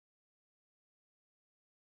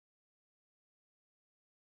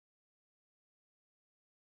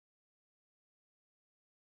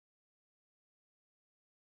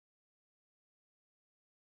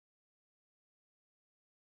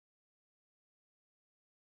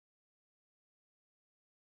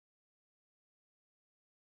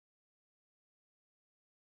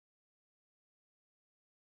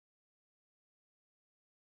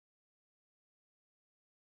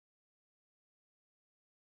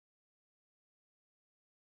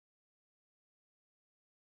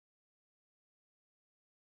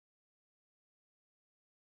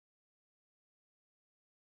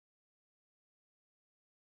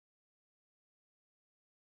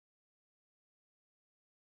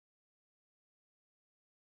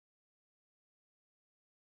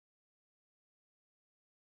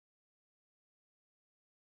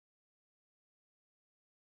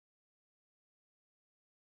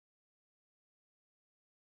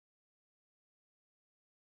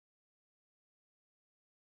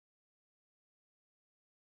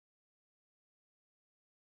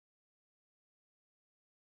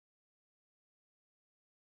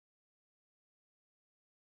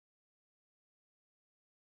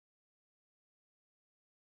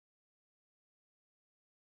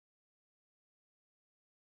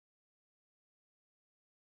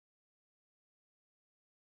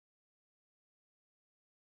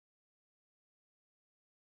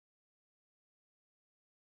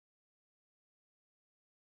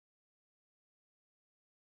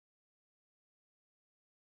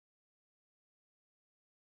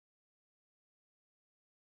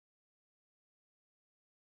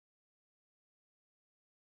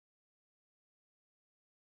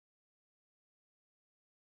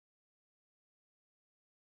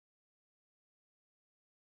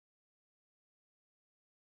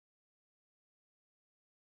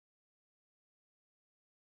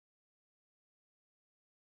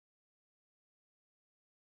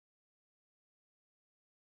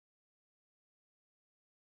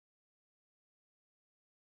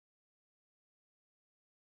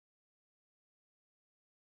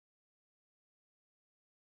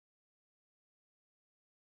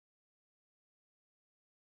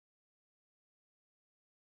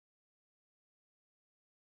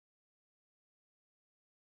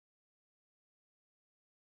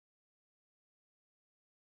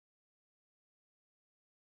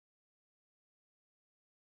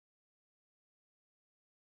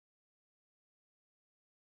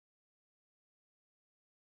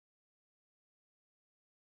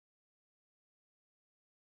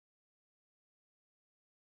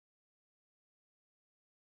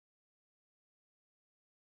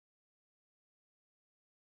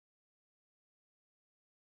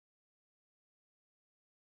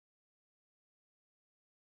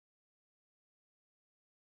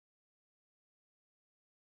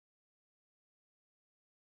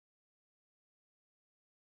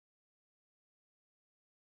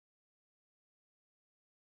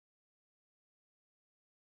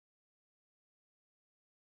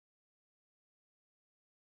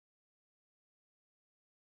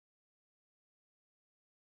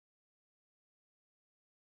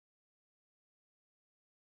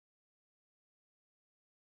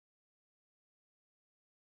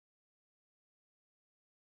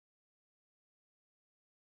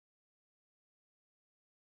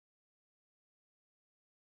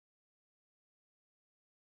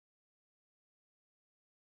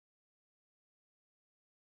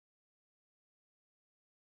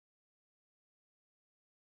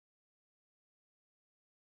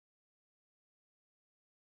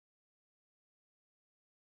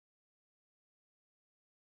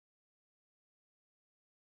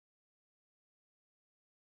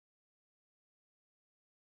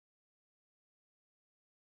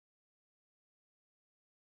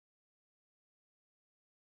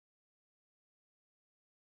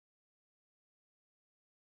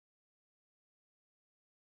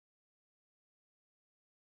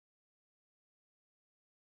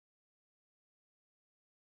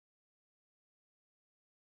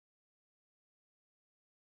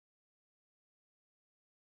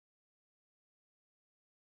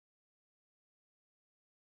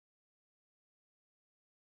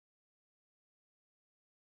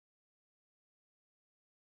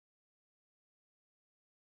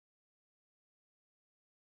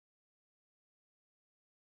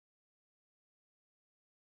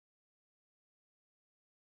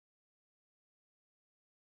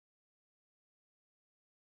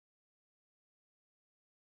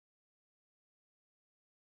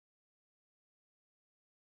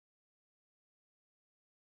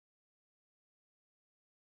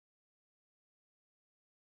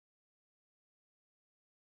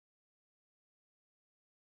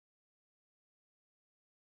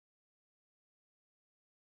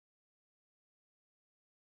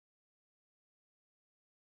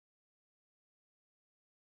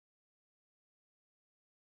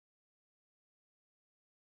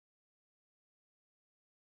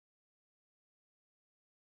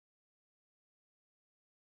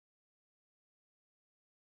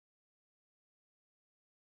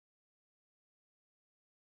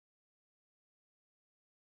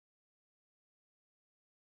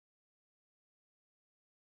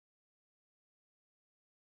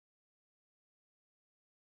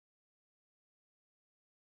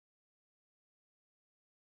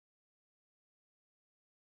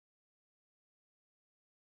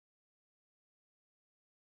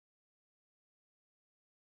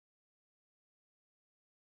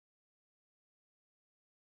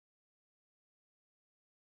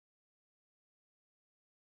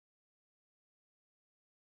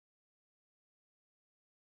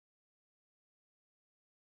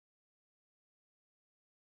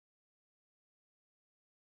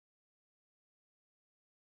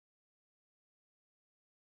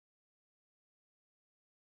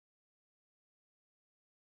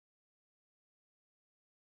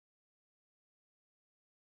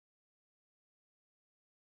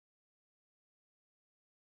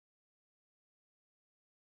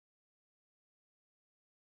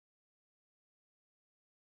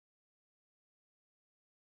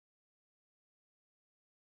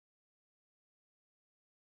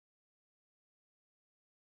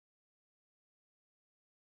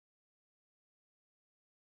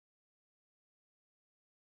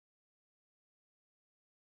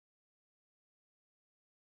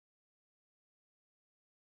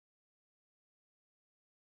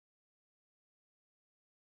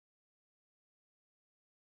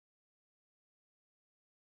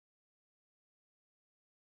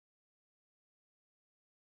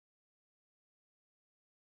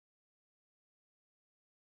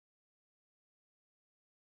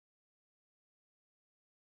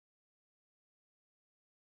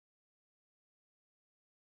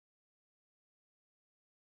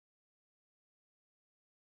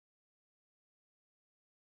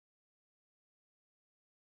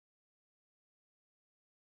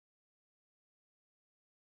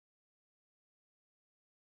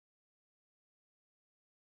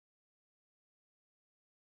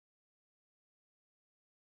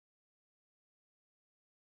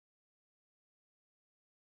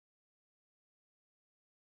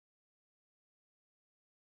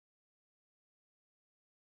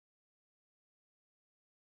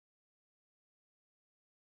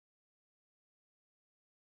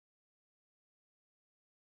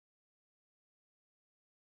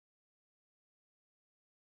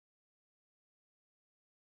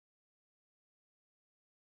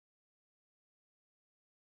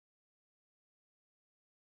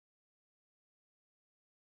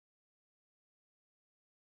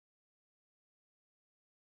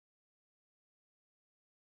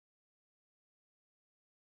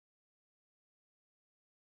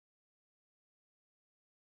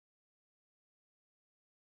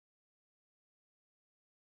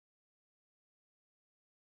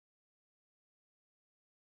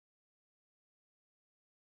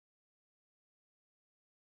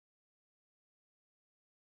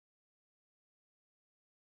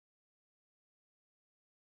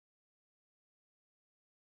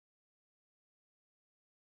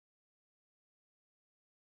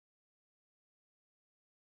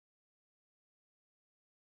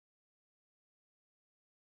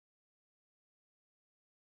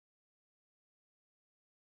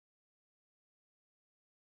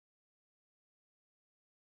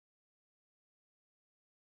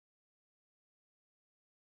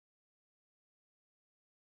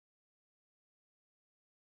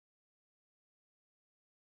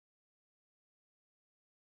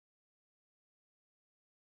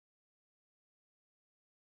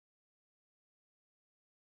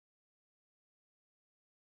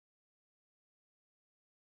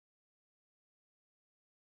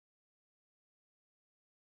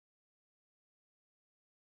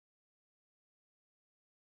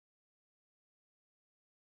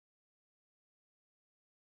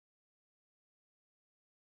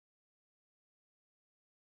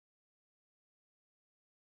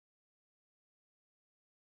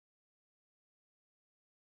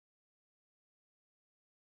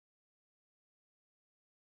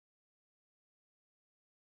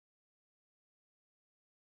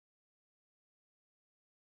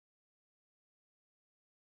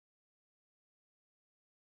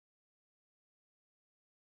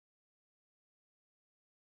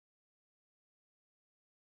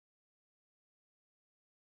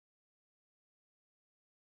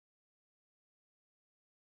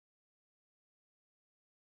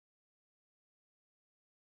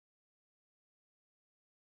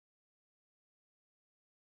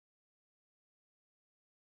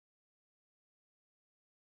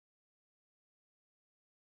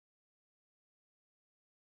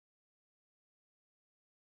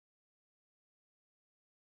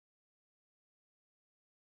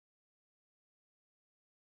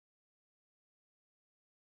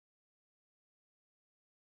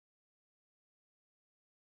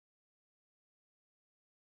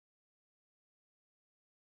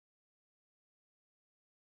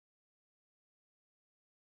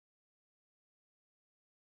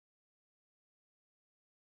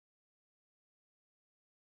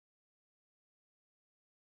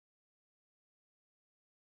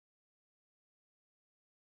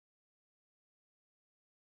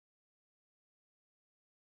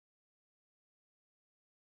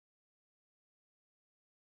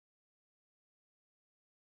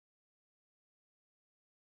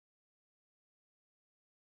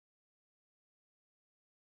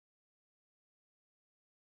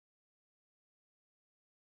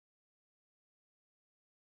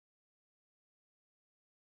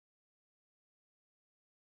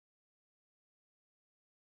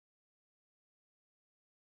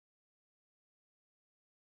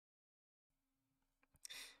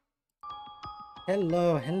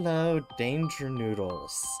Hello, hello, Danger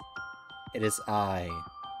Noodles. It is I,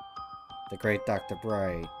 the great Dr.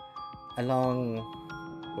 Bray, along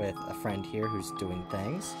with a friend here who's doing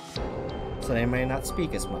things, so they may not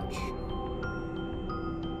speak as much.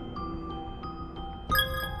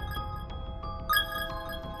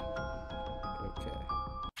 Okay.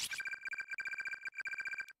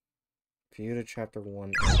 View to chapter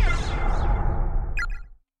 1.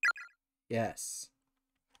 Yes.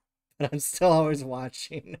 But I'm still always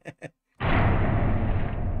watching.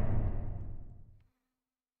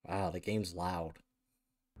 Wow, the game's loud.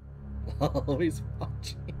 Always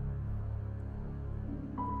watching.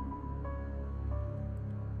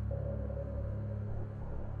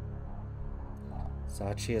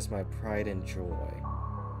 Sachi is my pride and joy.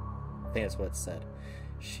 I think that's what it said.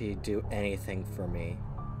 She'd do anything for me.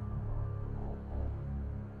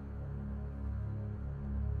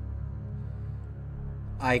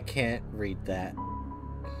 I can't read that.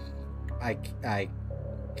 I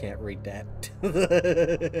can't read that.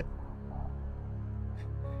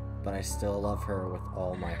 But I still love her with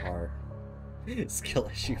all my heart. Skill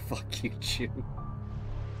issue, fuck you, Chew.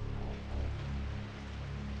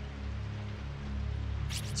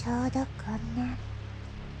 ちょうどこんな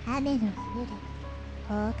雨の降る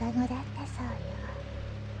放課後だったそうよ。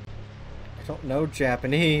 I don't know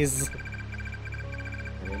Japanese.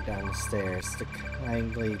 Running down the stairs, the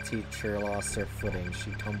kindly teacher lost her footing.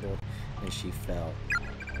 She tumbled and she fell.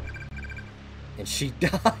 And she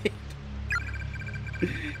died.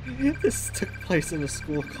 This took place in a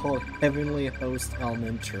school called Heavenly Host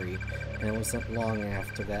Elementary, and it wasn't long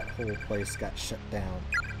after that whole place got shut down.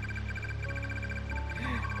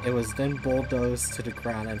 It was then bulldozed to the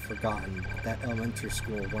ground and forgotten. That elementary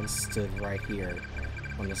school once stood right here,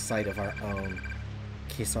 on the site of our own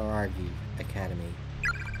Kisaragi Academy.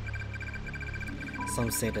 Some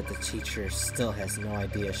say that the teacher still has no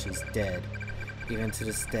idea she's dead, even to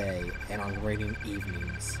this day, and on rainy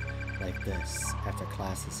evenings like this, after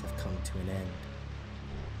classes have come to an end.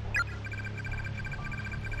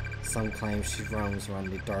 Some claim she roams around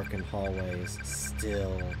the darkened hallways,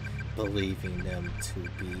 still believing them to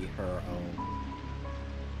be her own.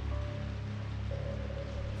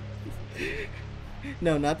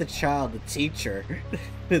 No, not the child, the teacher.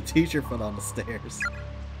 The teacher fell down the stairs.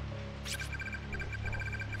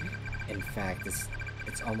 In fact,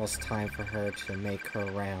 it's almost time for her to make her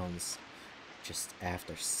rounds. Just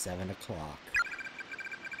after 7 o'clock.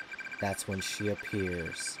 That's when she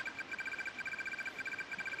appears.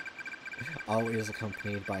 Always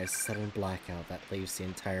accompanied by a sudden blackout that leaves the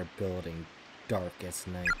entire building dark as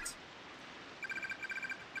night.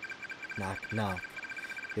 Knock, knock.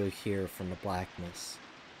 You'll hear from the blackness,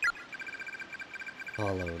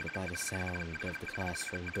 followed by the sound of the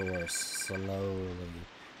classroom door slowly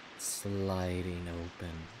sliding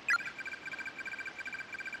open.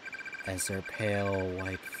 As her pale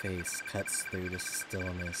white face cuts through the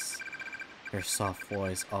stillness, her soft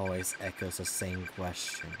voice always echoes the same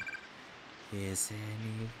question. Is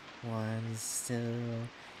anyone still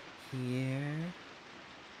here?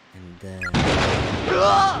 And then...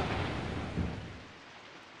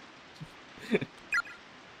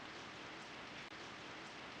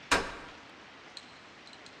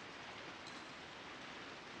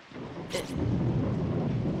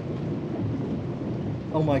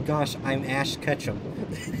 Oh my gosh, I'm Ash Ketchum.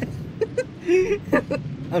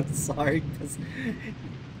 I'm sorry, because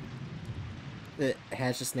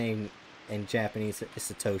Ash's name in Japanese is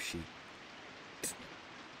Satoshi.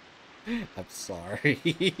 I'm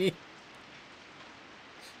sorry.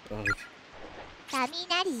 Oh.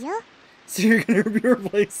 So you're gonna be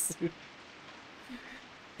replaced soon.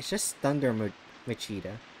 It's just Thunder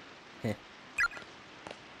Machida. Heh.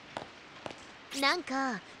 なん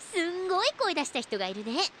かすんごい声出した人がいる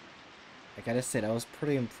ね。 I gotta say, that was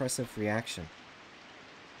pretty impressive reaction.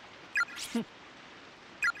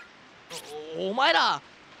 お前ら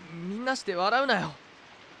みんなして笑うなよ。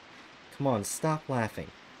 Come on, stop laughing.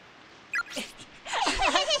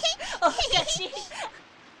 おかしい。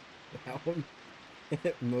 That one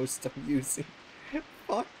most amusing.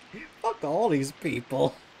 Fuck all these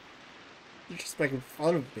people. They're just making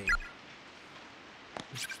fun of me.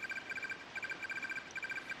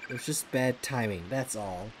 It was just bad timing, that's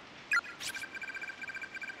all.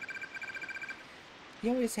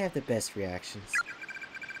 You always have the best reactions.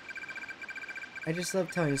 I just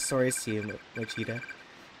love telling stories to you, Mochida.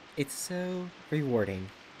 It's so rewarding.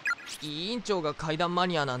 委員長が怪談マ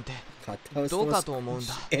ニアなんて God, that was ど the うか most と思うん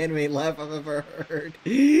だ。 anime laugh I've ever heard.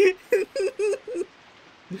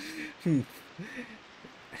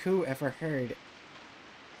 Who ever heard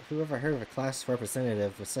who ever heard of a class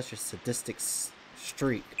representative with such a sadistic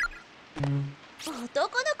streak?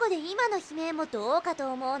 男の子で今の悲鳴もどうか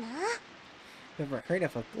と思うな。 Who ever heard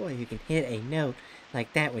of a boy who can hit a note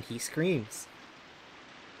like that when he screams?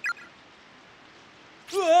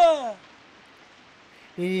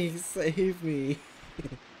 He saved me.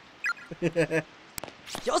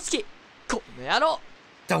 よしきこの野郎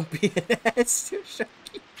Don't be an ass,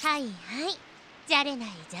 Shoki. はいはい。じゃれない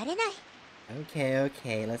じゃれない。 Okay,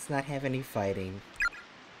 okay, let's not have any fighting.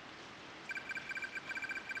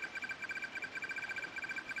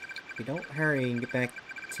 If we don't hurry and get back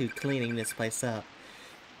to cleaning this place up,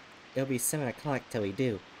 it'll be 7 o'clock till we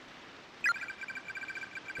do.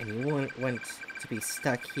 And you wouldn't want to be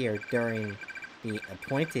stuck here during the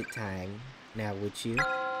appointed time, now would you?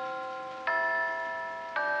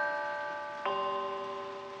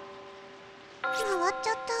 回っち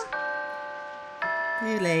ゃった。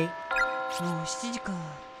 Too late. もう7時か。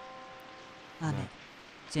雨、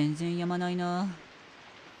全然止まないな。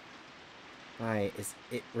Right,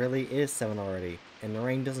 it really is 7 already, and the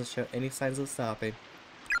rain doesn't show any signs of stopping.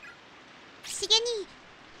 しげに、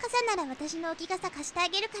傘なら私の置き傘貸してあ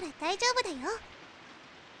げるから大丈夫だよ。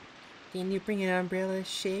 Can you bring an umbrella,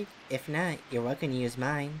 Shig? If not, you're welcome to use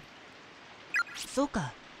mine. そう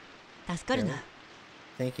か。助かるな。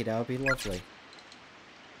 Thank you, that would be lovely.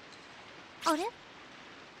 あれ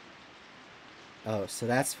Oh, so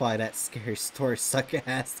that's why that scary story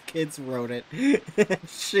suck-ass kids wrote it.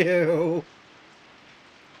 Shoo!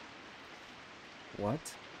 What?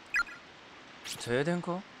 停電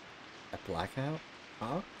か A blackout?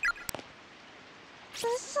 Huh?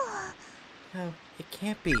 嘘。 No, it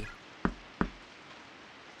can't be.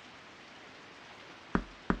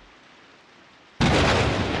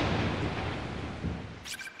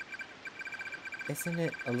 Isn't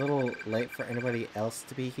it a little late for anybody else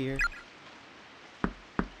to be here?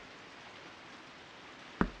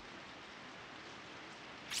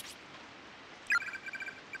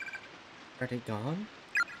 Are they gone?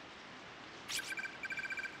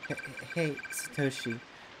 Hey, Satoshi,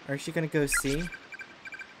 aren't you gonna go see?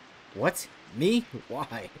 What? Me?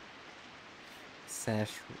 Why?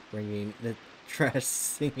 Sash ringing, the trash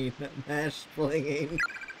singing, the mash flinging.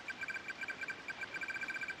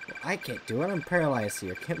 Well, I can't do it. I'm paralyzed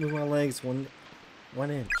here. Can't move my legs one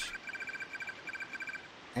inch.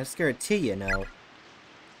 I'm scared too, you know.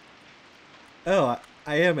 Oh,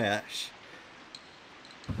 I am Ash.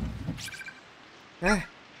 Ah.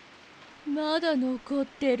 まだ残っ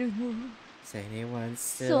てるの。 Is anyone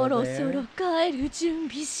そ still ろ there? そろ帰る準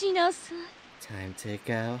備しなさい。 Time to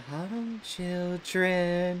go home,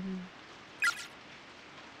 children.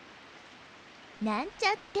 なんち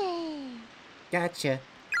ゃって。 Gotcha.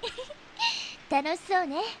 楽しそう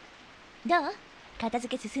ね。どう？片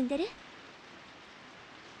付け進んでる？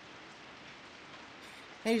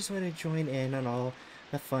 I just want to join in on all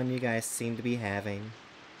the fun you guys seem to be having.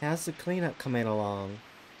 How's the cleanup coming along?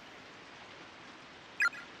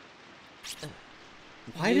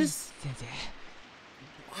 Why does 先生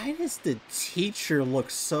why does the teacher look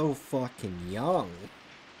so fucking young?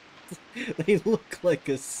 They look like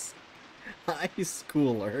a high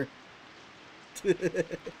schooler.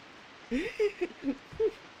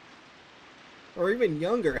 Or even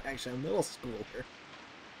younger, actually, a middle schooler.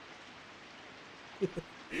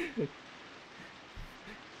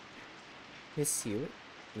 Miss Yui?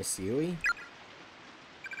 Miss Yui?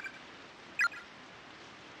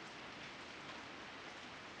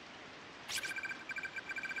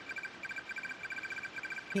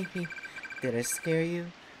 Did I scare you?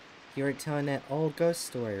 You were telling that old ghost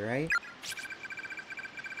story, right?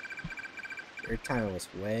 Your timing was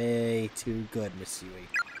way too good, Miss Yui.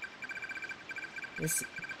 Miss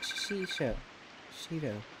Shido,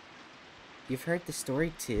 you've heard the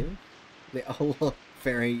story too? They all look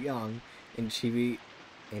very young and chibi,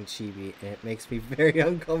 and it makes me very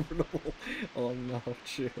uncomfortable. Oh no,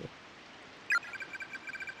 true.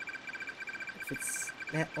 If it's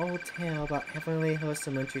that old tale about Heavenly Host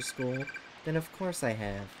Elementary School, then of course I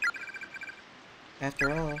have.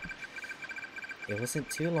 After all, it wasn't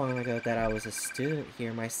too long ago that I was a student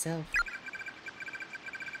here myself.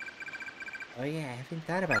 Oh yeah, I haven't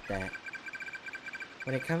thought about that.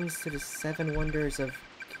 When it comes to the 7 wonders of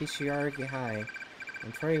Kishiaragi High,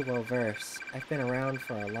 I'm pretty well versed. I've been around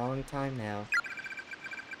for a long time now.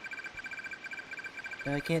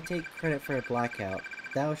 Though I can't take credit for a blackout.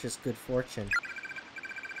 That was just good fortune.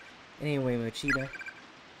 Anyway, Mochida.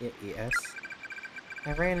 Yes?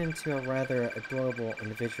 I ran into a rather adorable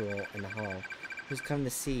individual in the hall who's come to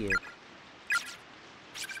see you.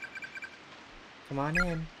 Come on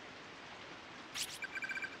in.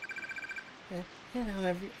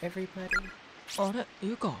 Hello, everybody. あれ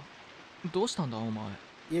ゆかどうしたんだお前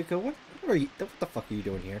Yuka, what the fuck are you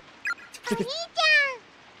doing here? お兄ち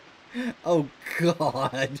Oh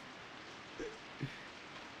God.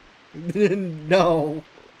 No.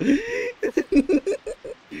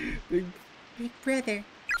 Big brother.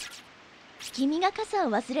 君が傘を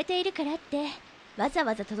忘れているからってわざ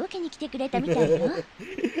わざ届けに来てくれたみたいよ。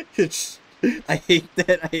I hate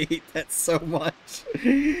that so much.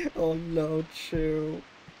 Oh no, Chew.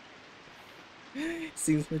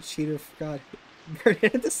 Seems Machida forgot.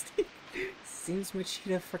 Seems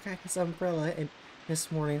Machida forgot his umbrella, and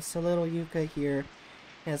this morning, so little Yuka here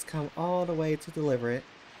has come all the way to deliver it.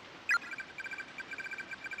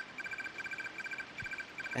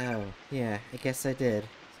 Oh, yeah, I guess I did.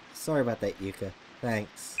 Sorry about that, Yuka.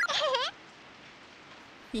 Thanks.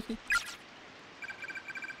 Is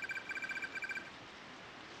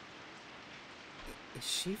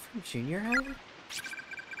she from junior high?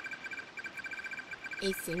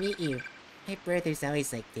 Nice to meet you. My brother's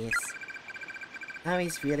always like this.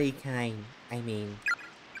 Always really kind, I mean.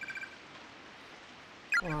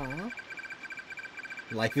 Aww.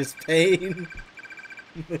 Life is pain.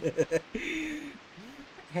 I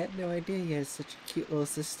had no idea you had such a cute little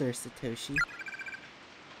sister, Satoshi.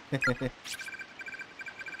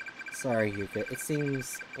 Sorry, Yuka. It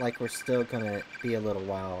seems like we're still gonna be a little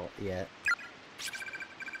while yet.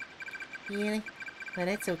 Really? But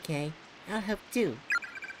that's okay. I'll help too.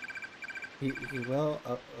 You will?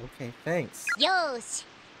 Oh, okay, thanks. ゃん。よーし。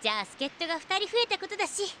じゃあ助っ人が2人増えたことだ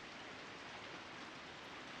し。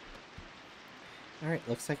Alright,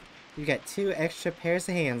 looks like you got 2 extra pairs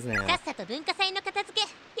of hands さ now. っさと文化祭の片付け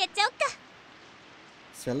やっちゃおっか。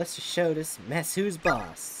So let's just show this mess who's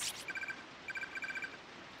boss.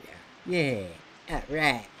 Yeah.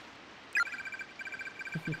 Alright.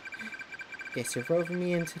 Guess you're roving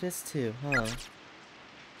me into this too, huh?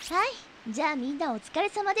 はい、じゃあみんなお疲れ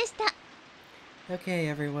様でした。 Okay,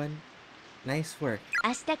 everyone. Nice work.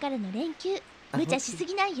 明日からの連休無茶しす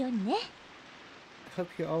ぎないようにね。 I hope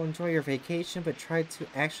you all enjoy your vacation, but try to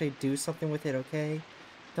actually do something with it, okay?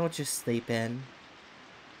 Don't just sleep in.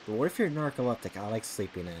 But what if you're narcoleptic? I like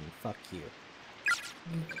sleeping in. Fuck you.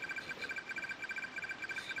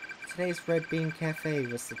 Today's Red Bean Cafe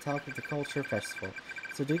was the talk of the culture festival,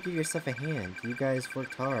 so do give yourself a hand. You guys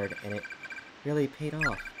worked hard, and it really paid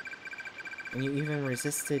off. And you even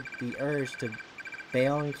resisted the urge to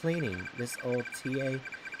bail on cleaning. This old TA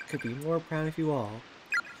could be more proud of you all.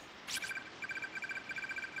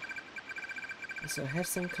 So have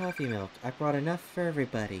some coffee milk. I brought enough for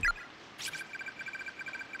everybody.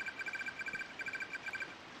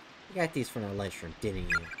 You got these from our lunchroom, didn't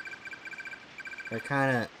you? They're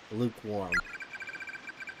kinda lukewarm.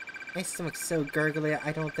 My stomach's so gurgly,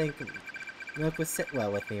 I don't think milk would sit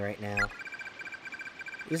well with me right now.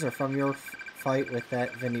 These are from your fight with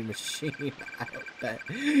that vending machine. I don't bet.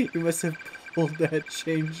 You must have pulled that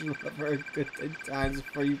change lever a good 10 times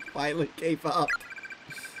before you finally gave up.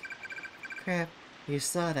 Crap, you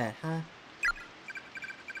saw that, huh?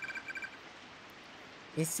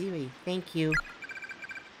 Miss Yui, thank you.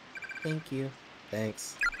 Thank you.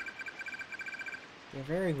 Thanks. You're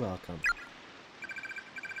very welcome.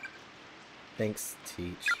 Thanks,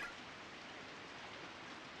 Teach.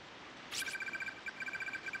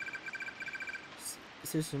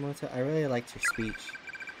 Susumoto, I really liked your speech.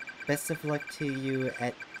 Best of luck to you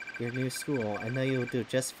at your new school. I know you'll do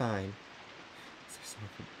just fine. Is there someone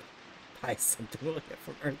who buys something we'll get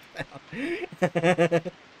from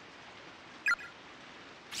Earthbound?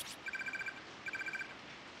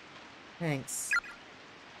 Thanks.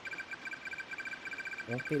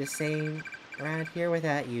 Won't be the same around here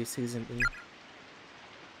without you, Susan B.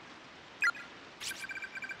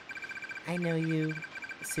 I know you,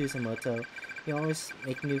 Suzumoto. You always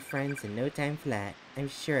make new friends in no time flat. I'm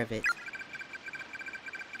sure of it.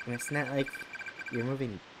 And it's not like you're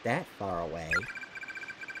moving that far away.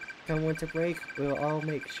 Come winter break, we'll all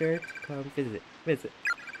make sure to come visit.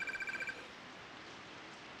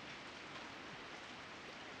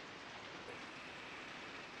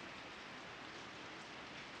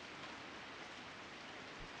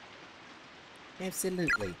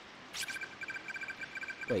 Absolutely.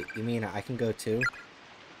 Wait, you mean I can go too?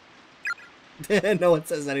 No one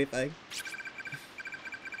says anything.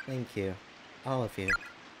 Thank you. All of you.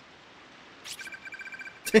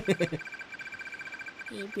 Hey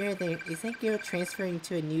brother, is that girl transferring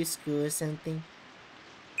to a new school or something?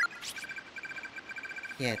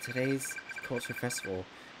 Yeah, today's culture festival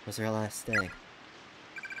was her last day.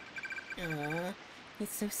 Aww,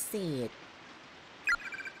 it's so sad.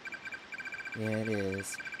 Yeah, it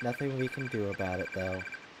is. Nothing we can do about it, though.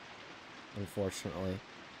 unfortunately.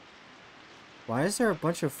 Why is there a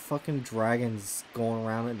bunch of fucking dragons going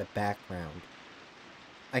around in the background?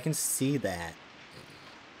 I can see that.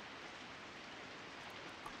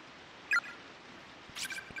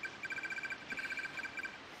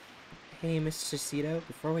 Hey, Mr. Cito,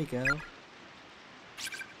 before we go...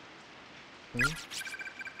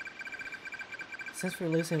 Since we're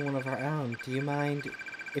losing one of our own, do you mind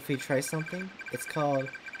if we try something? It's called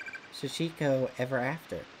Shishiko Ever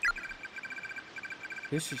After.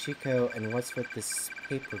 Who's Shishiko and what's with this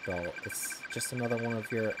paper doll? It's just another one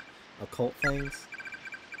of your occult things?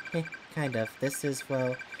 Heh, kind of. This is,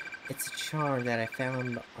 well, it's a charm that I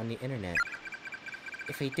found on the internet.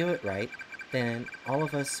 If we do it right, then all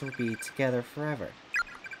of us will be together forever.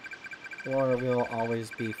 Or we'll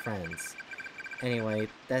always be friends. Anyway,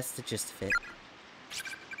 that's the gist of it.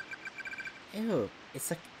 Ew,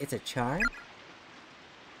 it's a charm?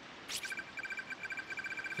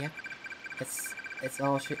 Yep, it's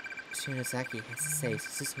all Shinozaki has to say.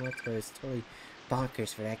 Susamoto is totally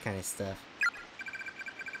bonkers for that kind of stuff.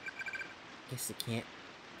 Guess it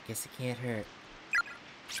can't hurt.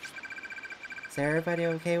 Is everybody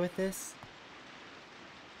okay with this?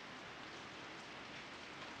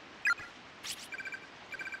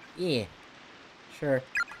 Yeah, sure.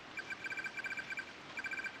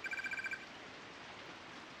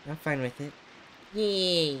 I'm fine with it.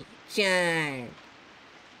 Yay! Charm!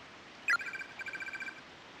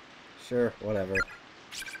 Sure, whatever.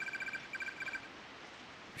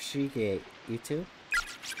 Shige, you too?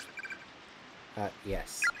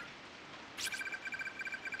 Yes.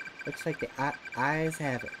 Looks like the eyes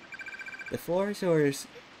have it. The floor is yours.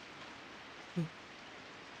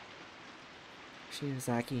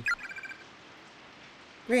 Shinozaki.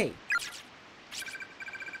 Great!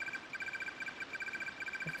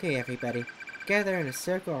 Okay, everybody. Gather in a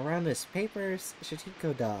circle around this paper's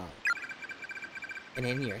Shishiko doll. And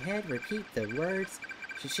in your head, repeat the words,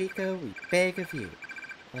 Shishiko, we beg of you.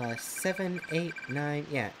 7, 8, 9,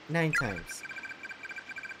 yeah, 9 times.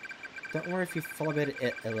 Don't worry if you flub it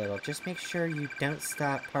a little, just make sure you don't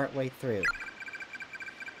stop partway through.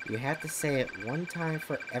 You have to say it 1 time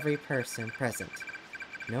for every person present.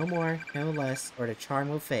 No more, no less, or the charm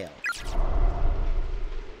will fail.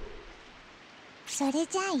 それ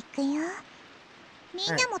じゃあ行くよ。みん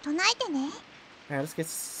なも唱えてね。Alright, let's get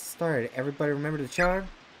started. Everybody remember the charm?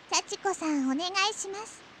 幸子さんお願いしま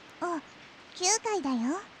す。お、9回だ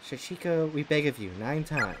よ。Shishiko, we beg of you, 9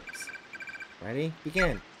 times. Ready?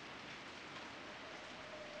 Begin.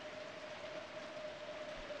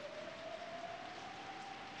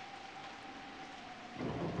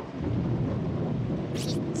 きっち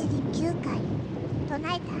り9回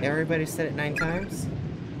唱えた。 Everybody said it 9 times?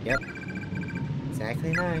 Yep.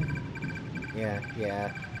 Exactly 9.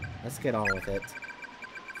 Yeah. Let's get on with it.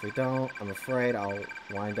 If we don't, I'm afraid I'll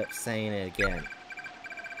wind up saying it again.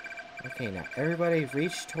 Okay, now everybody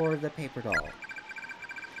reach toward the paper doll.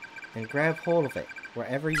 And grab hold of it,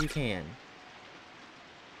 wherever you can.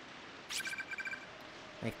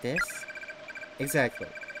 Like this? Exactly.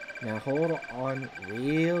 Now hold on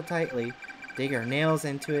real tightly. Dig your nails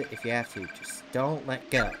into it if you have to. Just don't let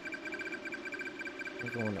go.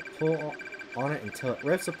 We're going to pull on it until it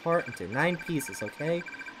rips apart into 9 pieces, okay?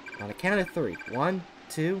 On a count of 3. 1,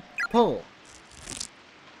 2, pull!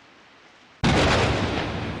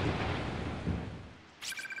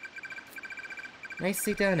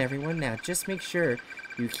 Nicely done, everyone. Now just make sure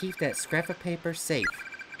you keep that scrap of paper safe.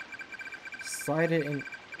 Slide it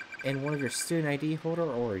in one of your student ID holder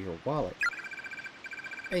or your wallet.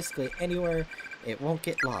 Basically anywhere it won't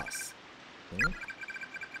get lost.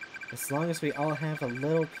 As long as we all have a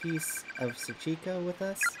little piece of Tsuchiko with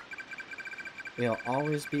us, we'll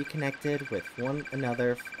always be connected with one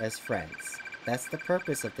another as friends. That's the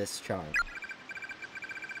purpose of this charm.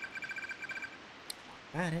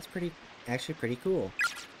 Wow, that's actually pretty cool.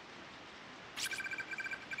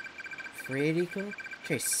 Pretty cool?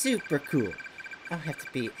 Sure, super cool. I'll have to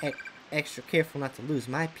be extra careful not to lose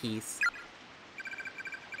my piece.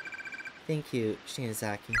 Thank you,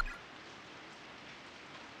 Shinozaki.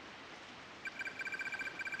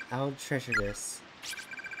 I'll treasure this.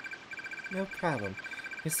 No problem.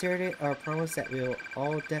 Consider it our promise that we'll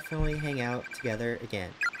all definitely hang out together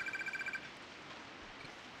again.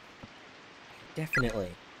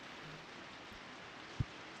 Definitely.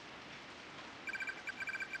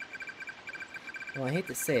 Well, I hate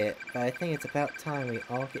to say it, but I think it's about time we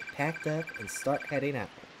all get packed up and start heading out.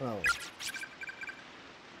 Oh.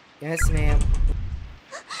 Yes, ma'am.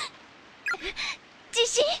 地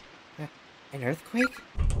震 An earthquake?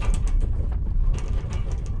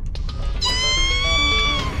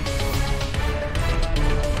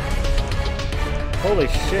 Holy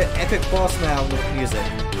shit, epic boss now music.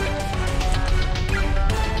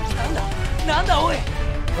 なんだおい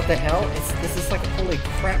What the hell? This is like a holy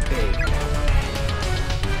crap big.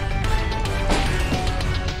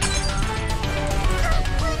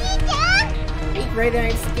 Hey, Great,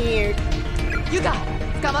 I'm scared. ユカ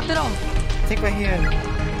捕まってろ Take my hand.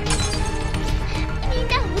 みん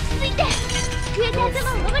な落ち着いて机で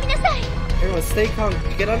頭を守りなさい Everyone, stay calm.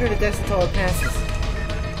 Get under the desk until it passes.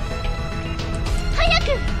 早く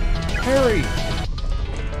Hurry!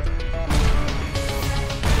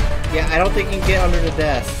 Yeah, I don't think you can get under the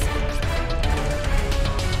desk.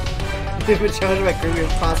 We've been challenged by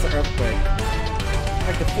Greenwood's pasta earthquake.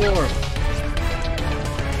 Like the floor.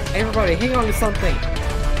 Everybody, hang on to something!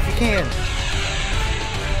 If you can.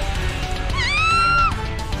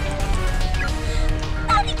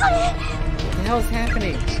 What the hell is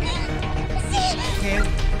happening? Can't.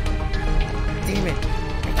 Damn it.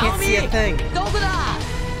 I can't see a thing. どこだ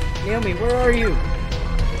Naomi, where are you?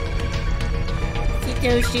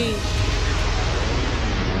 Satoshi!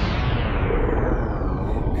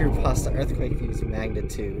 Creepypasta earthquake views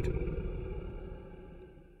magnitude.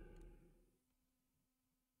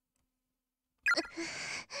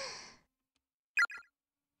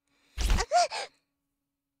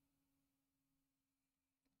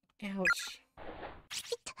 Ouch.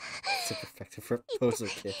 It's a effective proposal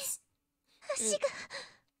kiss.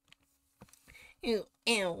 Ew,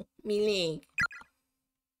 ow, me leg.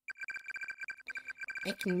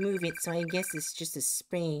 I can move it, so I guess it's just a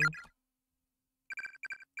sprain.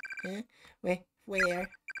 Huh? Where?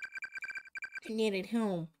 I'm not at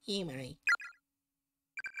home, am I?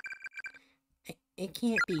 It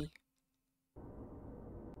can't be.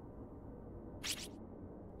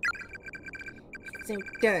 It's so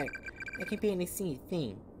dark. I can barely see a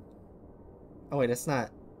thing. Oh wait, that's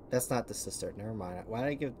not the sister. Never mind. Why did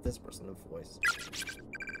I give this person a voice?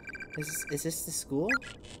 Is this the school?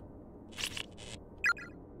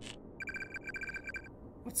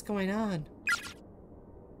 What's going on?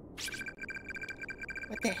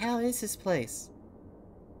 What the hell is this place?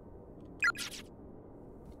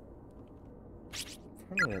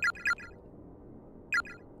 Permanent.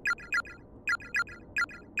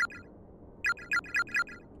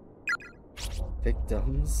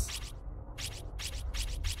 Victims.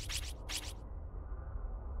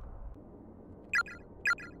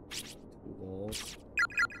 Tools.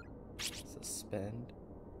 Suspend.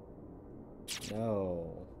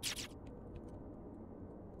 No.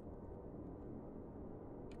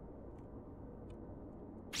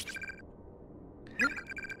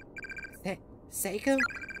 Seiko?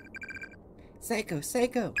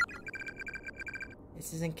 Seiko!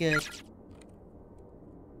 This isn't good.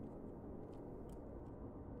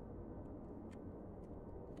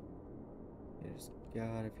 There's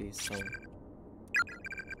gotta be some...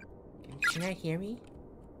 Can I hear me?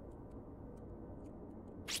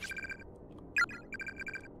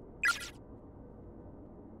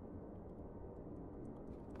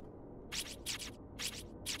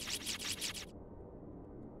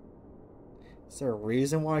 Is there a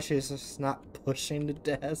reason why she's just not pushing the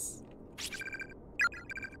desk?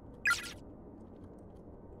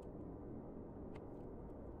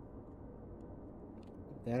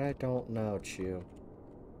 That I don't know, Chew.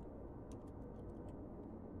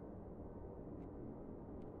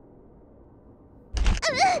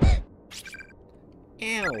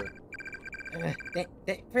 Ow!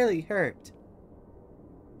 That really hurt.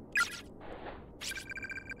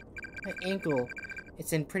 My ankle,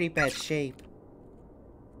 it's in pretty bad shape.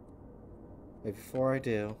 Wait, before I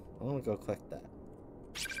do, I'm gonna go click that.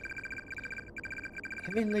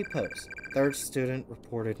 Heavenly Post. Third student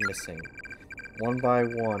reported missing. One by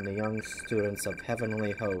one, the young students of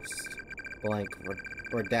Heavenly Host, blank,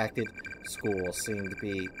 redacted school seem to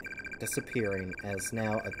be disappearing, as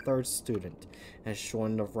now a third student has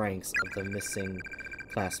joined the ranks of the missing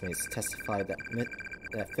classmates, testified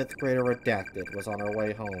that fifth grader redacted was on her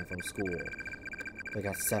way home from school. They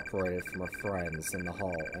got separated from her friends in the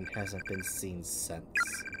hall and hasn't been seen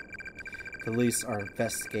since. Police are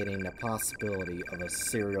investigating the possibility of a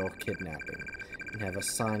serial kidnapping and have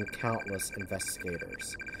assigned countless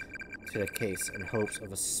investigators to the case in hopes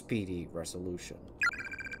of a speedy resolution.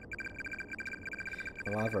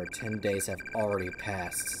 However, 10 days have already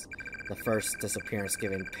passed, the first disappearance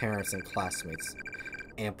giving parents and classmates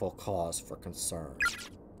ample cause for concern.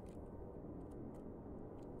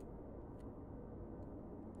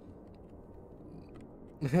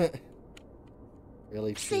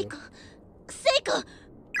 Really true. Seiko!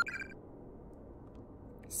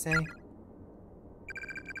 Say.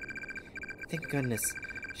 Thank goodness,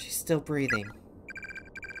 she's still breathing.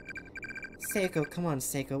 Seiko, come on,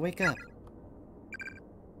 Seiko, wake up.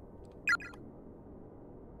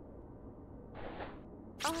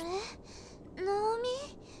 あれナオミ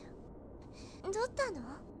どうしたの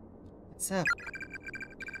What's up?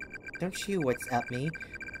 Don't you what's up me?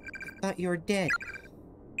 I thought you were dead.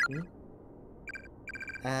 Hmm?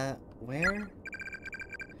 Where?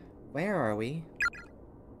 Where are we?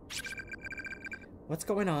 What's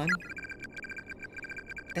going on?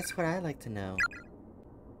 That's what I'd like to know.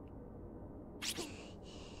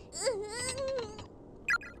 ダ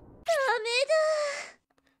メ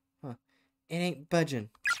Huh. It ain't budging.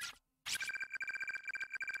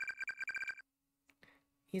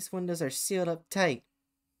 These windows are sealed up tight.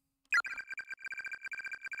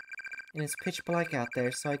 And it's pitch black out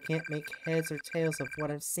there, so I can't make heads or tails of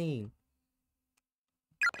what I'm seeing.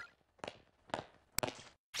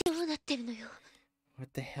 だどうなってるのよ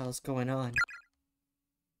What the hell's going on?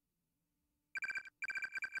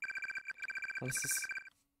 Well,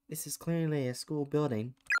 this is clearly a school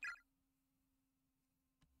building.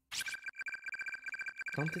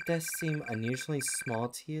 Don't the desks seem unusually small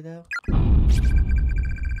to you, though?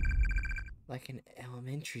 Like an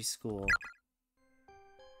elementary school.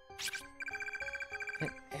 An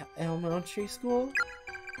elementary school?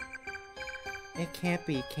 It can't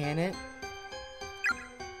be, can it?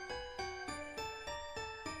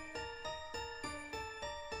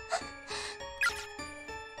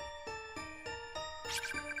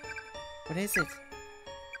 What is it?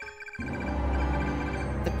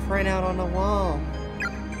 The printout on the wall.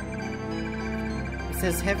 It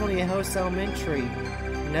says Heavenly Host Elementary.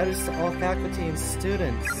 Notice to all faculty and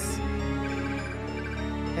students.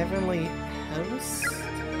 Heavenly Host?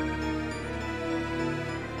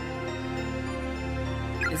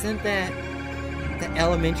 Isn't that the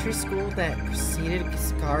elementary school that preceded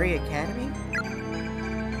Kiskari Academy?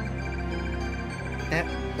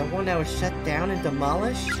 The one that was shut down and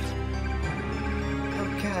demolished?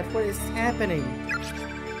 Oh god, what is happening?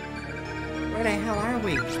 Where the hell are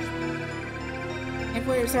we? And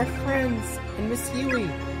where's our friends and Miss Huey?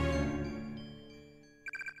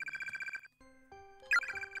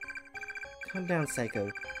 Calm down, Psycho.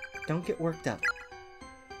 Don't get worked up.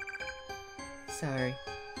 Sorry.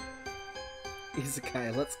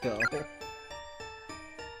 Izukai, let's go.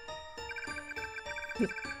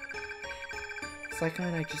 Psycho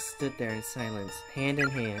and I just stood there in silence, hand in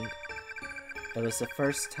hand. It was the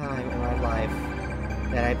first time in my life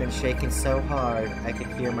that I'd been shaken so hard I could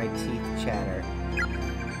hear my teeth chatter.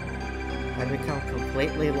 I'd become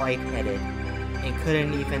completely lightheaded and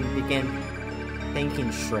couldn't even begin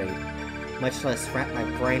thinking straight, much less wrap my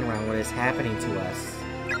brain around what is happening to us.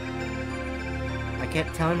 I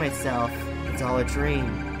kept telling myself it's all a dream,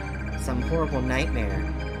 some horrible nightmare,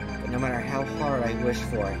 but no matter how hard I wished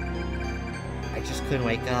for it, I just couldn't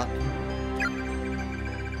wake up.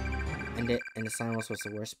 And the silence was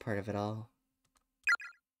the worst part of it all.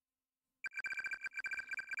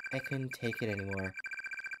 I couldn't take it anymore.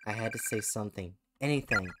 I had to say something.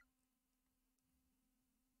 Anything.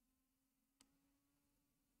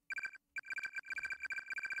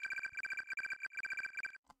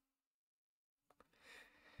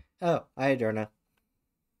 Oh, hi, Durna.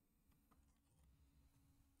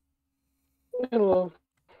 Hello.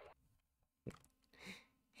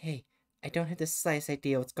 Hey, I don't have the slightest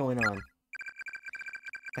idea what's going on.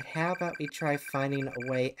 But how about we try finding a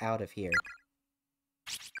way out of here?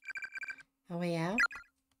 A way out?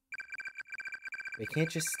 We can't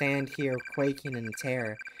just stand here quaking in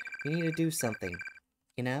terror. We need to do something,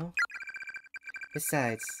 you know?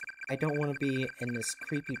 Besides, I don't want to be in this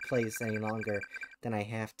creepy place any longer than I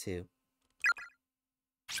have to.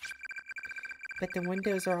 But the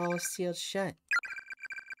windows are all sealed shut.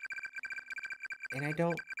 And I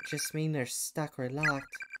don't just mean they're stuck or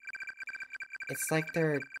locked. It's like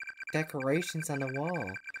they're decorations on the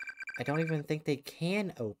wall. I don't even think they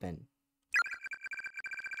can open.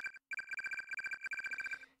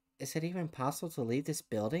 Is it even possible to leave this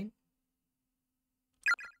building?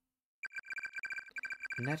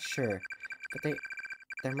 I'm not sure, but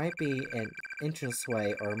there might be an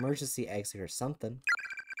entranceway or emergency exit or something.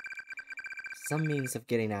 Some means of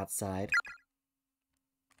getting outside.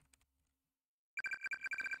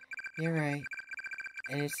 You're right.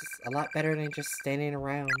 And it's a lot better than just standing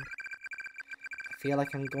around. I feel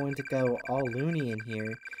like I'm going to go all loony in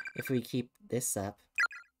here if we keep this up.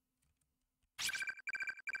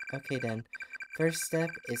 Okay then, first step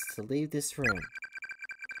is to leave this room.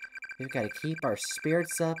 We've got to keep our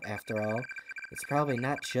spirits up after all. It's probably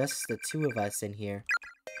not just the two of us in here.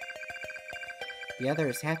 The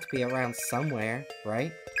others have to be around somewhere,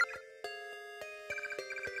 right?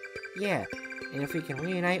 Yeah, and if we can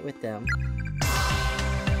reunite with them,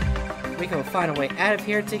 We can find a way out of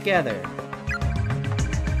here together.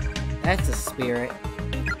 That's the spirit.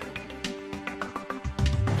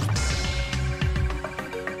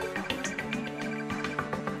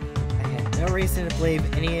 I had no reason to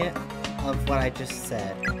believe any of what I just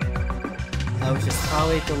said. I was just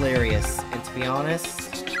probably delirious, and to be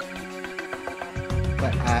honest,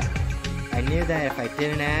 but I knew that if I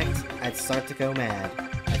didn't act, I'd start to go mad.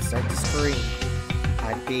 I'd start to scream.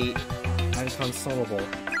 I'd be inconsolable.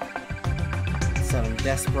 So in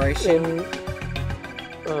desperation...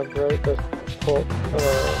 right, that's called,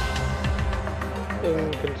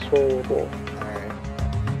 inconsolable. Alright.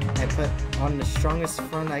 I put on the strongest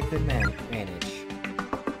front I could manage.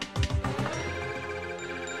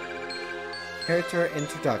 Character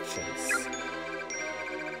introductions.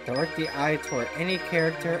 Direct the eye toward any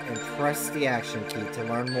character and press the action key to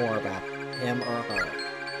learn more about him or her.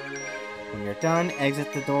 When you're done,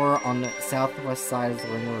 exit the door on the southwest side of the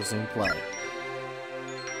room and resume play.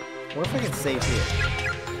 What if I can save here?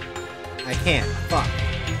 I can't. Fuck.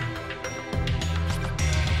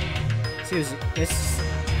 Susie, Miss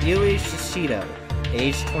Yui Shishido,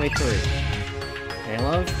 age 23. An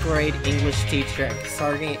 11th grade English teacher at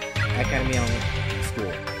Sargent Academy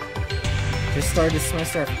School. Just started the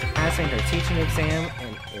semester after passing her teaching exam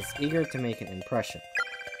and is eager to make an impression.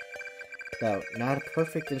 Though not a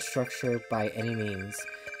perfect instructor by any means,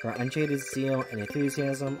 her unjaded zeal and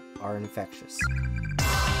enthusiasm are infectious.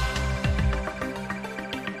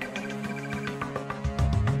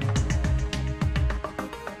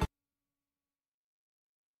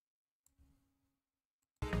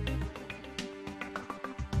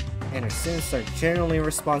 And her students are generally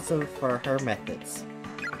responsive for her methods.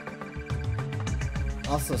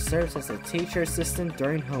 Also serves as a teacher assistant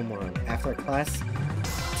during homeroom after class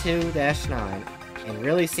 2-9 and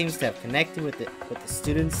really seems to have connected with the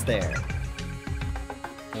students there.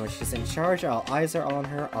 And when she's in charge, all eyes are on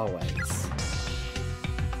her always.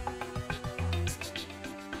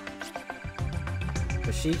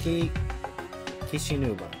 Yoshiki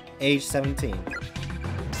Kishinuba, age 17.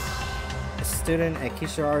 A student at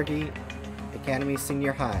Kishiragi Academy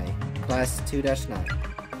Senior High, class 2-9.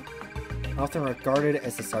 Often regarded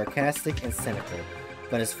as a sarcastic and cynical,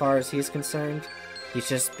 but as far as he's concerned, he's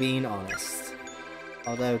just being honest.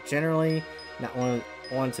 Although generally not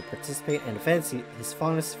one to participate in events, his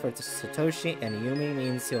fondness for Satoshi and Yumi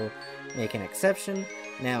means he'll make an exception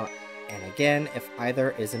now and again if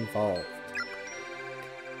either is involved.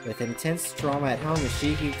 With intense drama at home,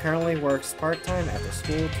 Yoshiki currently works part-time after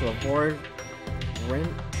school to avoid rent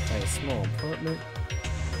at a small apartment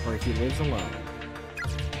where he lives alone.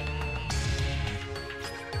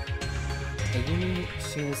 Ayumi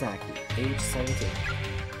Shinozaki, age 17.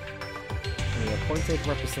 The appointed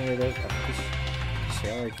representative of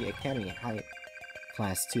Kishiragi Academy High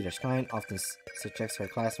Class 2-9 often subjects her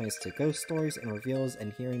classmates to ghost stories and reveals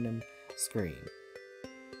and hearing them scream.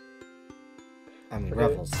 I mean,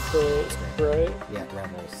 revels. So, right? Yeah,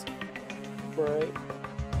 revels. Right.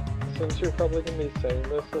 Since you're probably going to be saying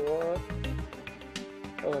this a lot,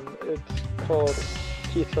 it's called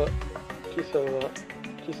Kisaragi.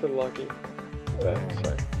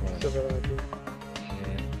 Sorry. Kisaragi.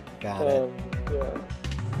 Got it.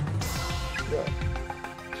 Yeah.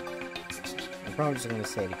 I'm probably just going to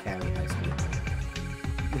say it Academy High School.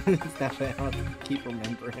 That way I don't have to keep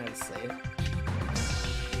remembering how to say it.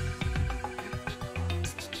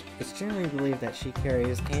 It's generally believed that she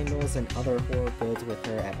carries candles and other horror goods with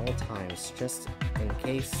her at all times, just in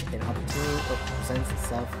case an opportunity presents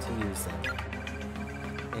itself to use them.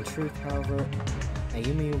 In truth, however,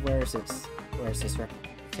 Ayumi wears this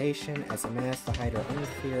reputation as a mask to hide her own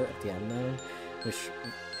fear of the unknown, which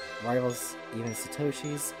rivals even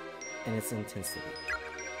Satoshi's in its intensity.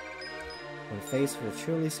 When faced with a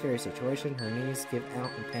truly scary situation, her knees give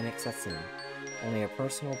out and panic sets in. Only her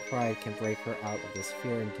personal pride can break her out of this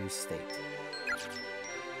fear-induced state.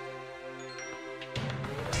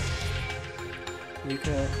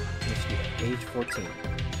 Yuka Nishida, age 14.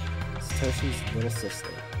 Satoshi's little sister.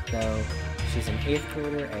 Though she's an 8th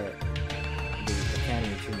grader at the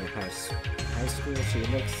Academy Junior High School, she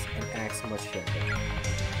looks and acts much younger.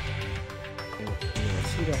 In the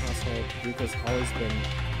Yoshida household, Yuka's always been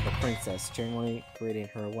the princess, generally getting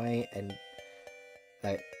her way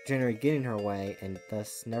and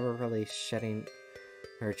thus never really shedding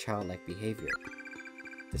her childlike behavior.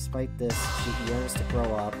 Despite this, she yearns to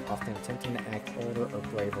grow up, often attempting to act older or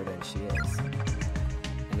braver than she is,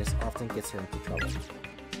 and this often gets her into trouble.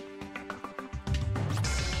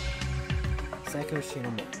 Saiko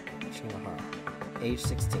Shinohara, age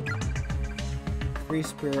 16. Free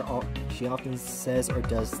spirit, she often says or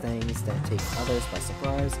does things that take others by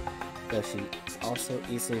surprise, though she also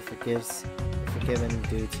easily forgiven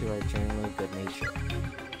due to her generally good nature.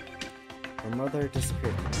 Her mother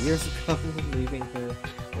disappeared 3 years ago, leaving her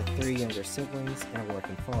with 3 younger siblings and a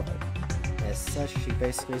working father. As such, she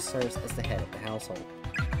basically serves as the head of the household.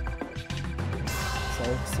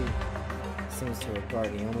 So she seems to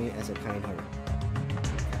regard Naomi as a kind-hearted,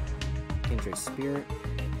 kindred spirit,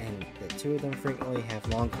 and the two of them frequently have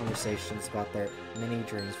long conversations about their many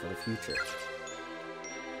dreams for the future.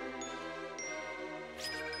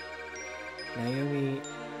 Naomi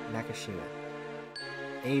Nakashima,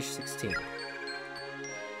 age 16,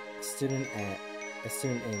 a student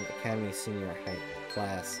in Academy Senior High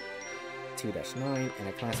Class 2-9 and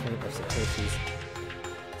a classmate of Satoshi's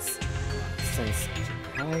since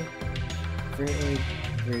junior high. Frequently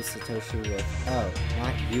greets Satoshi with, "Oh,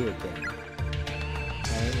 not you again."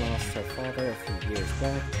 Having lost her father a few years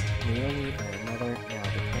back, Naomi and her mother now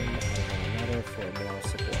depend on one another for moral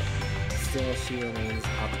support. Still, she remains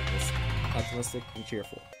optimistic and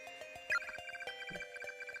cheerful.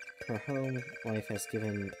 Her home life has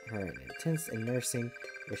given her an interest in nursing,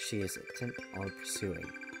 which she is intent on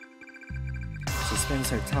pursuing. She spends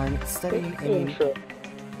her time studying, aiming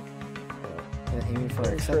for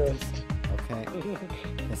acceptance. Okay.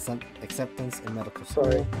 Acceptance in medical school.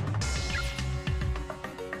 Sorry.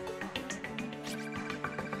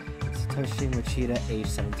 Satoshi Mochida, age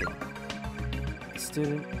 17. A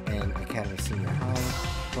student in Academy Senior High,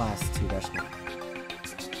 Class 2-9.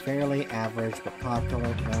 Fairly average but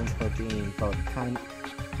popular, known for being both kind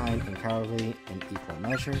and cowardly in equal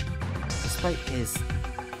measure. Despite his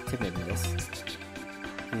timidness,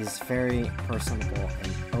 he's very personable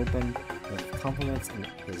and open, with compliments, and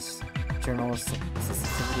his general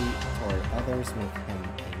sensitivity toward others make him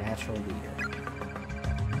a natural leader.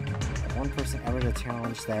 The one person ever to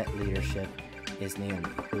challenge that leadership is Naomi,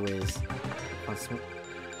 who is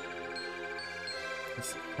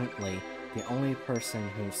consequently the only person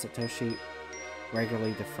whom Satoshi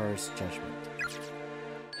regularly defers judgment.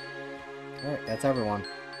 Alright, that's everyone.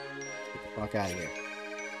 Let's get the fuck out of here.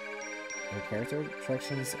 No character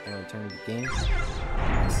instructions and return to the game.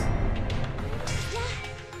 Yes.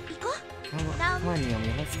 Come on,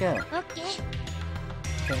 Naomi, let's go. Okay.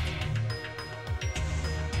 Okay.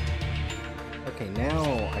 Okay, now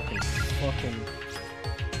I can fucking...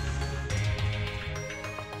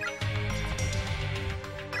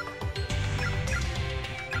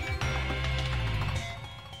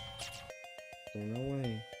 There's no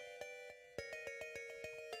way.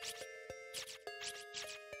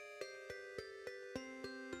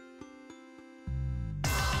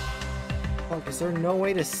 Fuck, is there no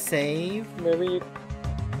way to save? Maybe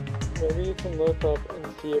you can look up and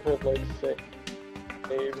see if it like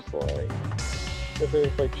saves like if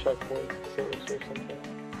there's like checkpoint saves or something.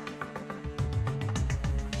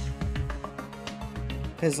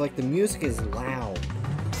 Cause like the music is loud.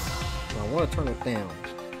 And I want to turn it down.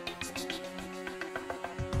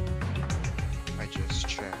 I just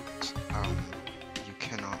checked. You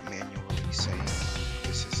cannot manually save.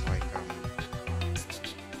 This is like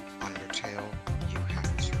Undertale. You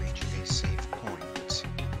have to reach a save point.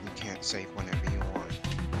 You can't save whenever you want.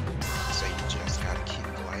 So you just gotta keep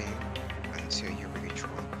playing until you reach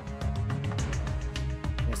one.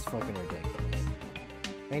 It's fucking ridiculous.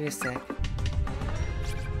 Wait a sec.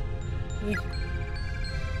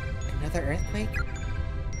 Another earthquake?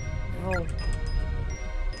 No.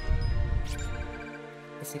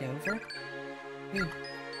 Is it over?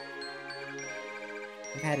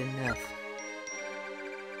 I've had enough.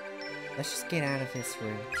 Let's just get out of this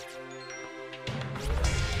room.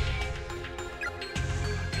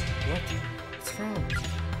 What? What's wrong?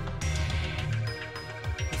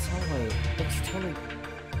 This hallway looks totally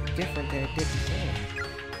different than it did before.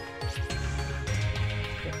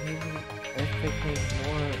 But maybe earthquake made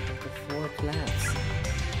more of the floor collapse.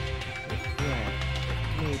 Yeah,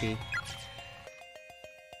 maybe.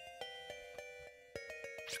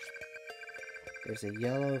 There's a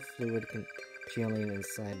yellow fluid congealing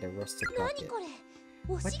inside the rusted bucket.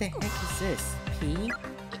 What the heck is this? Pee?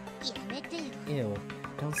 Ew,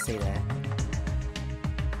 don't say that.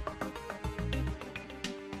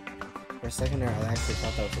 For a second there, I actually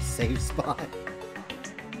thought that was a safe spot.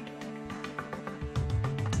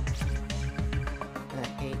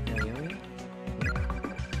 Hey, Naomi?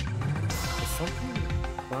 Is something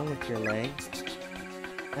wrong with your leg?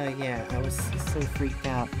 Yeah, I was so freaked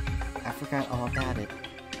out. I forgot all about it.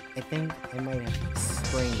 I think I might have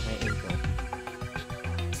sprained my ankle.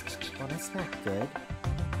 Well, that's not good.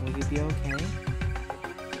 Will you be okay?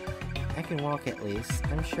 I can walk at least.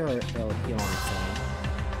 I'm sure it'll heal on its own.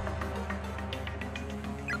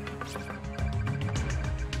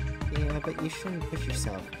 Yeah, but you shouldn't push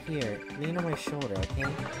yourself. Here, lean on my shoulder, okay?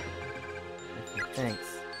 Okay, thanks.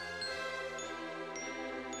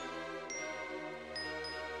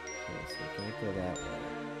 Okay, so we can't go that way.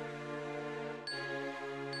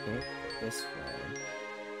 Can't go this way.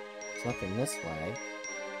 There's nothing this way.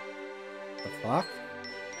 The fuck?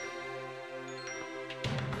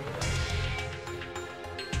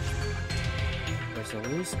 There's a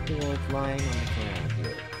loose board lying on the ground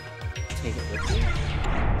here. Take it with you?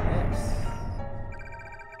 Yes.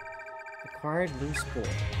 Acquired loose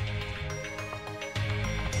board.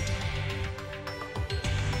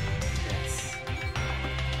 Yes.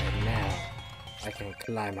 And now, I can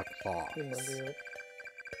climb across. Seems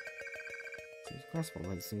possible,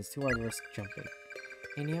 but it seems too hard to risk jumping.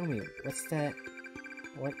 Hey Naomi, what's that?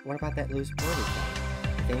 What about that loose board you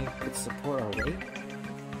found? You think it could support our weight?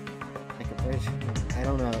 Like a bridge? I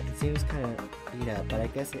don't know. It seems kind of beat up, but I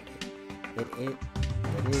guess it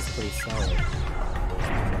is pretty solid.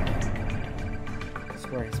 This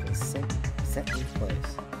board has been set in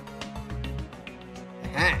place.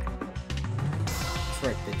 Aha! That's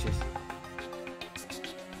right, bitches.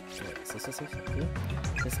 Wait, is this something?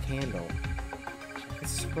 This candle. I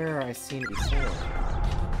swear I've seen it before.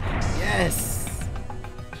 Yes!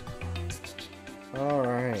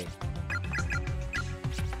 Alright.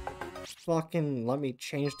 Fucking let me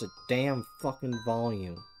change the damn fucking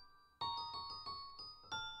volume.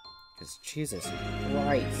 Cause Jesus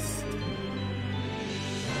Christ.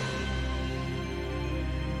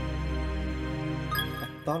 I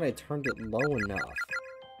thought I turned it low enough.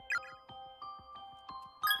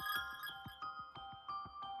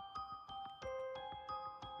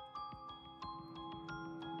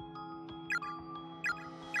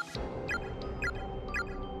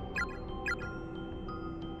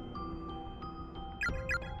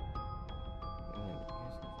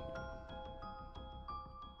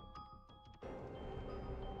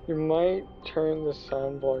 You might turn the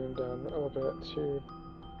sound volume down a bit too,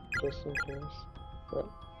 just in case. But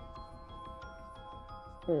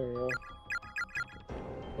there you go.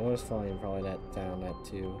 Noise volume probably down that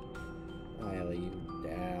too. Highly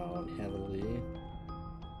down heavily.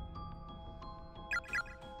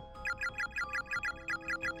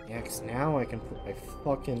 Yeah, cause now I can put my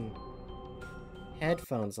fucking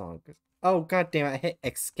headphones on. Oh god damn it! I hit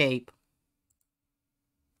escape.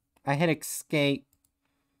 I hit escape.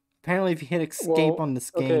 Apparently, if you hit escape on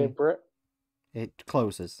this game, okay, Brett. It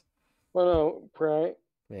closes. Well, no, Brett.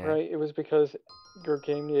 Yeah. Right, it was because your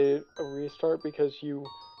game needed a restart because you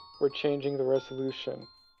were changing the resolution.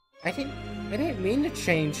 I didn't mean to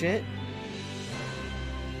change it.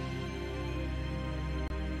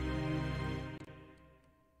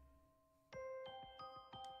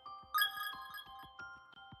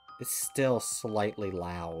 It's still slightly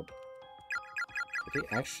loud. Did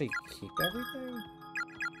he actually keep everything?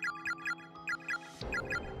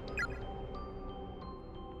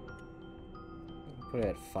 Put it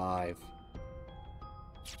at 5.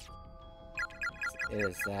 It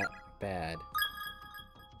is that bad.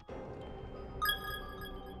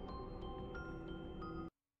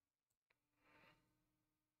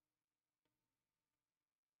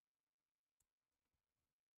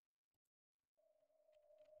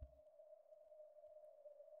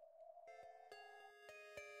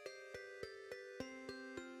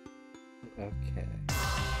 Okay.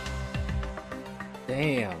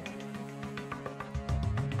 Damn.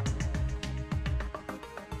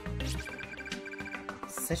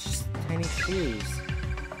 Such tiny shoes.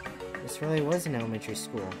 This really was an elementary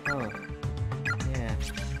school, huh? Yeah.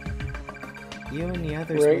 You and the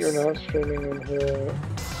others. Right, you're not streaming in here.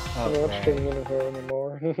 Oh, you're not right. streaming in here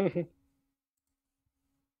anymore.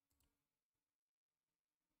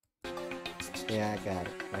 Yeah, I got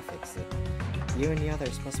it. I fixed it. You and the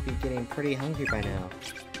others must be getting pretty hungry by now.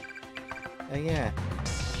 Oh yeah, I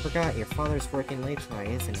forgot, your father's working late tonight,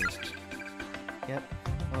 isn't he? Yep,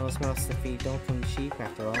 all those mouths to feed don't come cheap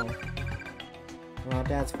after all. While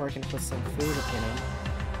Dad's working to put some food in him,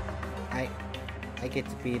 I get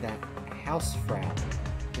to be that house frau.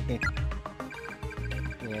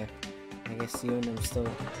 Yeah, I guess you and them still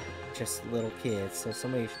just little kids, so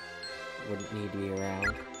somebody wouldn't need to be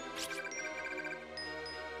around.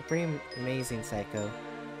 Pretty amazing, Psycho.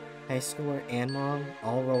 High schooler and mom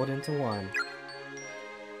all rolled into one.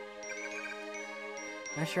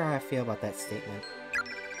 Not sure how I feel about that statement.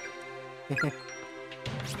 I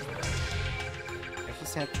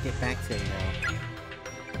just have to get back to it now.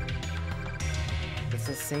 It's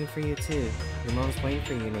the same for you too. Your mom's waiting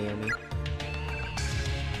for you, Naomi.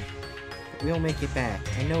 But we'll make it back.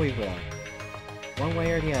 I know we will. One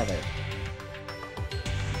way or the other.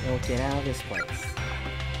 We'll get out of this place.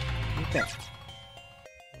 Okay.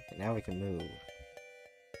 Okay, now we can move.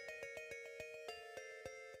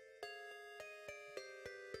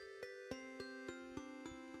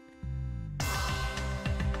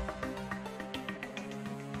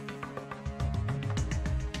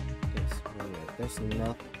 Okay, so wait, there's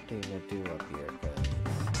nothing to do up here, because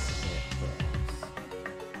can't cross.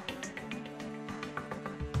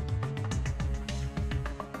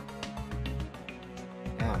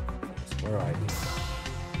 Now, where are you?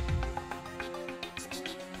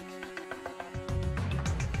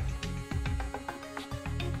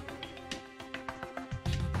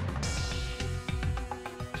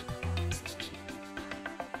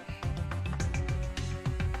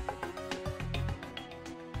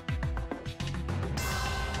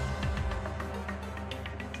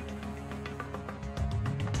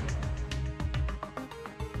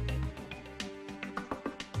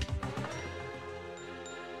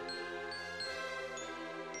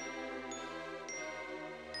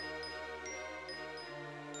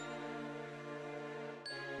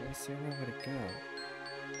 Is there nowhere to go?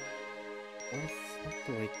 Where the fuck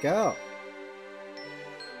do we go?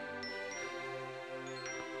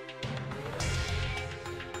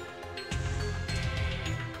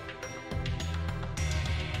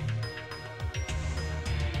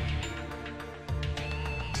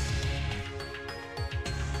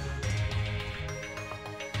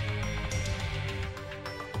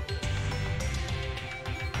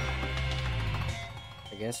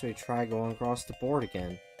 I guess we try going across the board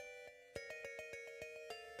again.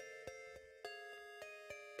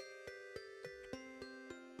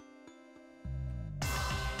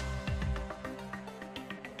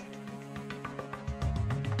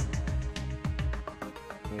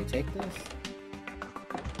 Can we take this?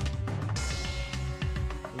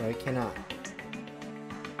 No, we cannot.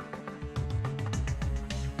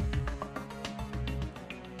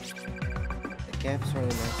 The gaps are the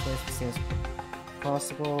next place. It seems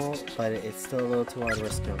possible, but it's still a little too hard to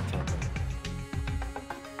risk of jumping.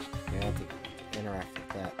 We have to interact with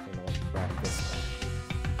that in order to grab this back.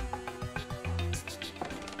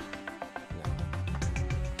 No.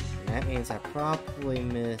 And that means I probably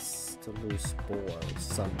missed a loose board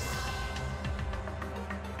somewhere.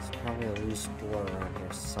 There's probably a loose board around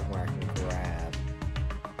here somewhere I can grab.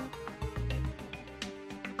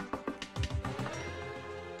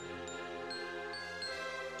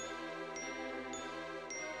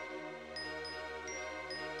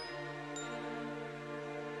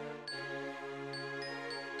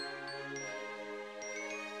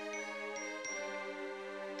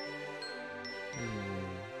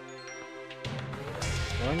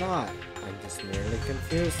 Or not. I'm just merely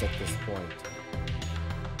confused at this point.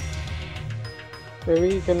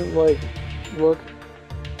 Maybe you can, like, look.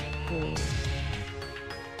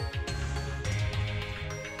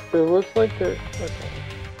 It looks like they're. Okay.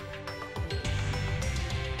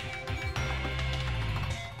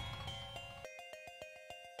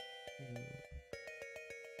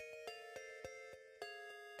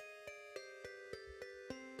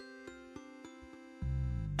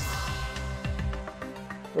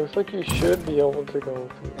 Looks like you should be able to go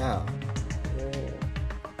through. Oh. Yeah.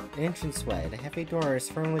 Entranceway. The heavy door is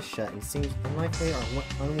firmly shut and seems unlikely or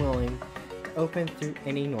unwilling to open through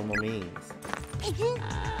any normal means.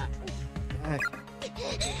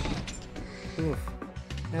 Oof.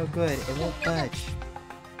 No good. It won't budge.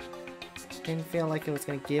 Didn't feel like it was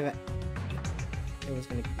gonna give it. It was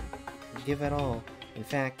gonna give at all. In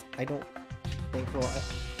fact, I don't think we'll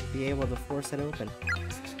be able to force it open.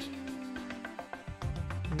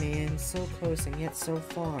 Man, so close and yet so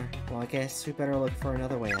far. Well, I guess we better look for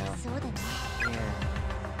another way out. Yeah.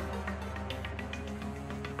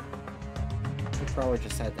 We probably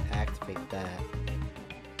just had to activate that.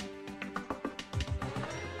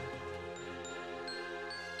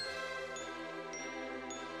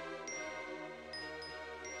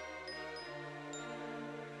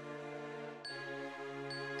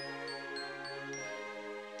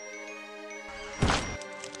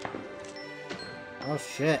 Oh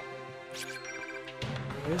shit.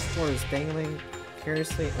 Loose board is dangling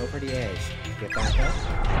precariously over the edge. Get back up.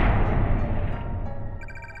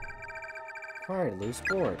 Alright, loose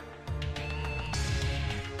board.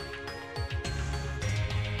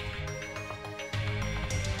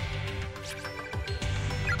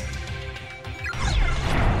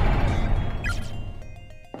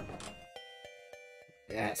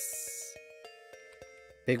 Yes.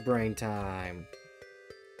 Big brain time.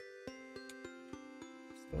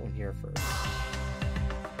 Let's go in here first.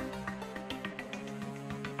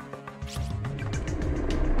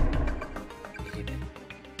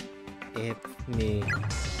 It me.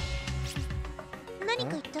 何か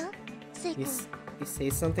言った？ Seiko. You say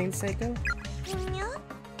something, Seiko? Yeah?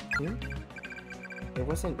 Hmm? It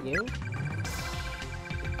wasn't you?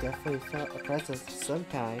 It definitely felt a presence of some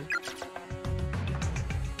kind.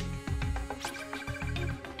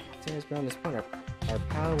 Stairs beyond this point, our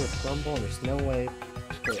power would crumble and there's no way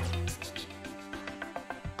to it.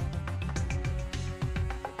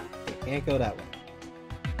 It can't go that way.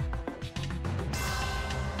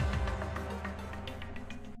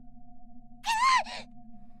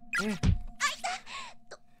 Yeah.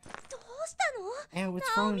 どうしたの Yeah, what's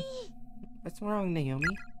wrong? What's wrong, Naomi?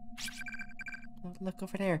 Oh, look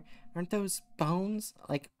over there. Aren't those bones?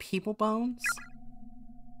 Like people bones?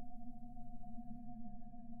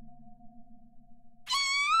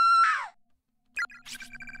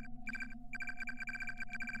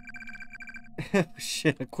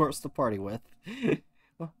 Shit, of course to party with.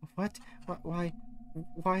 What? Why?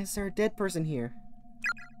 Why is there a dead person here?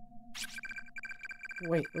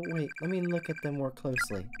 Wait, let me look at them more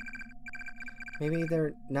closely. Maybe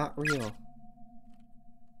they're not real.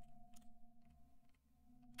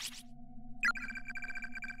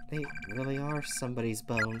 They really are somebody's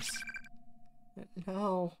bones.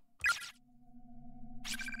 No.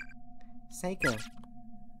 Seiko.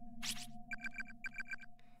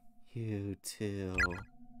 You too.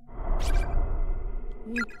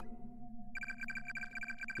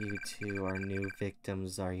 You two are new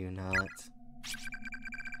victims, are you not?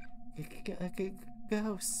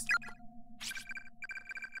 Ghosts.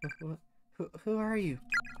 Who are you?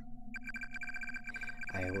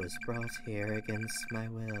 I was brought here against my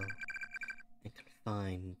will and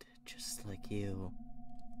confined just like you.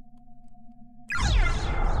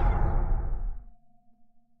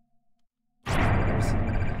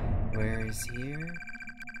 Where is here?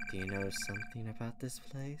 Do you know something about this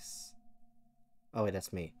place? Oh wait,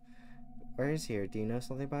 that's me. Where is here? Do you know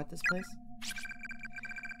something about this place?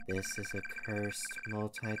 This is a cursed,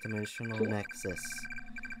 multi-dimensional nexus.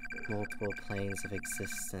 Multiple planes of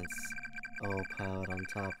existence, all piled on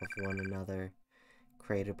top of one another,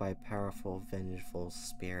 created by powerful, vengeful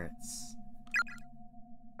spirits.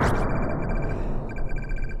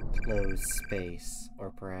 Closed space,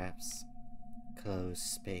 or perhaps closed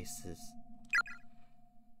spaces.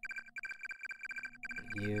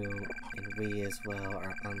 You and we as well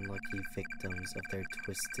are unlucky victims of their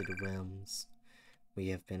twisted whims. We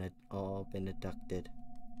have all been abducted.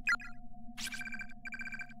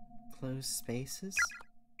 Closed spaces?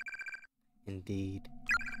 Indeed.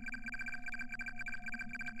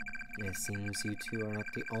 And it seems you two are not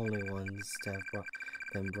the only ones to have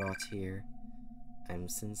been brought here. I'm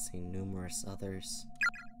sensing numerous others.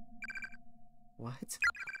 What?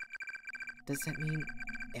 Does that mean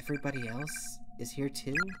everybody else is here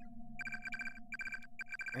too?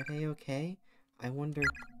 Are they okay? I wonder...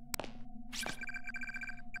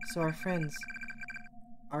 So our friends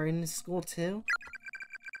are in this school too?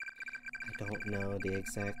 I don't know the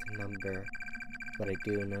exact number, but I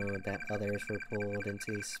do know that others were pulled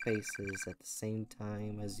into these spaces at the same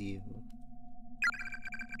time as you.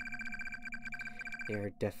 They are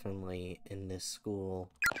definitely in this school.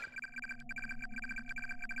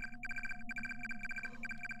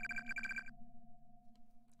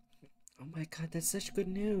 Oh my god, that's such good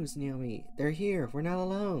news, Naomi. They're here. We're not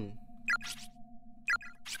alone.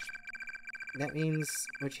 That means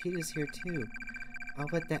Mochita's here too. I'll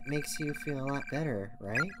bet that makes you feel a lot better,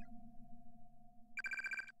 right?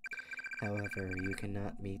 However, you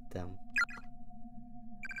cannot meet them.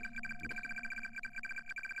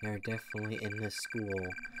 They're definitely in this school,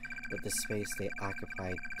 but the space they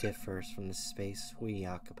occupy differs from the space we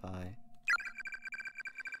occupy.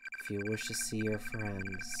 If you wish to see your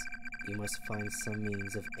friends, you must find some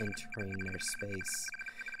means of entering their space,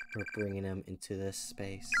 or bringing them into this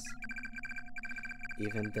space.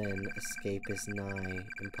 Even then, escape is nigh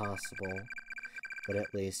impossible, but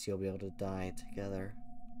at least you'll be able to die together.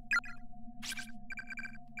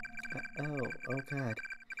 Oh god.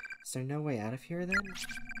 Is there no way out of here then?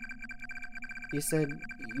 You said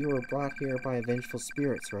you were brought here by vengeful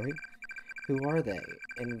spirits, right? Who are they,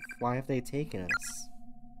 and why have they taken us?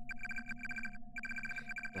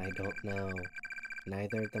 I don't know.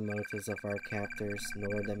 Neither the motives of our captors,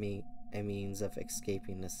 nor the means of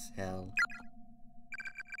escaping this hell.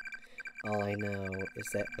 All I know is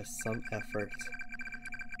that with some effort,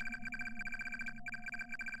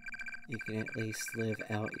 you can at least live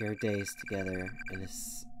out your days together in the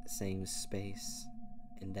same space,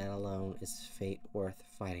 and that alone is fate worth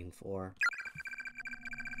fighting for.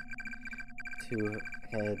 Two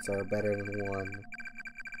heads are better than one.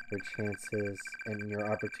 Your chances and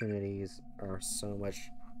your opportunities are so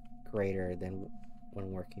much greater than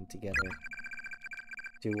when working together.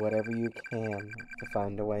 Do whatever you can to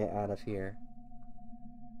find a way out of here.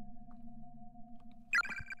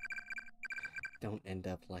 Don't end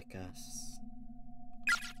up like us.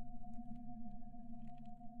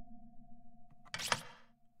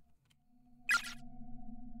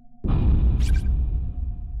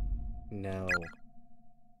 No.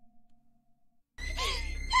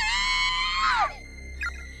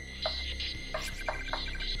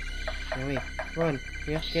 No, wait. Run.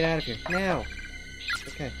 We have to get out of here. Now!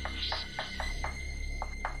 Okay.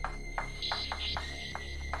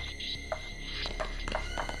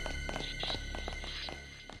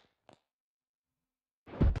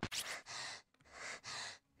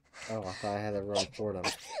 Oh, I thought I had to run toward him.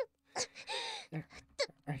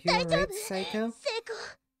 Are you alright, Psycho?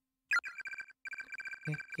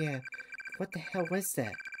 Yeah. What the hell was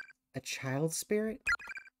that? A child spirit?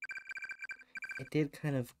 It did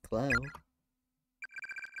kind of glow.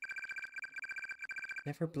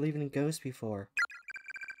 Never believed in ghosts before.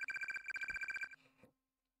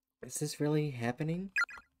 Is this really happening?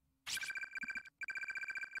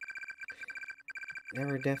 There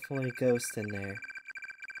were definitely ghosts in there.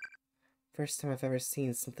 First time I've ever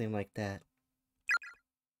seen something like that.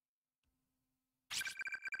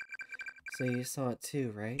 So you saw it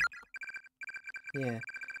too, right? Yeah,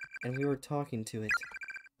 and we were talking to it.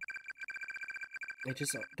 I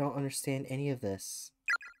just don't understand any of this.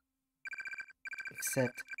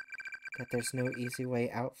 Except that there's no easy way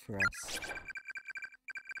out for us.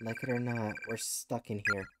 Like it or not, we're stuck in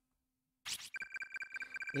here.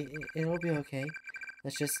 It'll be okay.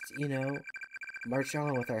 Let's just, you know, march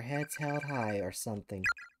on with our heads held high or something.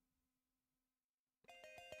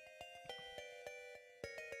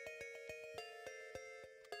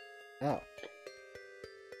 Oh.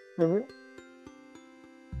 Maybe.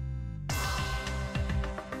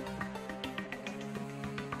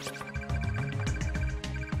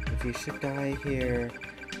 If you should die here,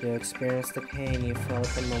 you'll experience the pain you felt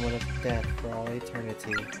at the moment of death for all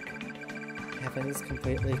eternity. Heaven is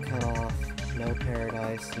completely cut off. No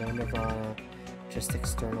paradise, no nirvana, just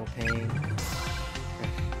external pain.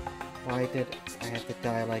 Why did I have to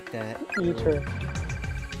die like that? You turn.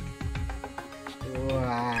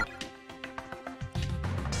 Wah.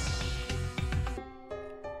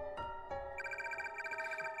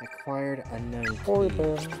 Acquired unknown Holy key.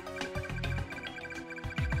 man.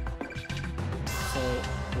 So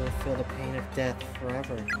we'll feel the pain of death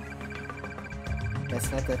forever.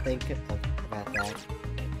 That's not to think about that.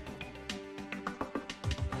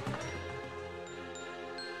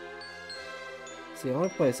 See, the only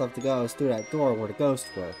place left to go is through that door where the ghosts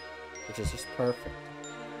were, which is just perfect.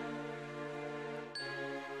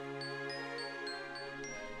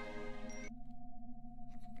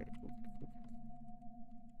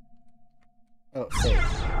 Oh, save.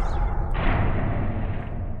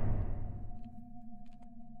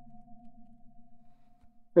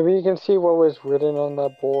 Maybe you can see what was written on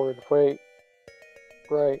that board. Wait.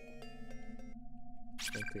 Right.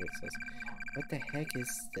 What the heck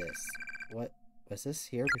is this? What was this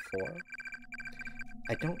here before?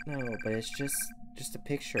 I don't know, but it's just a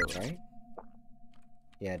picture, right?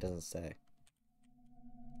 Yeah, it doesn't say.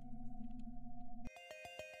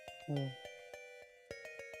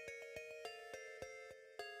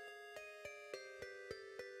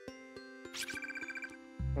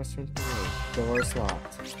 Question 3. Door's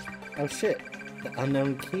locked. Oh shit! The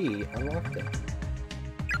unknown key unlocked it.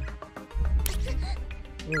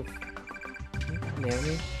 Oof.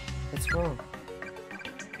 Naomi? What's wrong?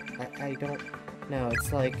 I don't know.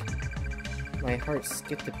 It's like my heart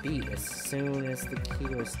skipped a beat as soon as the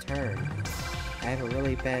key was turned. I have a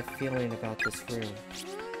really bad feeling about this room.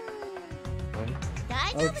 What?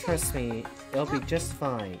 Oh, trust me, it'll be just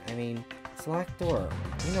fine. I mean, it's a locked door.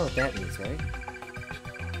 You know what that means, right?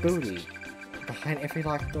 Booty. Behind every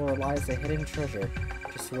locked door lies a hidden treasure,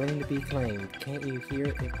 just waiting to be claimed. Can't you hear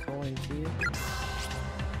it calling to you?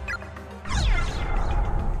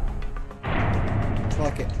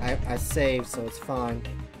 Fuck it, I saved, so it's fine.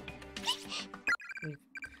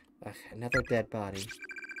 Ugh, another dead body.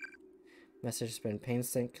 Message has been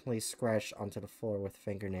painstakingly scratched onto the floor with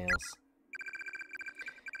fingernails.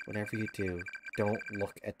 Whatever you do, don't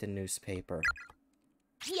look at the newspaper.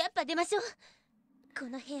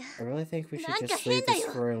 I really think we should just leave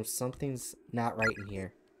this room. Something's not right in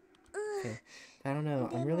here. Okay. I don't know.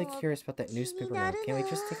 I'm really curious about that newspaper now. Can we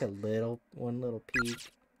just take one little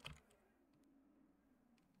peek?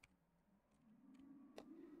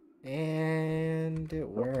 And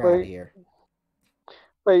we're out of here.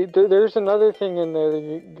 Wait, there's another thing in there that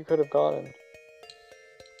you could have gotten.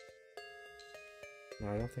 No,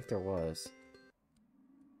 I don't think there was.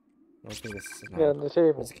 I don't think this is Yeah, on the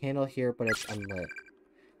table. There's a candle here, but it's unlit.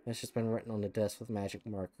 It's just been written on the desk with magic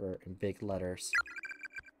marker in big letters.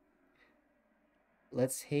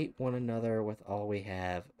 Let's hate one another with all we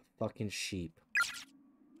have. Fucking sheep.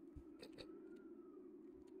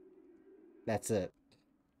 That's it.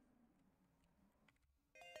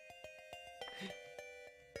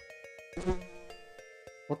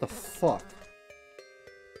 What the fuck?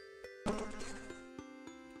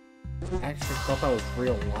 I actually thought that was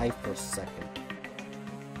real life for a second.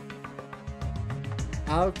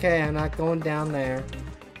 Okay, I'm not going down there.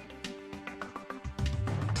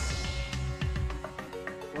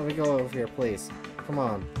 Let me go over here, please. Come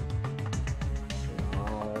on.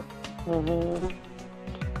 Oh.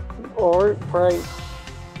 Or, right.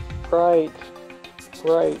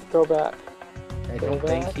 Go back. I don't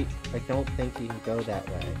think he can go that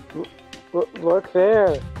way. Look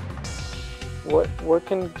there. What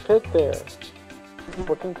can fit there?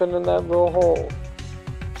 What can fit in that little hole?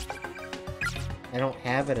 I don't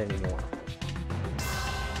have it anymore.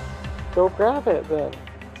 Go grab it then.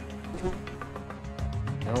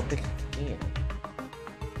 I don't think I can.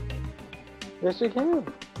 Yes, you can.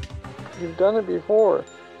 You've done it before.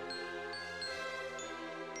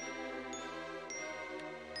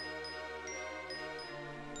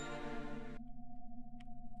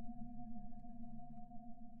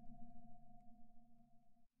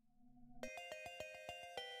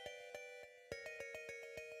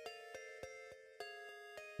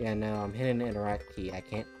 Yeah, no, I'm hitting the interact key. I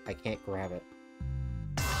can't grab it.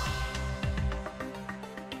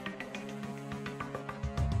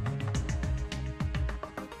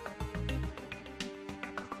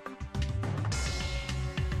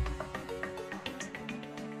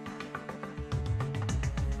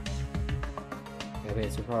 Okay,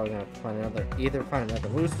 so we're probably gonna have to find another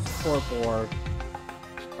loose floorboard,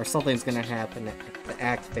 or something's gonna happen to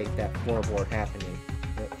activate that floorboard happening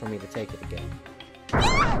for me to take it again.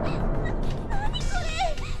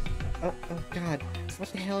 Oh god, what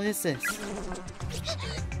the hell is this?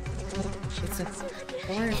 It's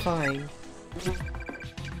horrifying.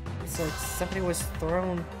 It's like somebody was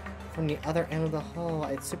thrown from the other end of the hall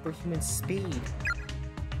at superhuman speed.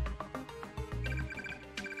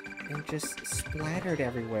 And just splattered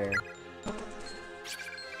everywhere.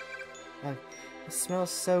 It smells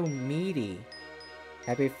so meaty.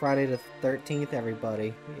 Happy Friday the 13th,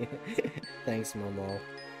 everybody. Thanks, Momo.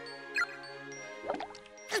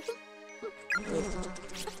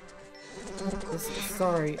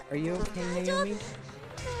 Sorry, are you okay, Naomi?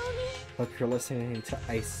 Hope you're listening to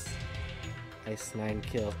Ice 9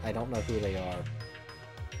 Kills. I don't know who they are.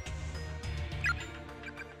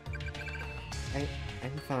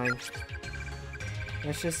 I'm fine.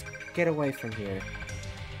 Let's just get away from here.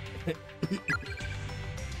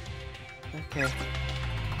 Okay.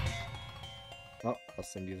 Oh, I'll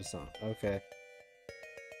send you the song. Okay.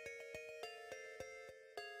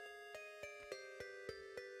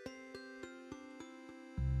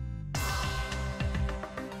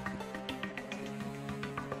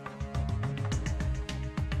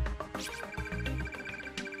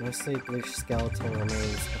 Mostly bleached skeletal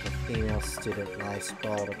remains of a female student lie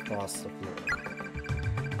sprawled across the floor.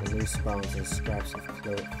 The loose bones and scraps of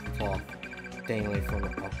cloth dangling from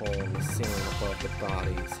a hole in the ceiling above the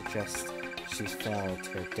body suggest she fell to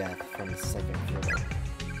her death from the second floor.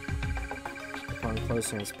 Upon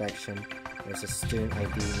closer inspection, there's a student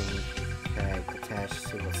ID name tag attached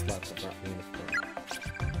to what's left of her uniform.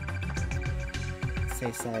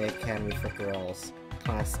 Seisai Academy for Girls,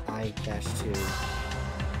 Class I-2.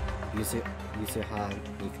 Yuzuha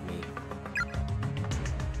Ikumi.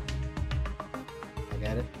 I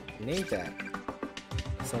got it. Name tag.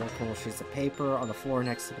 Some little sheets of paper on the floor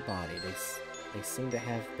next to the body. They seem to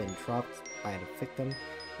have been dropped by the victim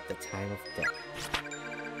at the time of death.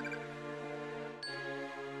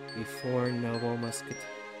 Before noble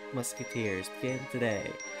musketeers begin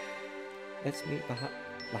today, let's meet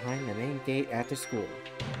behind the main gate after school.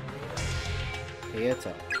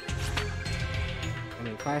 Kyoto. I'm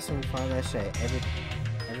in classroom 5-A.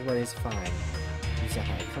 Everybody's fine.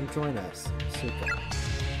 Yuzuha, come join us. Super.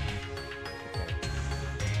 Okay.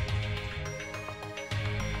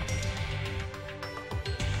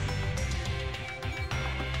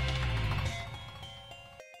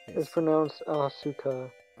 It's pronounced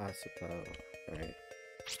Asuka. Asuka, right.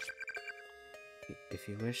 If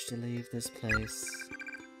you wish to leave this place,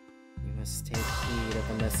 you must take heed of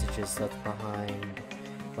the messages left behind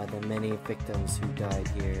by the many victims who died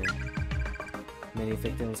here. Many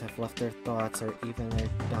victims have left their thoughts or even their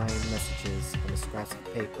dying messages on the scraps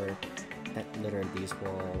of paper that litter these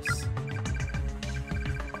walls.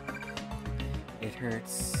 It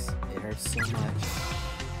hurts It hurts so much.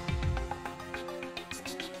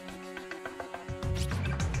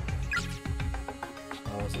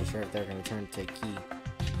 I wasn't sure if they're gonna turn to a key.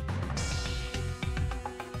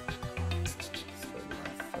 Let's go to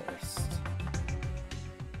that first.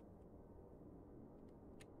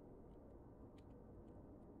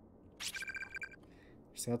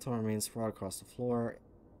 Skeleton remains sprawled across the floor.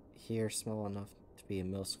 Here, small enough to be a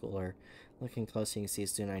middle schooler. Looking close, you can see a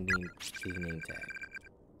student ID name tag.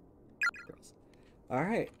 Girls.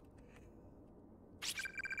 Alright.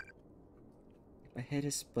 My head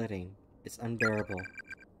is splitting. It's unbearable.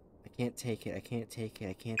 I can't take it. I can't take it.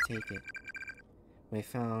 I can't take it. When I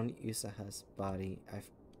found Yusaha's body,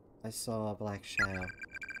 I saw a black shadow.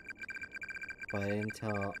 But I didn't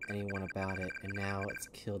tell anyone about it, and now it's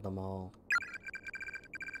killed them all.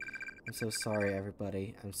 I'm so sorry,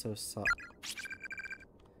 everybody. I'm so sorry.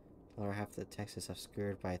 Lower half of the text is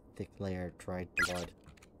obscured by a thick layer of dried blood.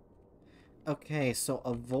 Okay, so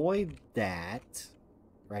avoid that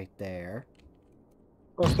right there.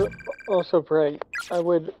 Also, Bright, I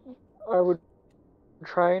would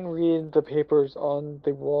try and read the papers on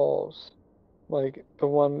the walls, like the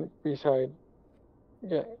one beside,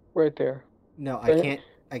 yeah, right there. No, Right-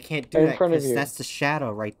 I can't do right in that front of because you. that's the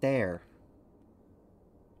shadow right there.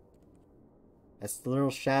 That's the little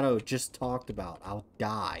shadow just talked about. I'll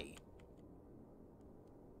die.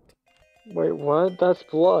 Wait, what? That's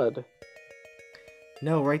blood.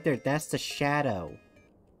 No, right there. That's the shadow.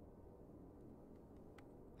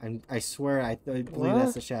 I swear, I believe What?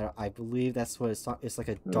 that's the shadow. I believe that's what it's. It's like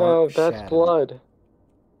a dark No, that's shadow. blood.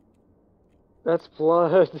 That's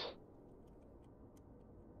blood.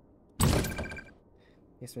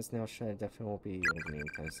 Basement's now shut. It definitely won't be opening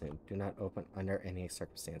anytime soon. Do not open under any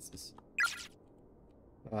circumstances.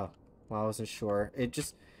 Oh, well, I wasn't sure. It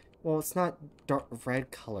just, well, it's not dark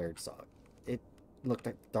red colored, so it looked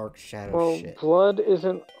like dark shadow Well, shit. blood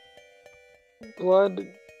isn't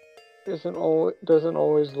doesn't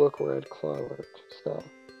always look red colored. So,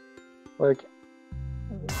 like,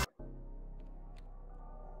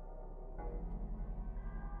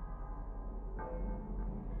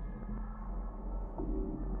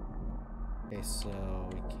 Okay, so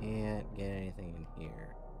we can't get anything in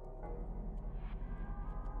here.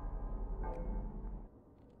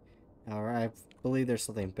 Alright, I believe there's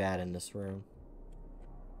something bad in this room.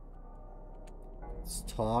 Let's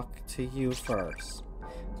talk to you first.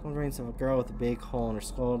 Someone reminds of a girl with a big hole in her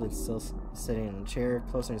skull and still sitting in a chair.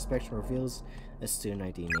 Closer inspection reveals a student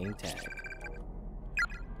ID name tag.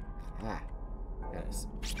 Ah, guys.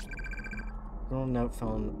 Little note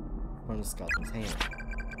found from the skeleton's hand.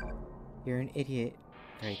 You're an idiot,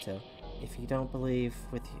 Kaito. If you don't believe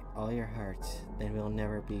with all your heart, then we'll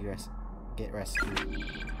never be get rescued.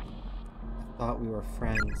 I thought we were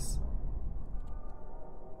friends.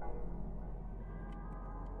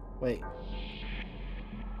 Wait.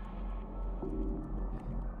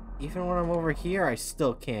 Even when I'm over here, I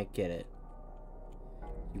still can't get it.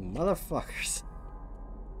 You motherfuckers.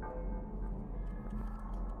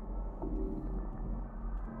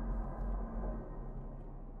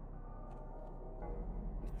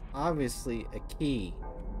 Obviously a key.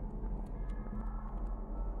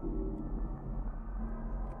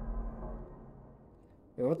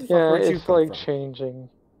 Wait, what the fuck? yeah, Where'd you it's come like from? changing.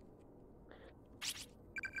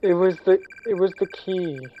 It was the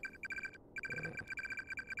key.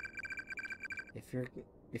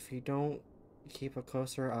 If you don't keep a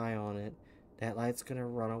closer eye on it, that light's gonna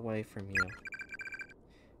run away from you.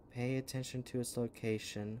 Pay attention to its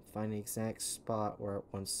location, find the exact spot where it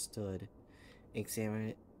once stood.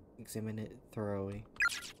 Examine it thoroughly.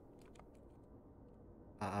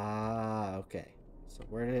 Ah, okay. So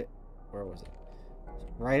where was it?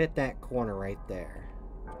 Right at that corner right there.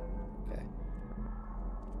 Okay.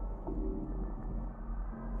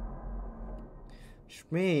 Which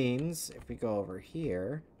means, if we go over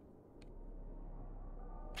here...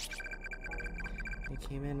 He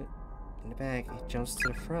came in the back, he jumps to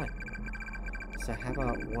the front. So how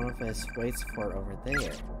about one of us waits for it over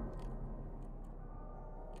there?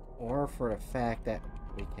 Or for the fact that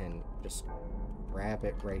we can just grab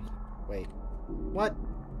it right... Wait. What?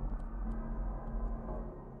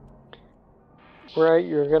 Right,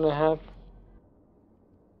 you're gonna have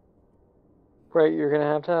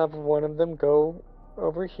to have one of them go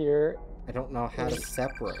over here, I don't know how to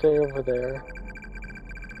separate. stay over there.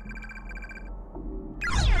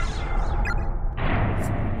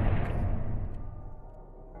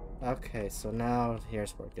 Okay, so now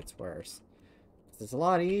here's where it gets worse. It's a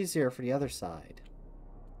lot easier for the other side.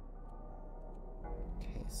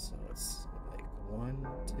 Okay, so it's like 1,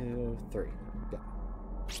 2, 3. Go.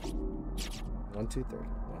 1, 2, 3. 1,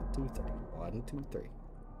 2, 3. 1, 2, 3.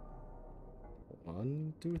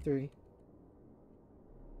 1, 2, 3. 1, 2, 3.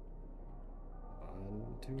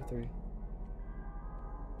 1, 2, 3.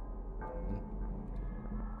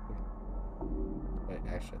 Wait,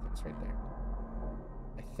 actually, I think it's right there.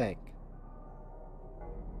 I think.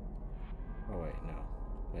 Oh, wait, no.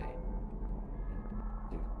 Wait.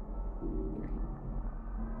 1,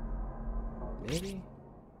 2, 3. Maybe?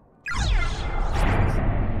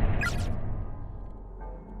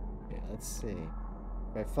 Yeah, let's see.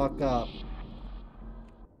 If I fuck up,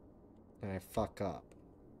 then I fuck up.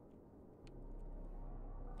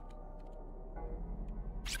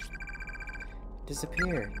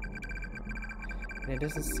 Disappeared. And it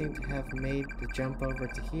doesn't seem to have made the jump over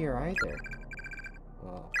to here either.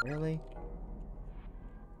 Oh, really?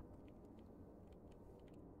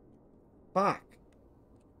 Fuck!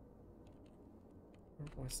 Where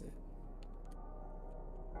was it?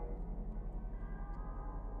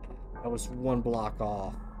 I was 1 block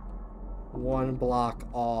off. 1 block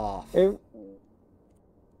off.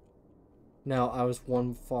 No, I was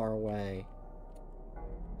 1 far away.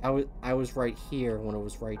 I was right here when it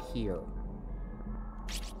was right here.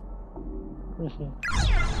 It's 1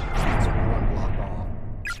 block off.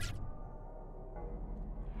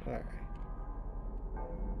 Alright.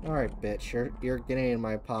 Alright, bitch. You're getting in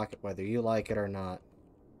my pocket whether you like it or not.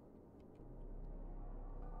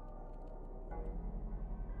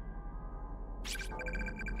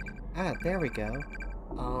 Ah, there we go.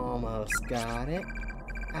 Almost got it.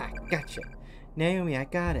 Ah, gotcha. Naomi, I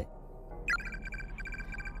got it.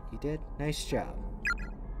 You did? Nice job.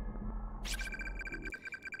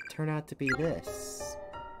 Turned out to be this.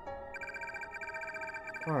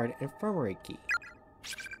 Card infirmary key.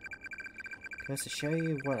 Goes to show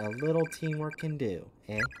you what a little teamwork can do,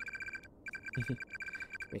 eh?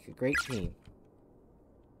 Make a great team.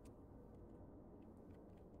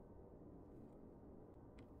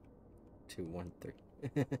 Two, 1, 3.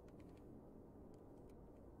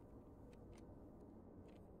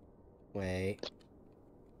 Wait.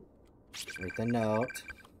 Read the note.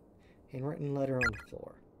 Handwritten letter on the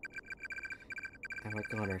floor. I'm a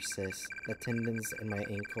goner, sis. The tendons in my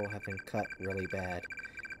ankle have been cut really bad.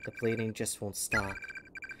 The bleeding just won't stop.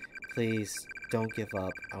 Please, don't give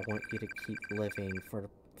up. I want you to keep living for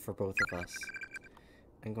both of us.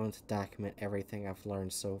 I'm going to document everything I've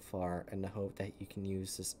learned so far in the hope that you can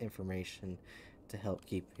use this information to help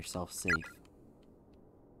keep yourself safe.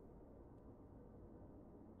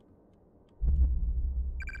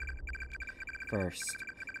 First,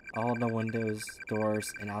 all the windows,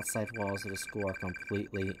 doors, and outside walls of the school are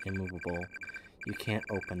completely immovable. You can't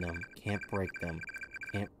open them, can't break them,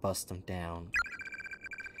 can't bust them down.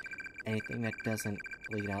 Anything that doesn't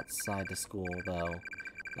lead outside the school, though,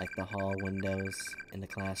 like the hall windows in the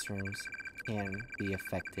classrooms, can be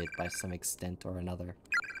affected by some extent or another.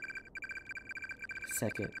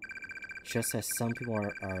 Second, just as some people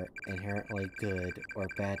are inherently good or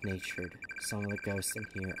bad-natured, some of the ghosts in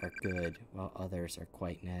here are good, while others are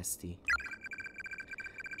quite nasty.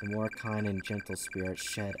 The more kind and gentle spirits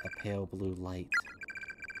shed a pale blue light,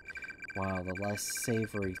 while the less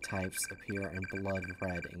savory types appear in blood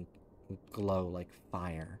red and glow like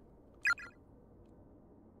fire.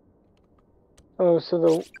 Oh,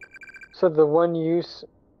 so the one you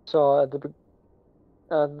saw at the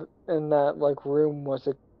in that like room was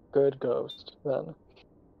a good ghost then.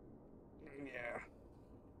 Yeah.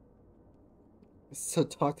 So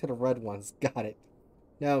talk to the red ones. Got it.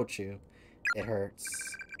 No, Chew. It hurts.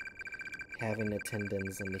 Having the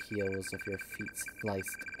tendons and the heels of your feet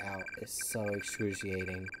sliced out is so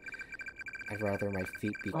excruciating. I'd rather my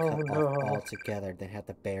feet be cut off altogether than have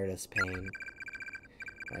to bear this pain.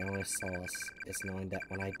 My only solace is knowing that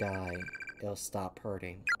when I die, it'll stop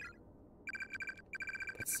hurting.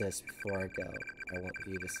 But sis, before I go, I want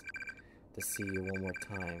you to see you one more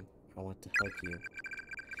time. I want to hug you.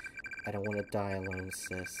 I don't want to die alone,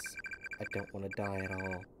 sis. I don't want to die at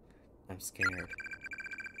all. I'm scared.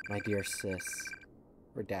 My dear sis.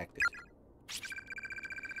 Redacted.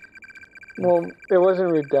 Well, it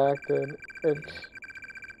wasn't redacted. It's...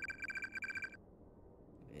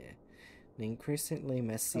 Yeah. The increasingly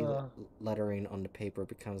messy lettering on the paper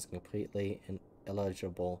becomes completely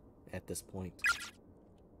illegible at this point.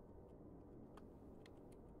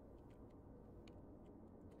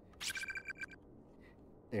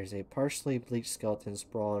 There's a partially bleached skeleton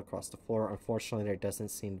sprawled across the floor. Unfortunately, there doesn't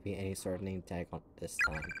seem to be any sort of name tag on this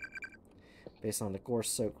time. Based on the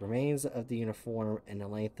gore-soaked remains of the uniform and the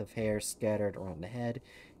length of hair scattered around the head,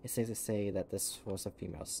 it's safe to say that this was a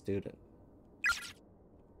female student.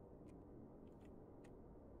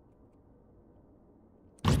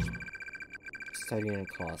 studying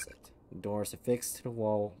closet. The door is affixed to the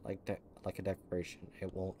wall like a decoration.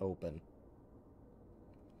 It won't open.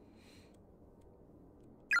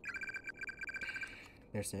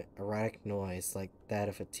 There's an erratic noise like that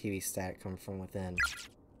of a TV static coming from within.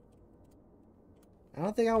 I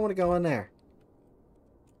don't think I want to go in there.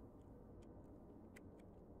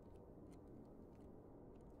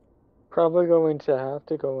 Probably going to have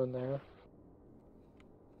to go in there.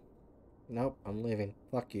 Nope, I'm leaving.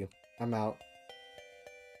 Fuck you. I'm out.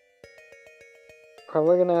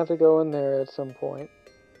 Probably gonna have to go in there at some point.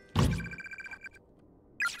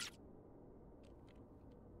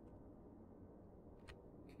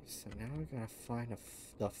 So now we gotta find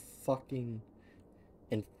the fucking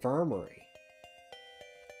infirmary.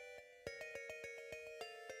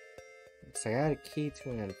 So I got a key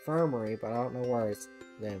to an infirmary, but I don't know where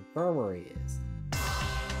the infirmary is.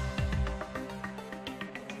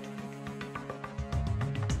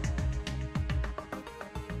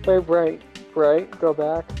 Wait, right, go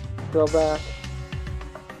back.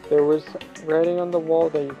 There was writing on the wall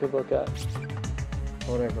that you could look at.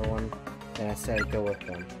 Told everyone, and I said I'd go with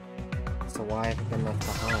them. So why have I been left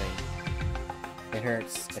behind? It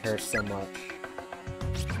hurts so much.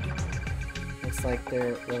 Looks like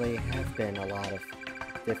there really have been a lot of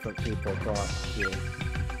different people brought here.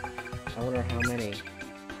 I wonder how many.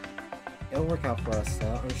 It'll work out for us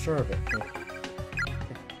though, I'm sure of it.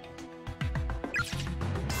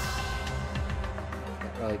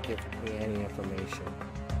 Can't really give me any information.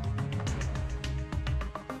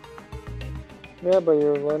 Yeah, but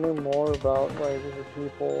you're learning more about like the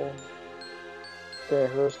people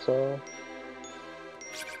there, so.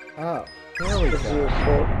 Oh, here we It's go.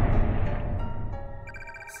 useful.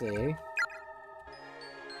 See?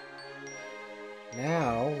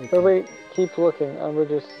 Now we Oh can... wait, keep looking. I would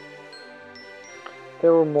just.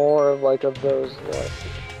 There were more like of those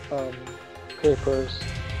like papers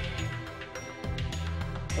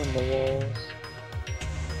on the walls.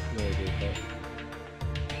 Maybe, but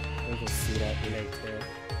we can see that later.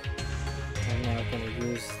 I'm now gonna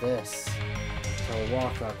use this to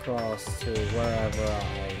walk across to wherever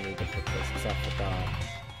I need to put this, because I forgot.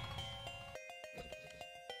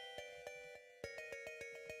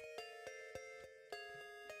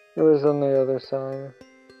 It was on the other side.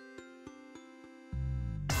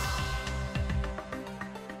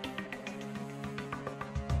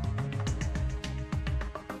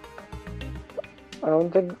 I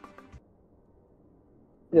don't think.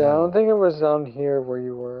 Yeah, I don't think it was down here where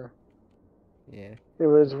you were. Yeah. It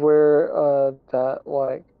was where that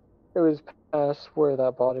like it was past where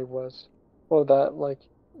that body was. Well, that like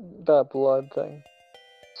that blood thing.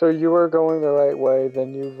 So you were going the right way,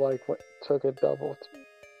 then you like took it double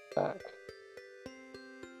back.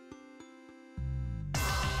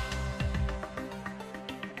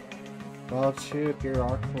 Well, Chu, if you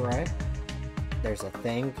are correct, there's a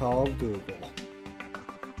thing called Google.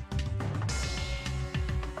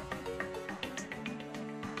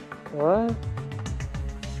 What?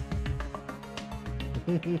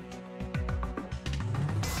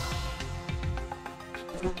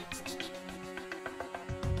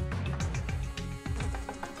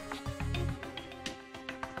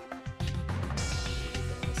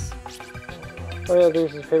 Oh yeah,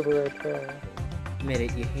 there's this paper right there. Admit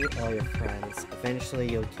it, you hate all your friends. Eventually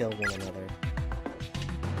you'll kill one another.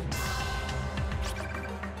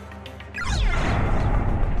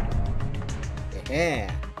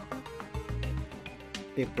 Yeah!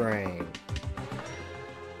 Big brain.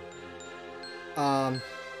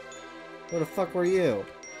 Where the fuck were you?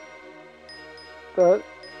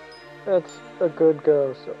 That's a good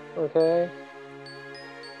ghost, okay?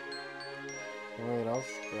 Alright, I'll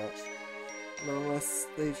stretch. But unless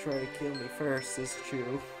they try to kill me first, it's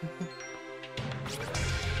true.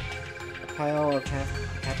 A pile of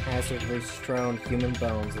haphazardly strewn human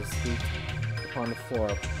bones is heaped upon the floor.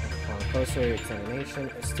 Upon closer examination,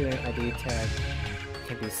 a student ID tag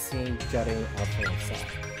can be seen jutting out from inside.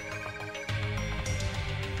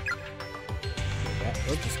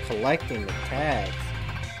 We're just collecting the tags.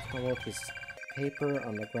 Pull up this paper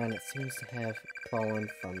on the ground. It seems to have fallen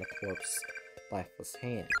from the corpse's lifeless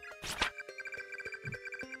hand.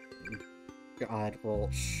 God will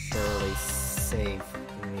surely save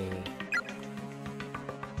me.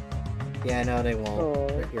 Yeah, no, they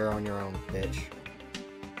won't. Oh. You're on your own, bitch.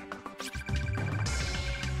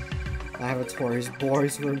 Lavatories,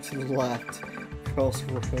 boys' room to the left, girls'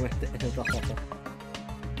 room at the end of the hall.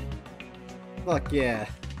 Fuck yeah.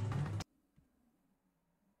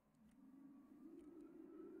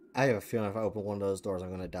 I have a feeling if I open one of those doors,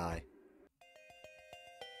 I'm gonna die.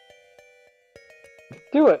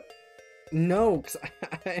 Do it! No, cause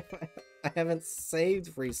I haven't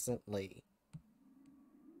saved recently.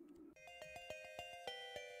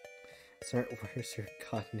 Sir, where's your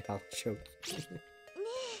god now, Choki?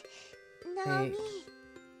 ナオミ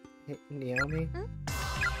Hey, Naomi?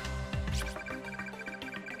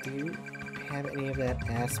 Do you have any of that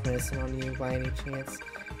ass medicine on you by any chance?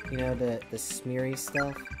 You know, the smeary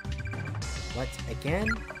stuff? What, again?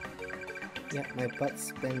 Yeah, my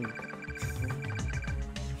butt's been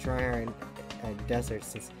drier in a desert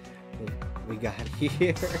since we got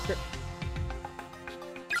here.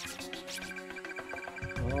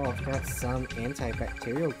 Oh, I've got some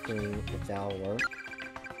antibacterial cream, if that'll work.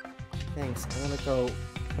 Thanks, I wanna go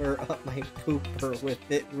purr up my pooper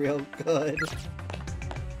with it real good.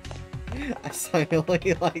 I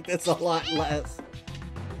silently like this a lot less.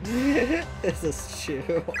 This is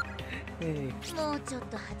true. Hey, もうちょっ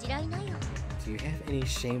と恥じらいなよ do you have any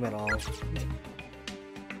shame at all?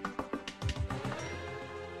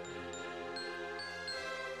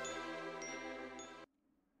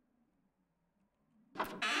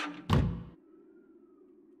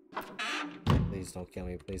 Please don't kill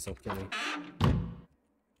me, please don't kill me.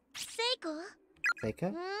 セイコ Seika?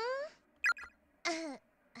 ん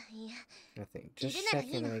いや Nothing. Just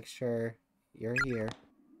checking to make sure you're here.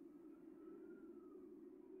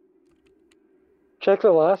 Check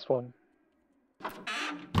the last one.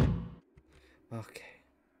 Okay.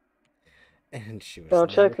 And she was Now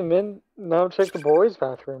check never... the Now check the boys'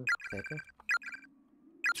 bathroom. Seika?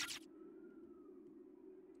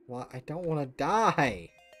 Well, I don't want to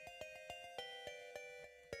die.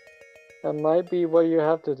 That might be what you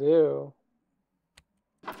have to do.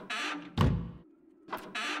 The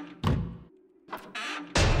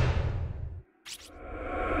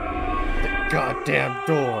goddamn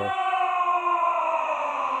door.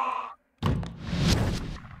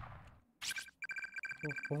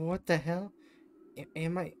 What the hell?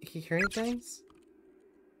 Am I hearing things?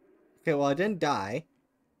 Okay, well, I didn't die.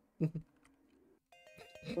 Mm-hmm.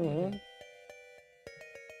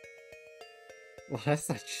 Well, that's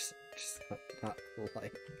not just not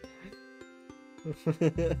polite.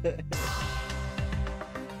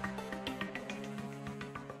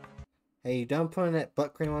 Hey, you done putting that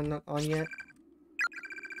butt cream on yet?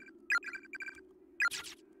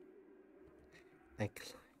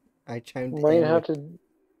 I chimed Might in have with...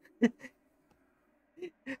 to.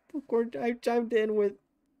 Popcorn, I chimed in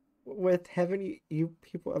with haven't you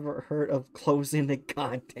people ever heard of closing the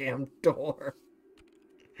goddamn door?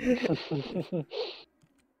 I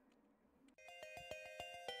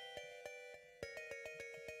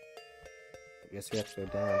guess we have to go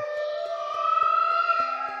down.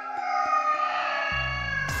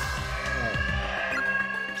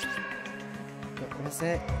 What was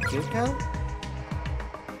that? Yuko?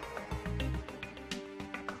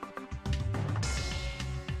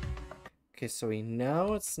 Okay, so we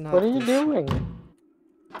know it's not. What are you this doing?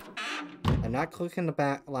 I'm not clicking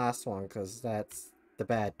the last one because that's the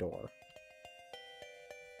bad door.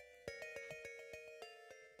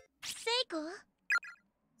 セイコ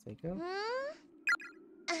Seiko?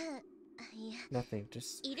 いや Nothing.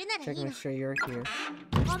 Just いるならい check い to の make sure you're here.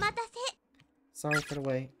 お待た Sorry for the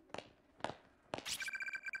wait.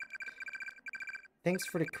 Thanks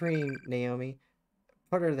for the cream, Naomi.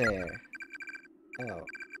 Put her there. Oh.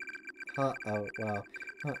 Oh, well.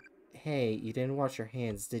 Hey, you didn't wash your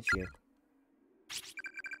hands, did you?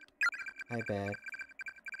 My bad.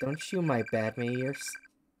 Don't you my bad me,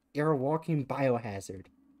 you're a walking biohazard.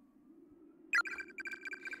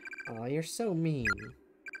 Aw, you're so mean.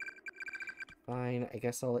 Fine, I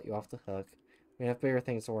guess I'll let you off the hook. We have bigger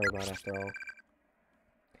things to worry about after all.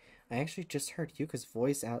 I actually just heard Yuka's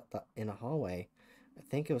voice out in a hallway. I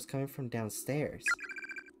think it was coming from downstairs.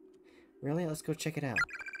 Really? Let's go check it out.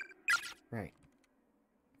 Right.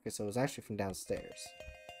 Okay, so it was actually from downstairs.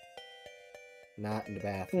 Not in the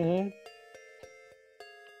bathroom.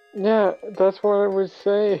 Mm-hmm. Yeah, that's what I was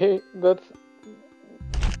saying. That's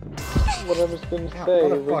what I was gonna say.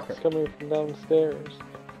 It was coming from downstairs.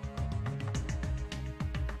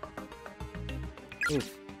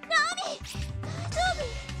 Oof.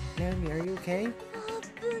 Naomi, are you okay?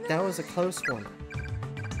 That was a close one.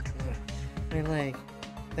 My leg.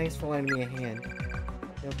 Thanks for lending me a hand.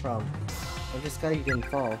 No problem. I'm just glad you didn't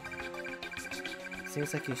fall.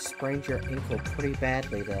 Seems like you sprained your ankle pretty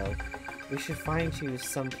badly, though. We should find you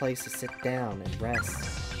some place to sit down and rest.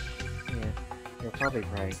 Yeah, you're probably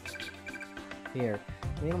right. Here,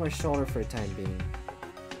 lay on my shoulder for the time being.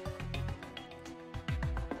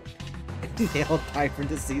 They all died from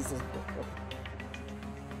diseases before.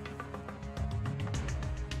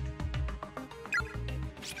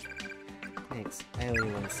 Thanks, I owe you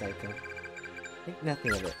one, Psycho. Think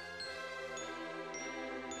nothing of it.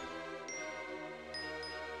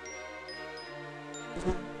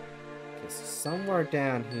 It's somewhere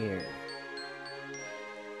down here.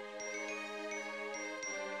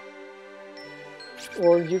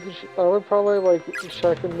 Well, I would probably like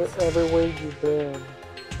check in everywhere you've been,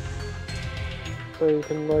 so you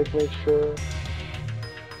can like make sure.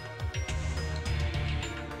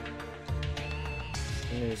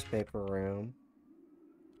 Newspaper room.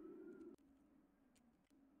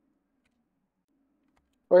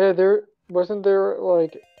 Oh yeah, wasn't there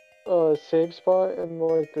like a save spot in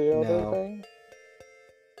like the other No. thing?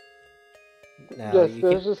 No, Yes,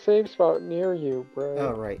 there's a save spot near you, bro.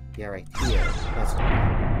 Oh, right. Yeah, right here. That's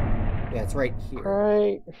right. Yeah, it's right here.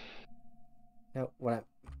 Right. No,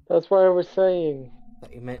 That's what I was saying. I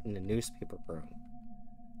thought you meant in the newspaper room.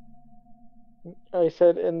 I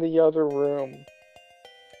said in the other room.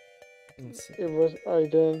 I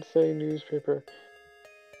didn't say newspaper.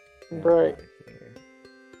 No, Right. Here.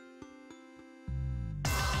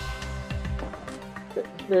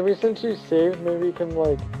 Maybe since you saved, maybe you can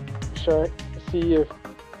like check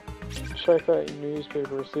that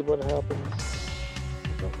newspaper, see what happens.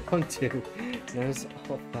 Want to. Notice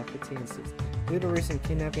all faculties. Due to recent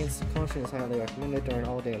kidnappings, caution is highly recommended during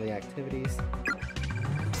all daily activities.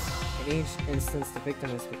 In each instance, the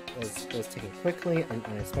victim was taken quickly and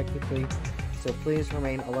unexpectedly, so please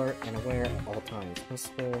remain alert and aware at all times.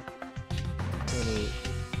 Principal Tony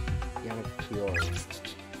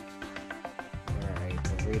Yamakiori.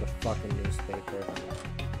 Alright, we'll read a fucking newspaper.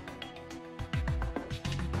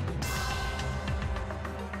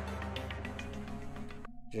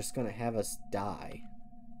 Just gonna have us die.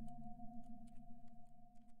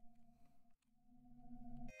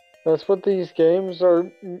 That's what these games are.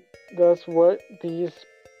 That's what these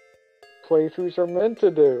playthroughs are meant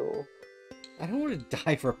to do. I don't want to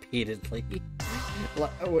die repeatedly.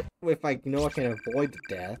 If I know I can avoid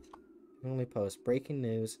death. Only post breaking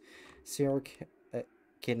news: serial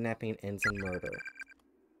kidnapping ends in murder.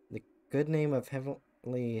 The good name of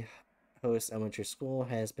Heavenly Host Elementary School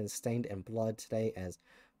has been stained in blood today, as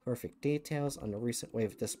horrific details on the recent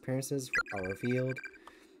wave of disappearances are revealed.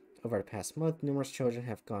 Over the past month, numerous children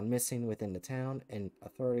have gone missing within the town, and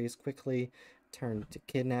authorities quickly turned to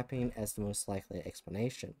kidnapping as the most likely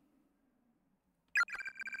explanation.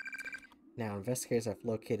 Now, investigators have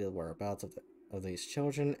located the whereabouts of these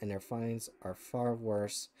children, and their findings are far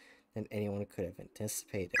worse than anyone could have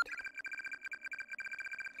anticipated.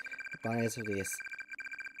 The bodies of the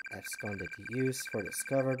absconded youths were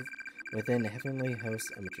discovered within the Heavenly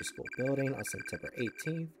Host Elementary School building on September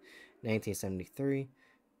 18th, 1973,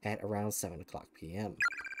 at around 7 o'clock p.m.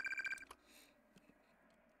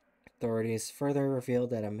 Authorities further revealed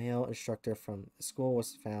that a male instructor from the school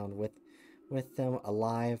was found with them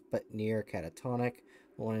alive but near catatonic,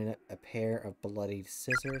 holding a pair of bloodied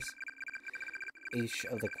scissors. Each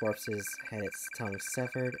of the corpses had its tongue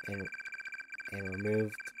severed and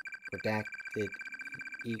removed, redacted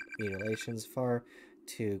mutilations far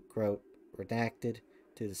too redacted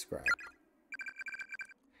to describe.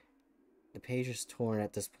 The page is torn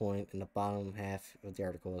at this point, and the bottom half of the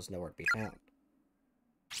article is nowhere to be found.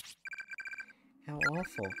 How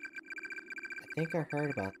awful. I think I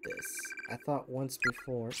heard about this. I thought once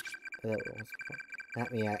before,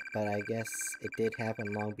 not me, but I guess it did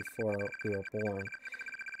happen long before we were born,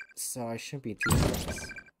 so I shouldn't be too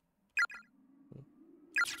stressed.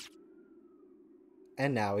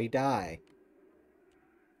 And now we die.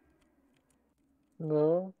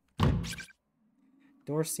 No.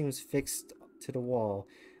 Door seems fixed to the wall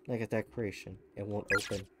like a decoration. It won't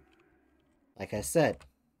open. Like I said,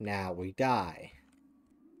 now we die.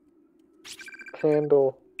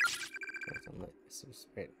 Candle.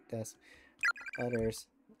 Others,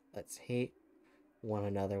 let's hate one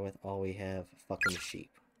another with all we have. Fucking sheep.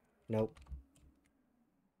 Nope.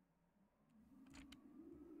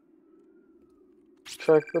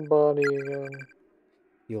 Check the body again.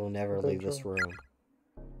 You will never leave this room.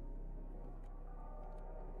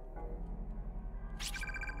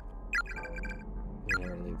 You'll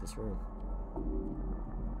never leave this room.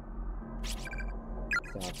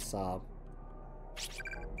 Stop, sob.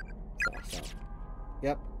 Stop.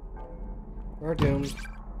 Yep. We're doomed.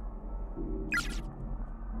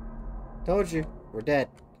 Told you, we're dead.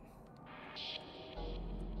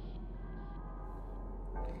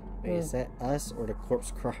 Wait, is that us or the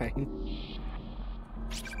corpse crying?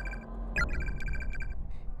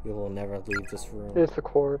 You will never leave this room. It's the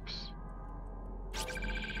corpse.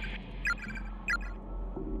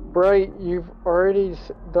 Right, you've already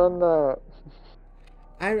done that.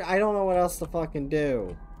 I don't know what else to fucking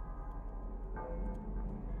do.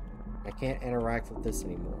 I can't interact with this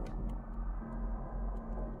anymore.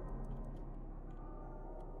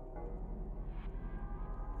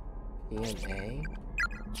 B and A?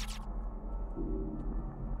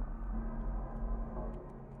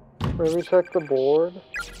 Maybe check the board.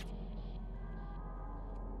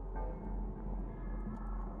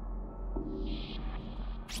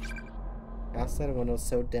 Outside a window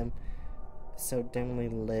so dimly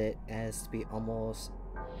lit as to be almost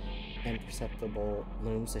imperceptible,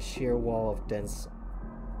 looms a sheer wall of dense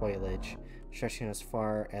foliage, stretching as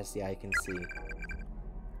far as the eye can see.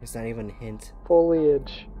 There's not even a hint.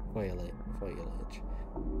 Foliage. Foliage.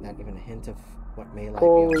 Not even a hint of what may lie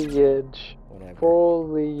Foliage. beyond. Whatever.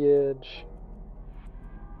 Foliage.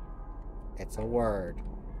 It's a word.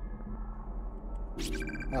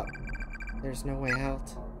 Oh, there's no way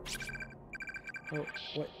out. Oh,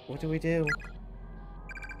 what do we do?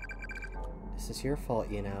 This is your fault,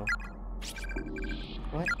 you know.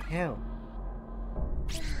 What? How?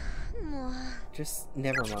 Just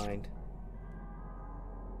never mind.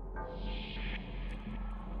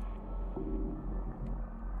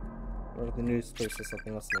 Or the news post or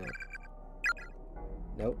something else now.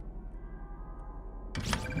 Nope.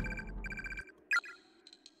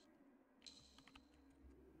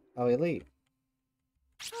 Oh, Elite.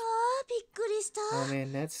 Oh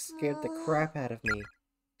man, that scared the crap out of me.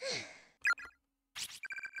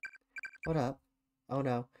 What up? Oh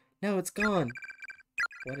no. No, it's gone!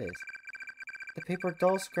 What is? The paper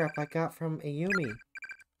doll scrap I got from Ayumi.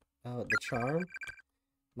 Oh, the charm?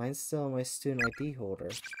 Mine's still in my student ID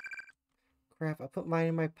holder. Crap, I put mine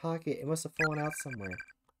in my pocket. It must have fallen out somewhere.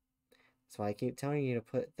 That's why I keep telling you to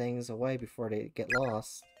put things away before they get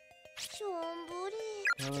lost.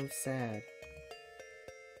 Oh, I'm sad.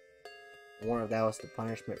 I wonder if that was the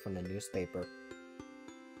punishment from the newspaper.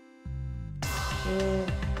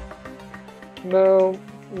 No,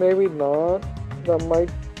 maybe not. That might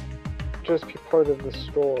just be part of the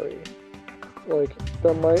story. Like,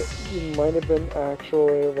 you might have been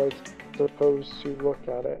actually, like, supposed to look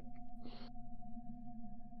at it.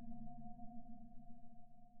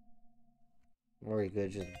 Or you could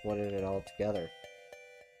just blended it all together.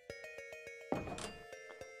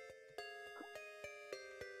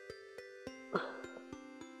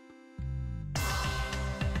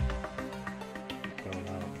 Don't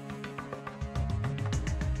know.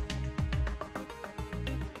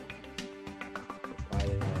 Why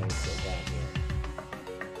did I get down here?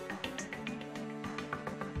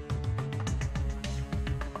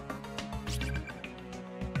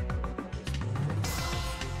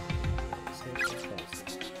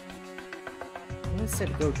 I said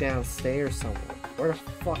go downstairs somewhere. Where the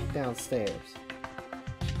fuck downstairs?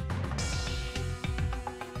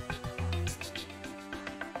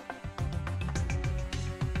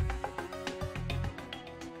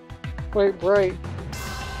 Wait, Bright.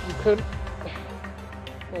 You couldn't...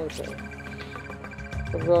 Okay.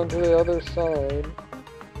 I've gone to the other side.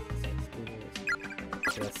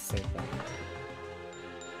 That's the same thing.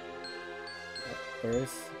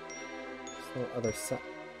 There's no other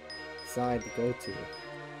side to go to.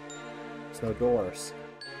 There's no doors.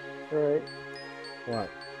 Right. What?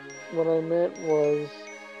 What I meant was...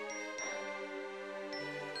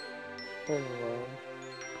 Anyway.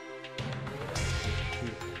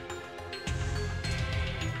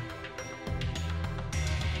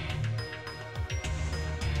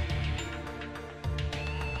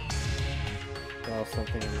 Oh,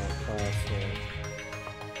 something in that classroom.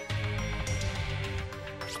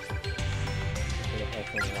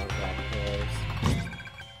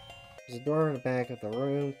 There's a door in the back of the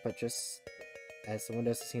room, but just as the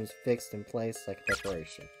window seems fixed in place like a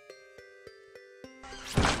decoration.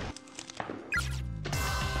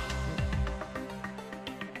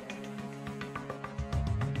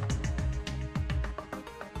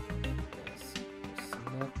 Yes, there's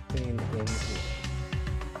nothing in here.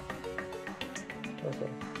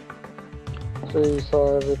 Okay. So you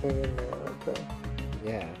saw everything in there, okay.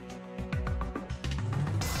 Yeah.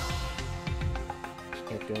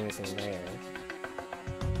 Can't do anything there.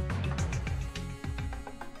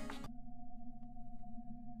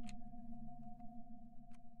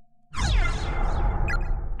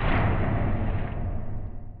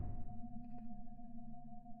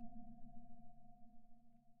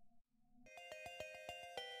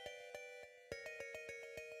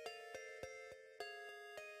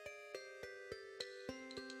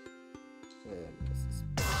 This is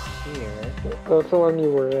here. That's the one you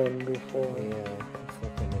were in before. Yeah, there's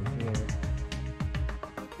nothing in here.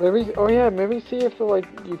 Maybe, oh yeah, maybe see if, like,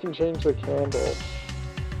 you can change the candle,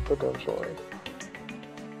 potentially.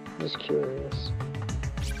 Just curious.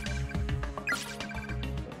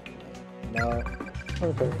 No.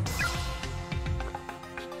 Okay.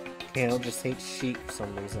 Candle just hates sheep for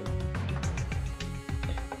some reason.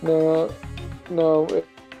 No, no,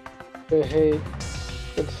 hey,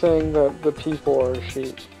 it's saying that the people are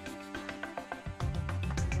sheep.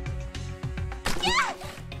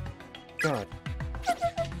 God.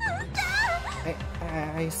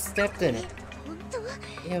 I stepped in it. 本当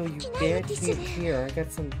Ew, you dare to here. I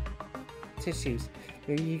got some tissues.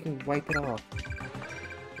 Maybe you can wipe it off.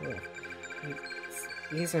 Ugh.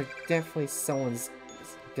 These are definitely someone's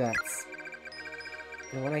guts.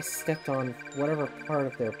 And when I stepped on whatever part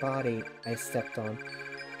of their body I stepped on,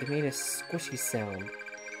 it made a squishy sound.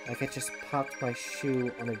 Like I just popped my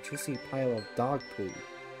shoe on a juicy pile of dog poo.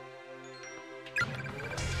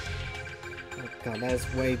 Oh god, that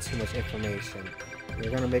is way too much information.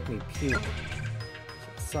 You're gonna make me puke.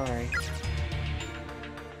 Sorry.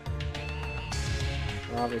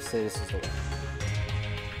 Obviously, this is the way.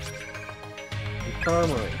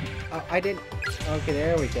 Infirmary. Oh, I didn't... Okay,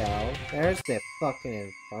 there we go. There's the fucking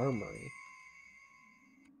infirmary.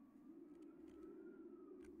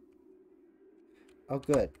 Oh,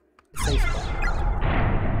 good. Safe spot.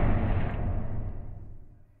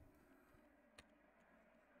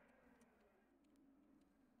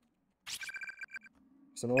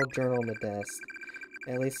 There's an old journal on the desk.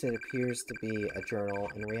 At least it appears to be a journal.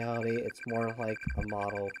 In reality, it's more like a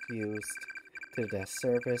model fused to the desk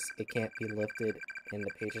surface. It can't be lifted, and the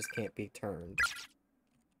pages can't be turned.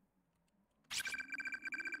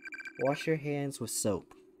 Wash your hands with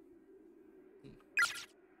soap.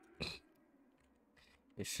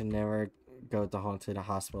 You should never go to haunted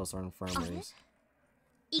hospitals or infirmaries.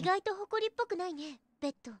 意外と埃っぽくないね、ベ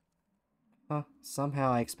ッド。 Huh,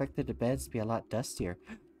 somehow I expected the beds to be a lot dustier.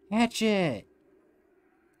 Hatchet!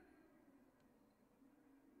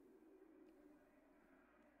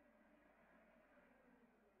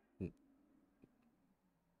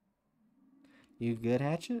 You good,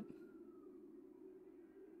 Hatchet?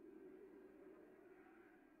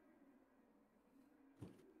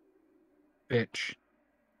 Bitch.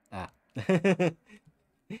 Ah.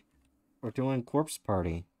 We're doing corpse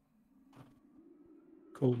party.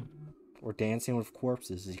 Cool. We're dancing with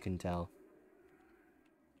corpses, as you can tell.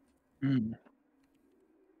 Mm.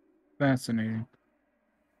 Fascinating.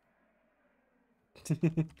 本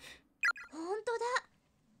当だ。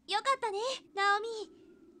よかったね、ナオミ。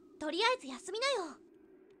とりあえず休みなよ。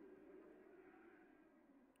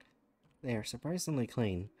 They are surprisingly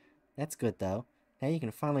clean. That's good, though. Now you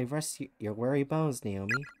can finally rest your weary bones,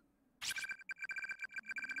 Naomi.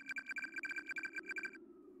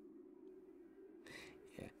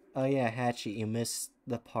 Yeah. Oh yeah, Hatchet, you missed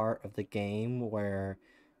the part of the game where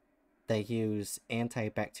they use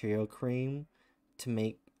antibacterial cream to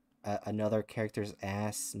make another character's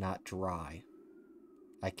ass not dry.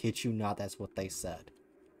 I kid you not, that's what they said.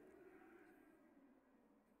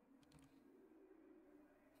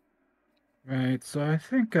 Right, so I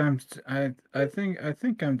think I'm just And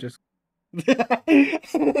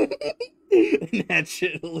that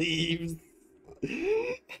shit leaves.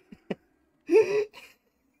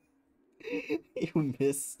 You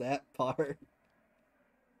missed that part.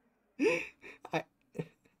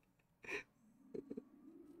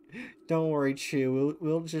 Don't worry, Chew.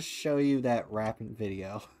 We'll just show you that rapping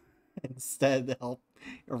video instead to help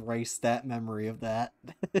erase that memory of that.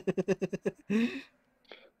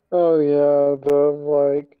 Oh yeah,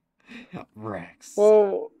 the Rex.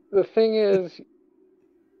 Well, the thing is,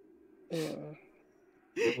 yeah.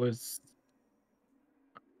 was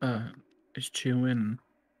is chewing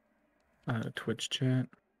Twitch chat.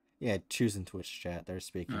 Yeah, choosing Twitch chat. They're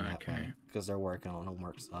speaking that Okay. way because they're working on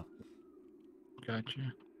homework stuff.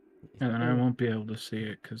 Gotcha. And then I won't be able to see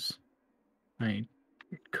it because I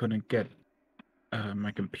couldn't get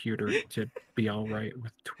my computer to be all right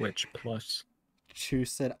with Twitch Plus. Chu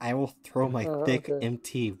said, "I will throw my thick, Okay.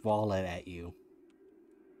 empty wallet at you."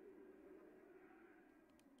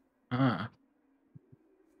 Ah.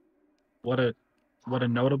 What a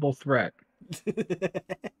notable threat.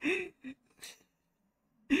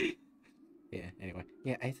 Yeah, anyway.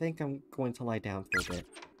 Yeah, I think I'm going to lie down for a bit.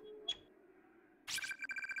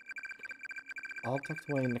 All tucked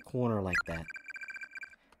away in the corner like that.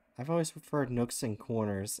 I've always preferred nooks and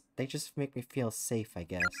corners. They just make me feel safe, I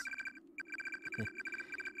guess.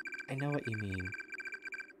 I know what you mean.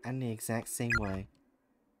 I'm the exact same way.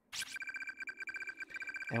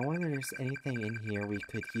 I wonder if there's anything in here we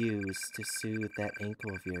could use to soothe that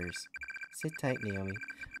ankle of yours. Sit tight, Naomi.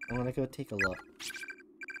 I want to go take a look.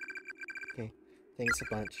 Okay, thanks a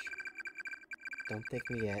bunch. Don't thank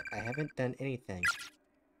me yet. I haven't done anything.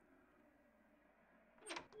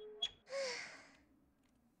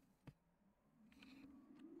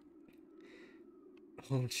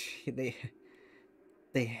 Oh, gee,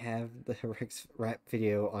 They have the Rex rap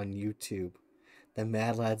video on YouTube. The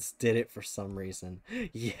Mad Lads did it for some reason.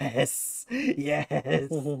 Yes! Yes!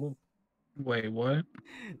 Wait, what?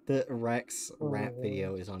 The Rex rap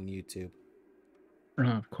video is on YouTube. Oh,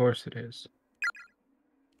 of course it is.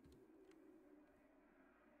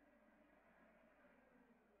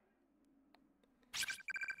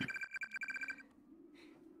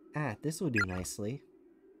 Ah, this will do nicely.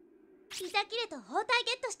 膝切れと包帯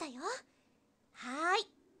ゲットしたよ。はーい、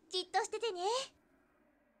じっとしててね。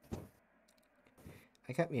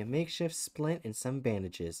 I got me a makeshift splint and some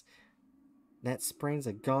bandages. That sprain's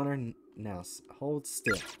a goner now. Hold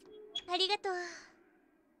still. ありがとう。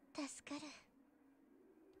助かる。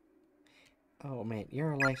 Oh man,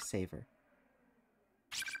 you're a lifesaver.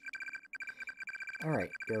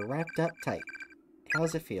 Alright, you're wrapped up tight.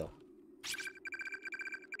 How's it feel?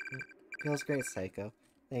 Feels great, Psycho.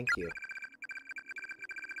 Thank you.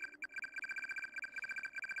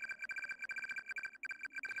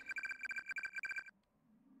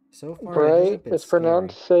 So far, it Right? hasn't been It's scary.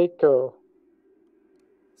 pronounced Seiko.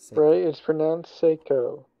 Right? It's pronounced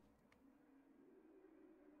Seiko.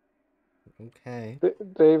 Okay.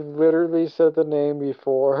 They've literally said the name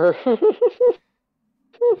before.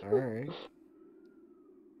 Alright.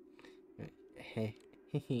 Hey,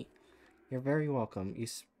 you're very welcome.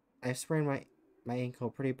 I've sprained my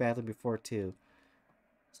ankle pretty badly before too,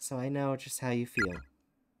 so I know just how you feel.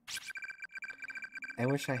 I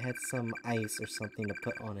wish I had some ice or something to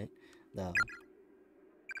put on it, though.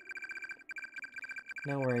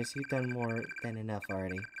 No worries, you've done more than enough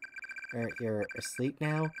already. You're asleep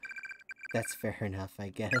now? That's fair enough,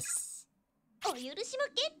 I guess. お許しも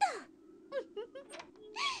ゲッ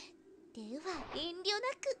ト。では遠慮な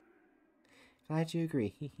く。 Glad you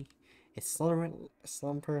agree. It's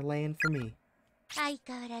slumber land for me. 相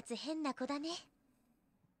変わらず変な子だね。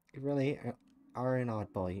 You really are an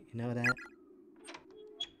oddball, you know that?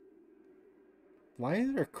 Why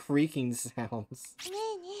are there creaking sounds? ね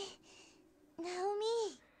えねえ、ナオミ。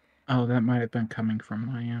 Oh, that might have been coming from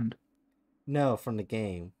my end. No, from the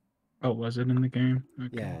game. Oh, was it in the game?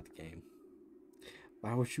 Okay. Yeah, the game.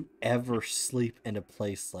 Why would you ever sleep in a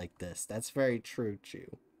place like this? That's very true,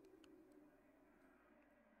 Chu.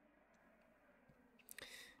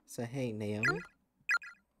 So, hey, Naomi.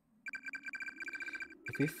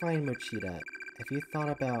 If you find Mochita, have you thought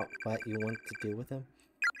about what you want to do with him?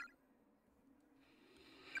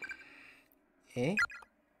 Eh?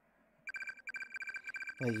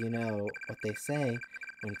 Well, you know what they say,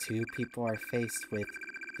 when two people are faced with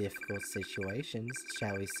difficult situations,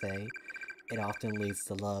 shall we say, it often leads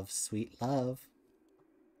to love, sweet love.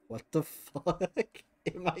 What the fuck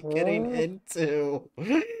am I getting into?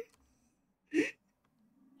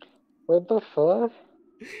 What the fuck?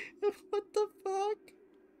 What the fuck?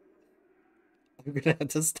 I'm gonna have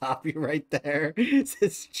to stop you right there,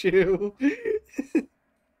 says Chu.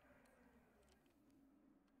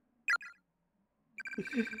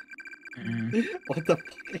 What the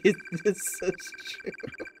fuck is this, says Chu?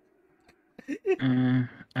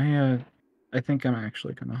 I think I'm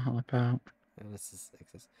actually gonna hop out. Oh, this is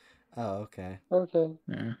excess. Oh, okay. Okay.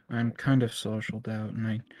 Yeah, I'm kind of socialed out, and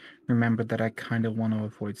I remembered that I kind of want to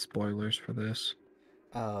avoid spoilers for this.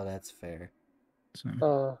 Oh, that's fair.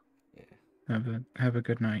 So, yeah. Have a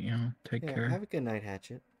good night, y'all. Take care. Have a good night,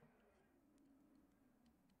 Hatchet.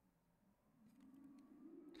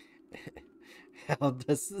 How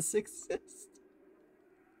does this exist?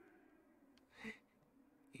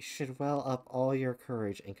 You should well up all your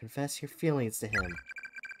courage and confess your feelings to him.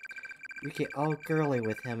 You get all girly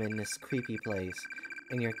with him in this creepy place,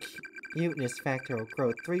 and your cuteness factor will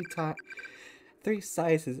grow three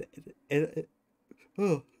sizes.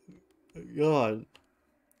 Oh, God.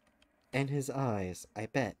 And his eyes, I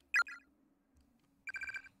bet.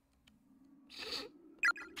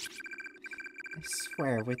 I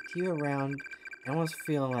swear, with you around, I almost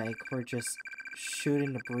feel like we're just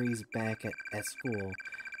shooting the breeze back at school,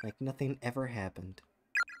 like nothing ever happened.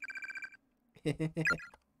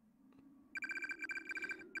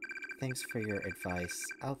 Thanks for your advice.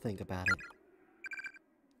 I'll think about it.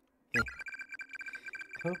 Hey,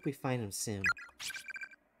 I hope we find him soon.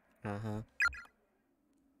 Uh-huh.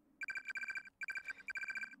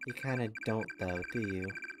 You kinda don't, though, do you?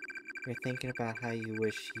 You're thinking about how you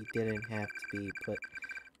wish he didn't have to be put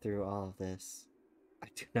through all of this. I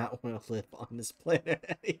do not want to live on this planet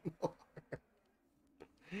anymore.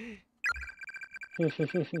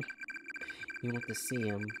 You want to see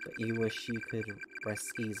him, but you wish you could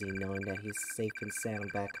rest easy knowing that he's safe and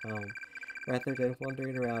sound back home, rather than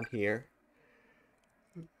wandering around here.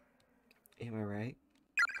 Am I right?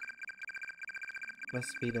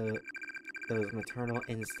 Must be the those maternal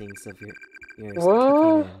instincts of yours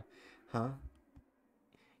What? kicking in. Huh?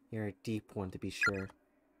 You're a deep one, to be sure.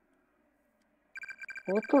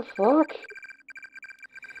 What the fuck?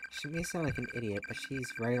 She may sound like an idiot, but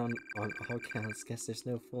she's right on all counts. Guess there's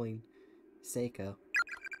no fooling Seiko.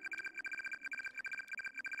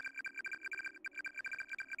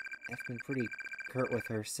 I've been pretty curt with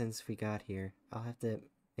her since we got here. I'll have to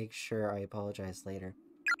make sure I apologize later.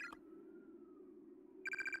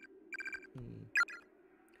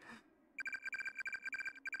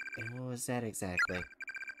 And what was that exactly?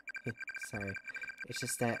 Sorry. It's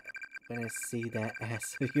just that when I see that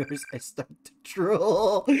ass of yours, I start to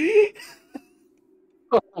drool.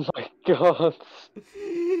 Oh my god.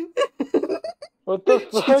 What the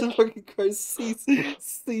fuck? Jesus fucking Christ,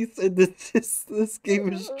 cease, and this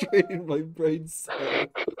game is draining my brain cells.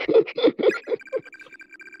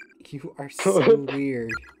 You are so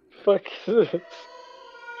weird. Fuck this.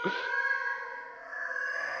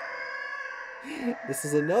 This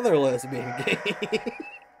is another lesbian game.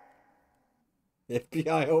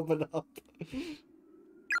 FBI, open up.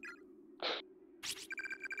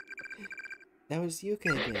 That was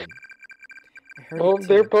Yuka again. I heard Well, it too.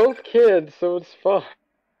 they're both kids, so it's fine.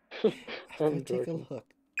 Go take a look.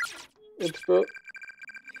 It's both.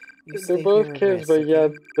 You They're stay both here and kids, rest, but yeah,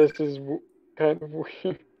 okay? this is kind of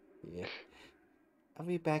weird. Yeah. I'll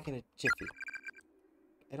be back in a jiffy.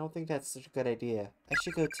 I don't think that's such a good idea. I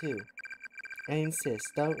should go too. I insist,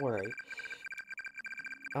 don't worry.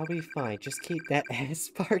 I'll be fine. Just keep that ass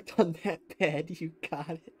parked on that bed. You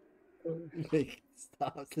got it. Make it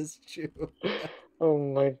stop. This is true. Oh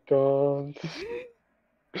my god.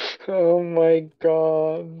 Oh my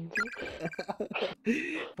god.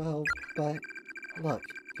 Well, but look,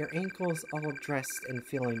 your ankle's all dressed and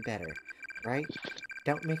feeling better, right?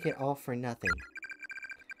 Don't make it all for nothing.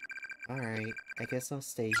 Alright, I guess I'll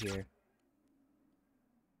stay here.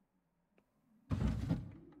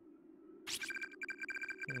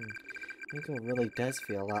 Ankle really does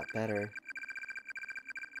feel a lot better.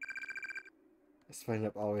 This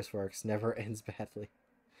wind-up always works, never ends badly.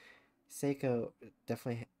 Seiko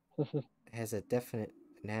definitely has a definite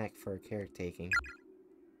knack for caretaking.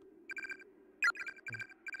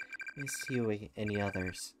 Miss Yui, any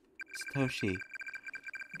others? Satoshi.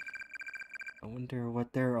 I wonder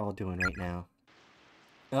what they're all doing right now.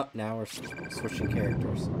 Oh, now we're switching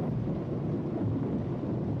characters.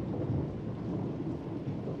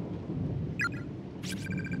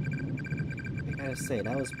 I gotta say,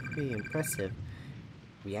 that was pretty impressive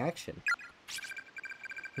reaction.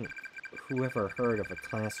 Whoever heard of a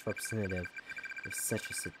class representative with such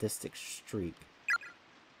a sadistic streak?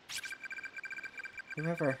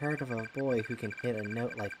 Whoever heard of a boy who can hit a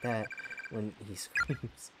note like that when he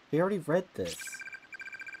screams? We already read this.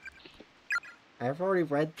 I've already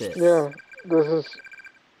read this. Yeah, this is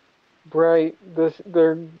right.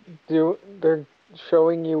 They're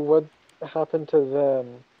showing you what happened to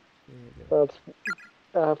them. That's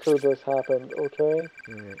after this happened, okay?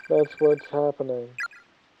 Right. That's what's happening.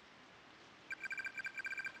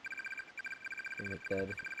 Damn it,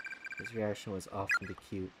 dead. His reaction was awfully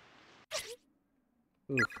cute.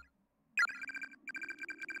 Oof.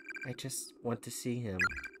 I just want to see him.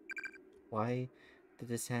 Why did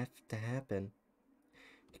this have to happen?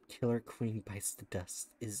 The Killer Queen Bites the Dust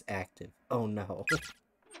is active. Oh no.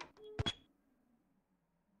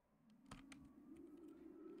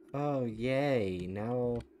 Oh yay,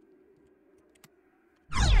 now...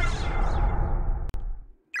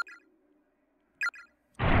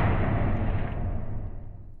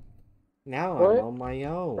 Now What? I'm on my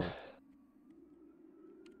own.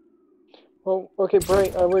 Well, okay,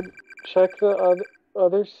 Bright, I would check the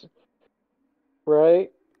others.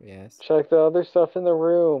 Right? Yes. Check the other stuff in the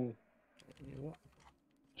room. What?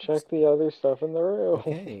 Check the other stuff in the room.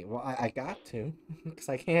 Okay, well I got to. Because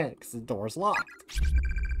I can't, because the door's locked.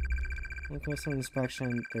 On closer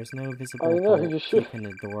inspection, there's no visible I know, bolt you should. keeping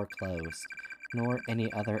the door closed, nor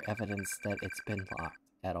any other evidence that it's been locked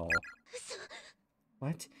at all.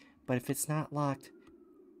 What? But if it's not locked,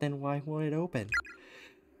 then why won't it open?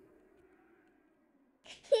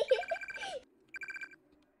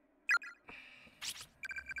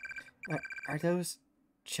 Are those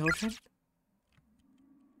children?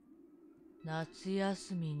 夏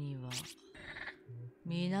休みには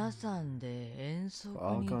皆さんで遠足 We're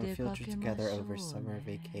all に going 出 field か trip けま together しょ over う summer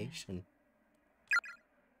ね。 vacation.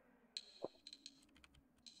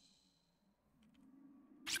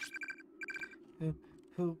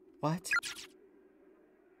 What?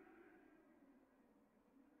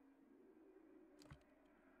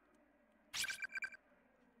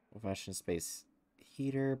 Professional space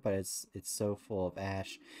heater, but it's so full of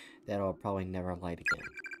ash that it'll probably never light again.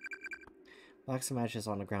 Box of matches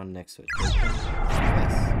on the ground next to it.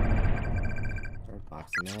 Yes. Third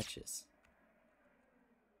box of matches.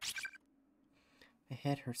 My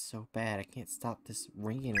head hurts so bad I can't stop this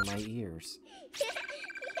ringing in my ears.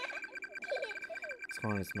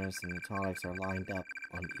 Corners, medicine, and tonics are lined up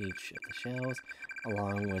on each of the shelves,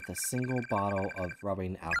 along with a single bottle of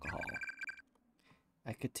rubbing alcohol.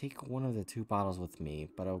 I could take one of the 2 bottles with me,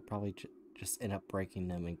 but I'll probably just end up breaking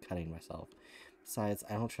them and cutting myself. Besides,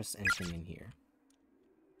 I don't trust anything in here.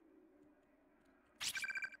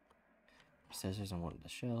 Scissors on one of the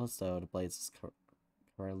shelves, so the blades is covered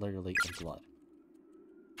literally in blood.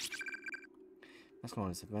 Next one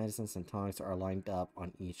is medicines and tonics are lined up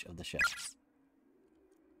on each of the shelves.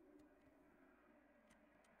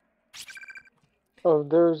 Oh,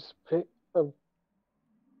 there's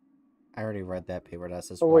I already read that paper. That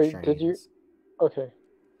says oh wash wait, your did you? hands. Okay.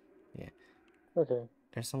 Yeah. Okay.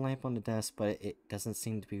 There's a lamp on the desk, but it doesn't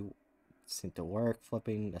seem to work.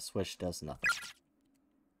 Flipping the switch does nothing.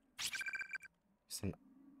 It's an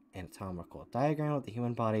anatomical diagram of the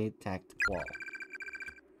human body tacked to the wall.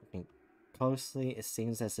 Looking closely, it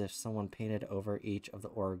seems as if someone painted over each of the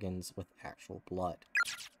organs with actual blood.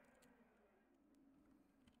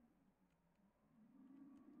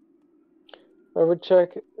 I would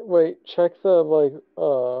check. Wait, check the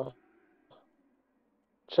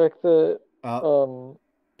check the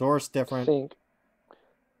Door's different. sink.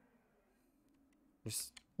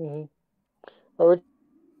 Just... I would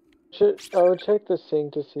check the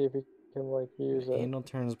sink to see if you can like use the it. handle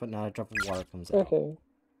turns, but not a drop of water comes out. Okay.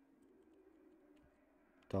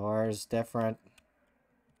 Door's different.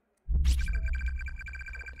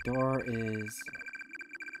 The door is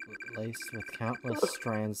laced with countless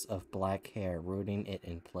strands of black hair, rooting it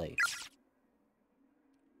in place.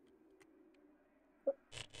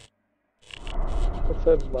 What's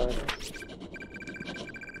that black?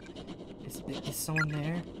 Is someone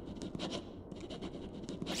there?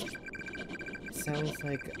 It sounds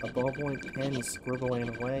like a ballpoint pen is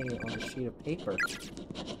scribbling away on a sheet of paper.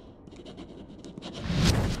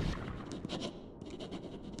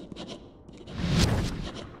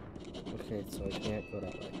 Okay, so I can't go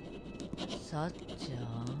that way. Sachi,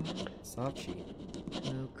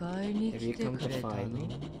 have you come to find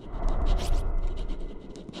me?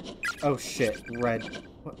 Oh shit, red.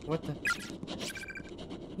 What the?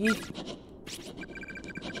 Yeet.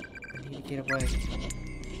 I need to get away.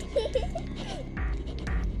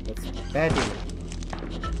 That's bad demon.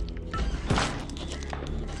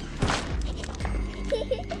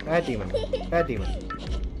 Bad demon. Bad demon.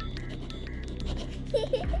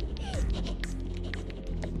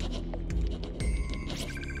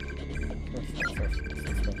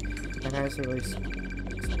 That has released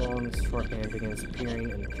Spawn's shorthand begins appearing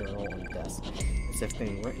in the journal on the desk, as if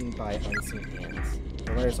being written by unseen hands.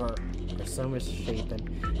 The letters are so misshapen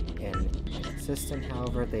and inconsistent,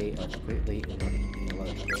 however, they are completely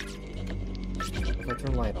illegible. If I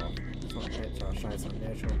turn the light off, it shines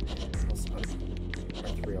unnatural, almost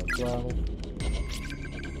ethereal glow.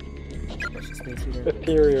 What's the space heater?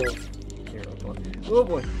 Ethereal. Ethereal glow. Oh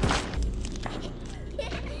boy!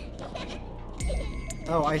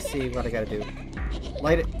 Oh, I see what I gotta do.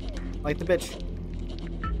 Light it. Light the bitch.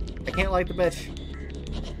 I can't light the bitch.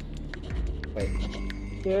 Wait.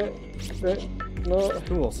 Yeah. No.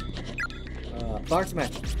 Tools. Box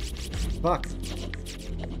match. Fuck.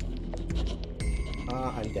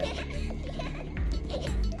 I'm dead.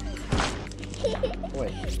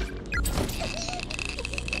 Wait.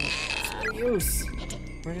 No use.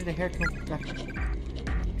 Where did the hair come from?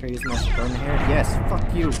 Try to use my to burn the hair? Yes,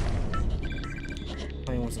 fuck you.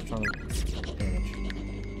 Playing with some strong damage.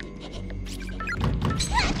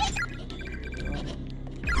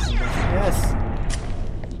 Yes!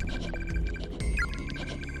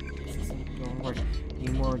 This isn't gonna work.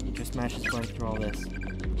 Need more just matches going through all this.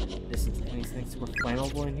 Isn't anything super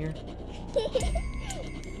flammable in here?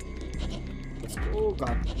 Let's go. Oh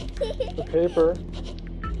god. The paper.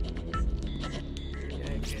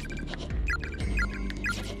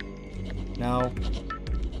 No.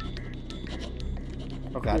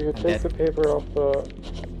 Oh god, You I'm could take dead. the paper off the...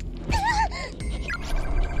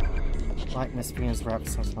 Blackness begins wrapped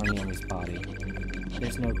slowly on his body.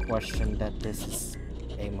 There's no question that this is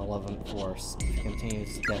a malevolent force. If it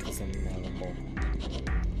continues, death is inevitable.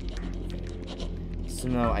 So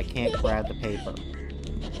no, I can't grab the paper.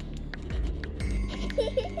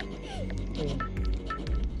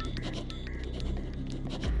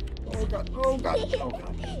 Oh god, oh god, oh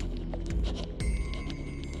god.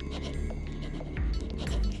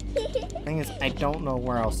 thing is, I don't know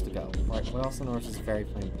where else to go. Right, what else on earth is very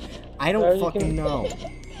plain? I don't fucking know.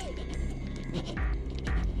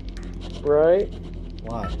 Right?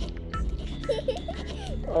 What?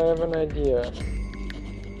 I have an idea.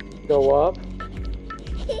 Go up.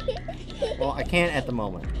 Well, I can't at the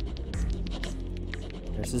moment.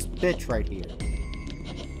 There's this bitch right here.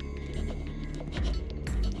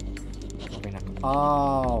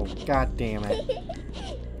 Oh, god damn it.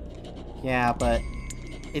 Yeah, but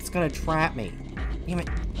it's gonna trap me. Damn it.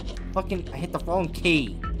 Fucking, I hit the wrong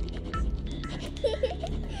key.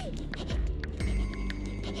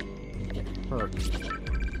 It hurts.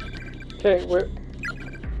 Okay, where?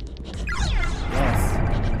 Yes.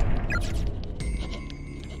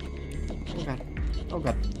 Oh god. Oh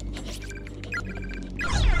god.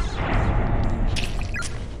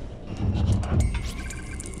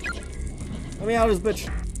 Let me out of this bitch.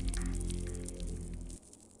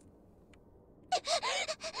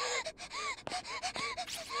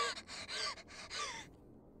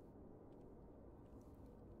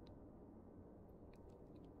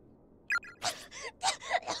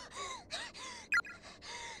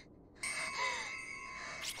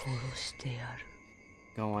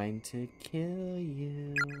 Going to kill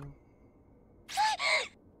you.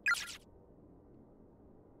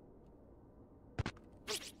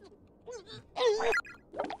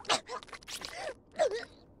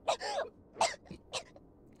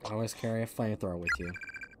 Always carry a flamethrower with you.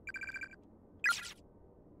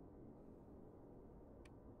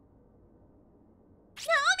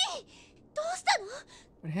 Naomi! どうしたの?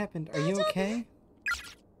 What happened? Are you okay?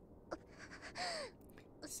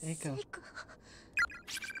 Seiko.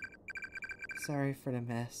 Sorry for the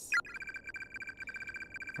mess.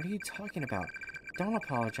 What are you talking about? Don't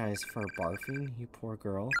apologize for barfing, you poor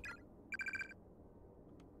girl.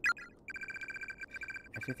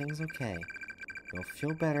 Everything's okay. You'll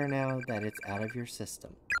feel better now that it's out of your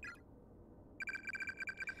system.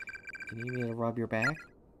 You need me to rub your back?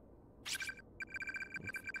 I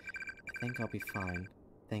think I'll be fine.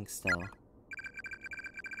 Thanks, though.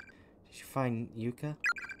 Did you find Yuka?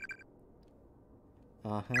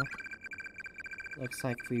 Uh-huh. Looks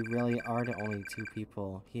like we really are the only two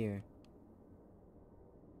people here.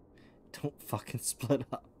 Don't fucking split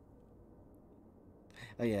up.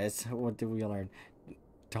 Oh yeah, it's what did we learn?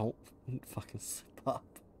 Don't fucking slip up.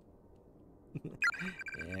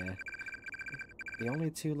 Yeah. The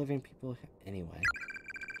only two living people anyway.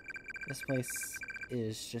 This place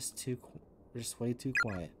is just way too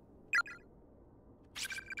quiet.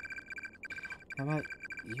 How about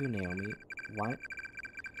you, Naomi? What?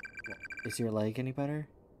 Is your leg any better?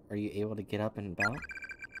 Are you able to get up and about?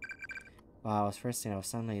 Wow, I was first thing I was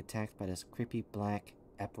suddenly attacked by this creepy black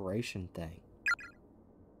apparition thing.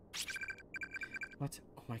 What?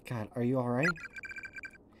 Oh my god, are you alright?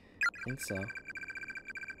 I think so.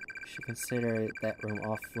 Should consider that room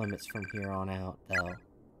off limits from here on out, though.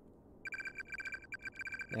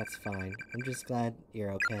 That's fine. I'm just glad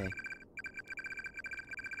you're okay.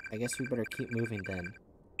 I guess we better keep moving then.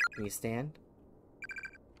 Can you stand?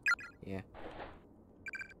 Yeah.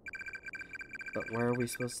 But where are we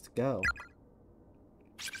supposed to go?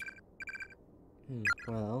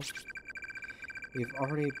 Well, we've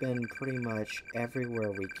already been pretty much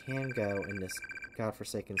everywhere we can go in this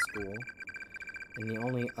godforsaken school, and the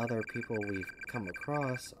only other people we've come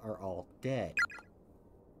across are all dead.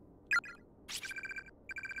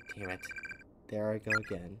 Damn it. There I go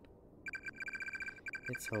again.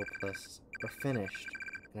 It's hopeless. We're finished,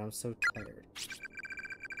 and I'm so tired.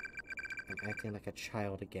 I'm acting like a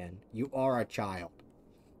child again. You are a child!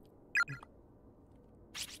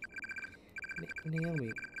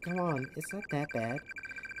 Naomi, come on, it's not that bad.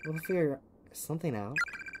 We'll figure something out.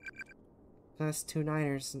 Us two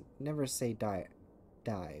Niners never say die,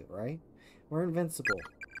 right? We're invincible.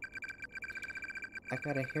 I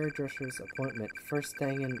got a hairdresser's appointment first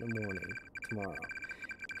thing in the morning tomorrow,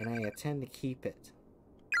 and I intend to keep it.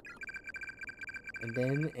 And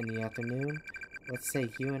then, in the afternoon, let's say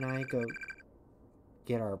you and I go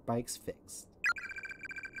get our bikes fixed.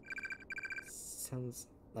 Sounds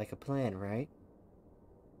like a plan, right?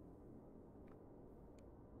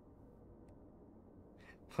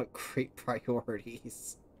 What great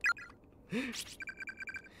priorities. If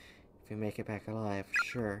we make it back alive,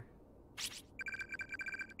 sure. This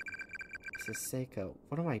is Seiko.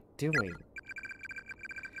 What am I doing?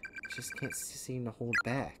 I just can't seem to hold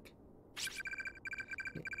back.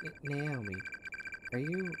 Naomi, are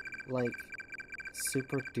you, like,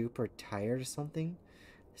 super duper tired or something?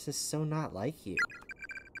 This is so not like you.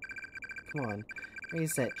 Come on,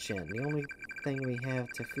 raise that chin. The only thing we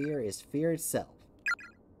have to fear is fear itself.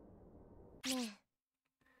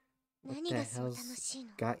 ねえ、何 hell's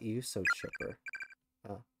got you so chipper?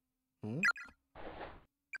 Hmm?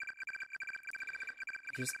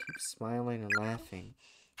 You just keep smiling and laughing.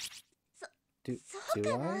 Do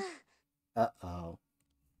I? Uh-oh.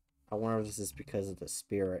 I wonder if this is because of the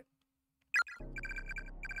spirit.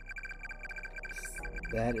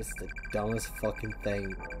 That is the dumbest fucking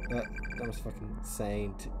thing, dumbest fucking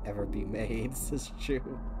saying to ever be made. This is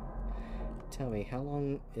true. Tell me, how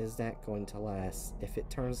long is that going to last if it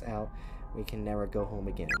turns out we can never go home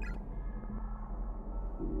again?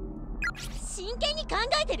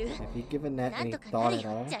 Have you given that any thought at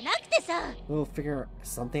all? We'll figure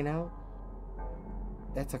something out?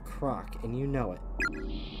 That's a crock, and you know it.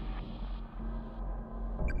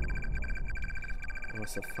 I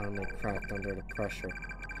must have finally cracked under the pressure.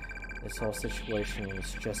 This whole situation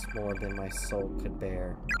was just more than my soul could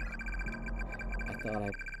bear. I thought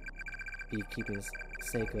I'd be keeping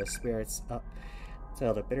Seiko's spirits up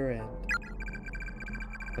till the bitter end.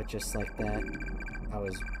 But just like that, I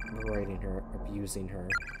was berating her, abusing her.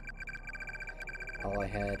 All I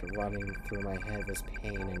had running through my head was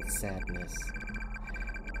pain and sadness.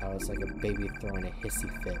 I was like a baby throwing a hissy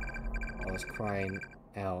fit. I was crying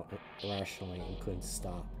out irrationally and couldn't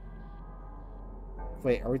stop.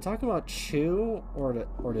 Wait, are we talking about Chu or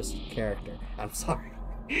this character? I'm sorry.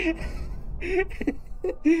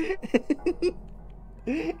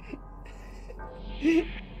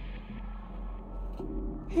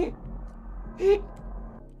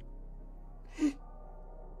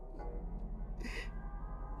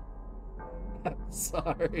 I'm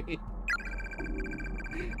sorry.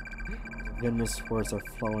 Goodness, words are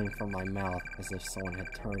flowing from my mouth as if someone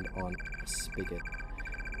had turned on a spigot.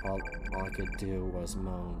 All I could do was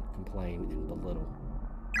moan, complain, and belittle.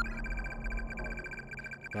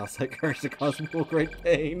 Mouths like hers to cause people great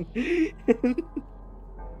pain. I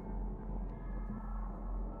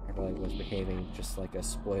really was behaving just like a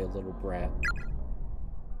spoiled little brat.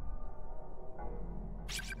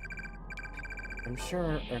 I'm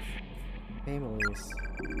sure our families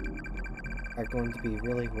are going to be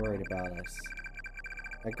really worried about us.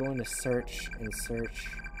 They're going to search and search,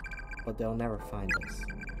 but they'll never find us.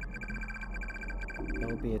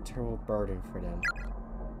 It'll be a terrible burden for them.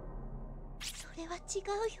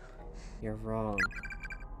 You're wrong.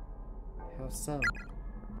 How so?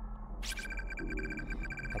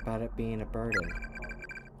 About it being a burden.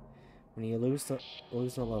 When you lose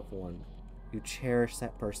a loved one, you cherish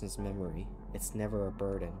that person's memory. It's never a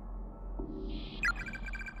burden.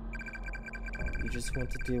 You just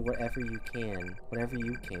want to do whatever you can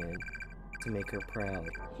to make her proud.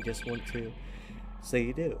 You just want to, so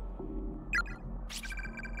you do.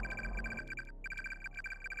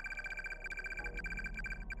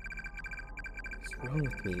 What's wrong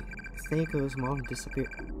with me? Seiko's mom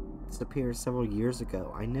disappeared several years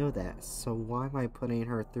ago. I know that, so why am I putting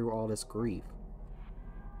her through all this grief?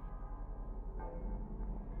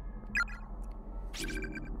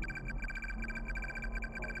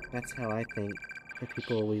 That's how I think the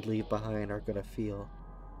people we leave behind are gonna feel.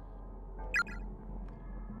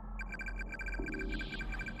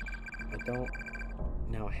 I don't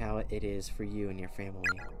know how it is for you and your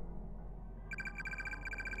family,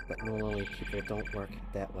 but normally people don't work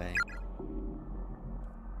that way.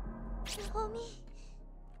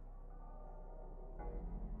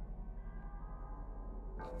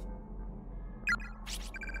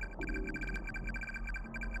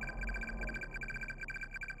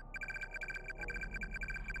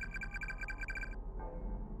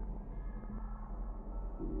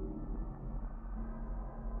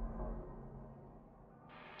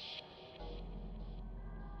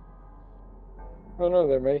 Oh no,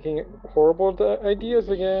 they're making horrible ideas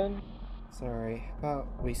again. Sorry, how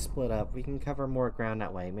about we split up? We can cover more ground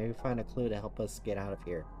that way. Maybe find a clue to help us get out of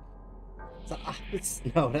here.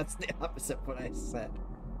 No, that's the opposite of what I said.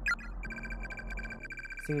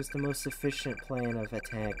 Seems the most efficient plan of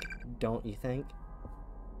attack, don't you think?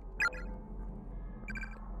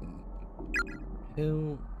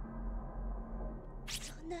 Who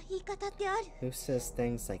says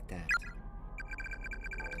things like that?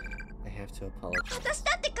 I have to apologize.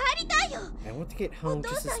 I want to get home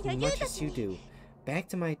just as much as you do. Back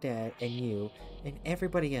to my dad and you and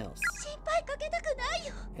everybody else.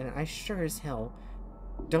 And I sure as hell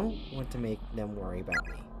don't want to make them worry about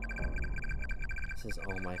me. This is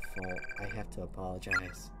all my fault. I have to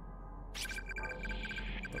apologize.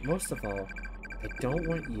 But most of all, I don't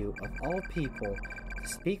want you, of all people, to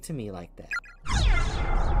speak to me like that.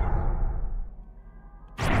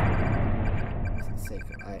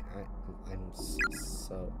 Seiko, I'm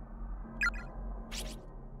so...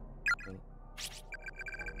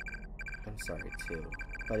 I'm sorry too,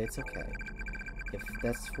 but it's okay. If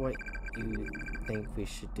that's what you think we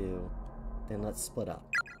should do, then let's split up.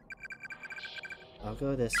 I'll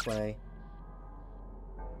go this way.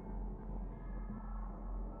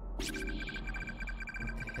 What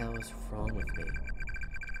the hell is wrong with me?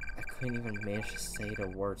 I couldn't even manage to say the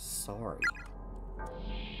word sorry.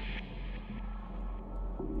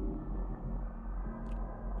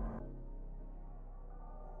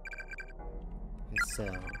 And so,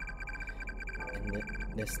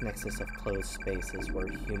 in this nexus of closed spaces where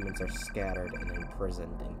humans are scattered and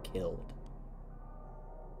imprisoned and killed.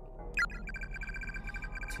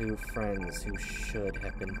 Two friends who should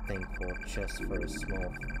have been thankful just for the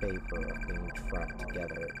small favor of being trapped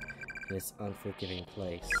together in this unforgiving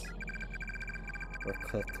place were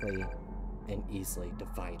quickly and easily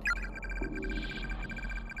divided.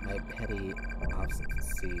 My petty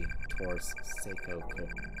obstinacy towards Seiko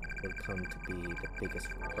would come to be the biggest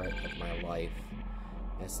regret of my life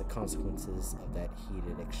as the consequences of that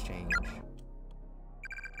heated exchange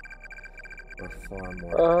were far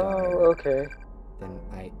more dire than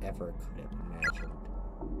I ever could have imagined.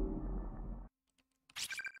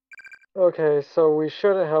 Okay, so we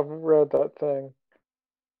shouldn't have read that thing.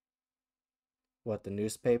 What, the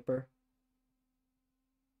newspaper?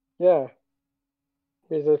 Yeah.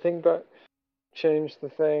 Because I think that changed the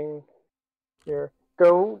thing here.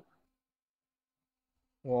 Go.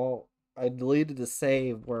 Well, I deleted the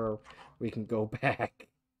save where we can go back.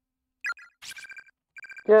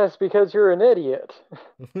 Yes, because you're an idiot.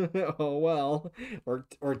 Oh well,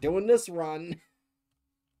 we're doing this run.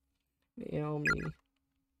 Naomi.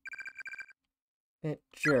 That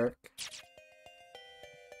jerk.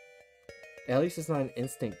 At least it's not an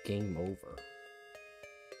instant game over.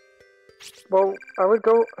 Well, I would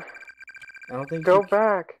go. I don't think go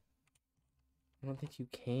back. I don't think you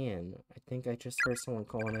can. I think I just heard someone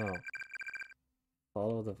calling out.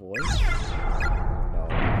 Follow the voice? No.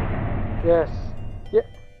 Yes. Yeah.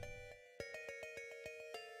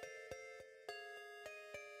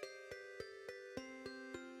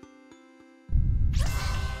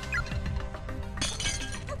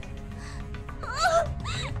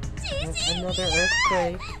 Another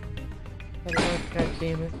earthquake. God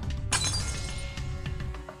damn it.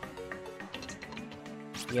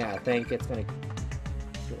 Yeah, I think it's gonna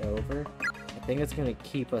get over. I think it's gonna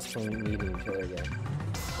keep us from meeting each other again.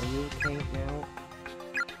 Are you okay now?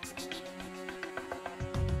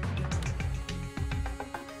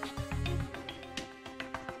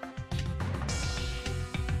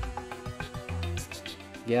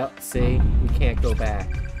 Yep, see? We can't go back.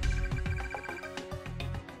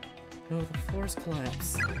 No, the floors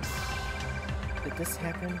collapsed. Did this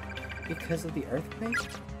happen because of the earthquake?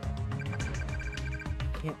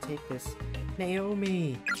 Can't take this.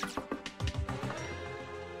 Naomi!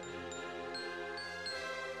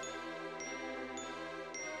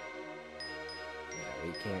 Yeah,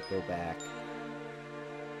 we can't go back.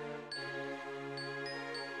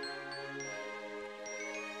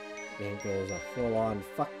 Game goes a full-on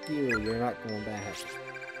fuck you, you're not going back.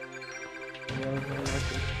 You don't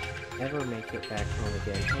ever make it back home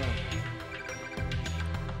again, huh?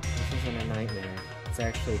 This isn't a nightmare. It's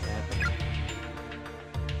actually happening.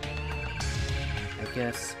 I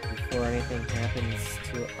guess before anything happens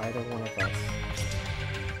to either one of us,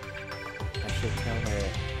 I should tell her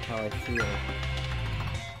how I feel.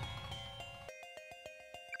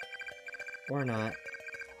 Or not.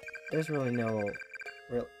 There's really no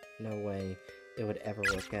way it would ever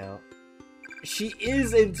work out. She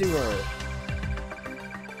is into her!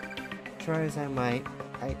 Try as I might,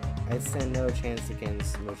 I'd stand no chance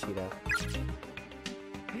against Mochida.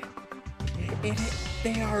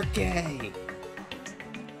 They are gay!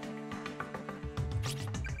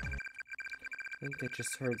 I think I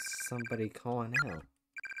just heard somebody calling out.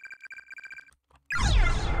 I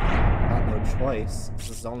have no choice. This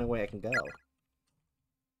is the only way I can go.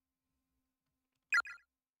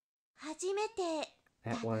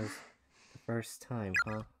 That was the first time,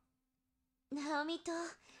 huh?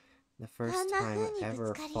 The first time I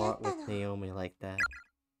ever fought with Naomi like that.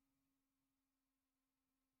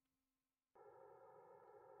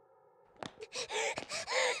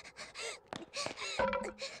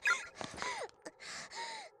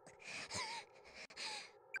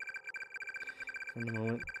 From the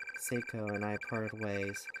moment Seiko and I parted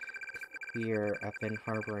ways, the fear I've been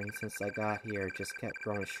harboring since I got here just kept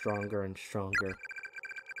growing stronger and stronger.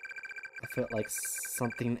 I felt like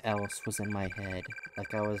something else was in my head,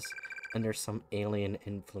 like I was under some alien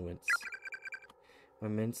influence. In a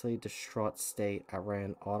mentally distraught state, I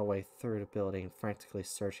ran all the way through the building, frantically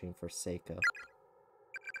searching for Seiko.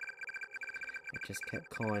 I just kept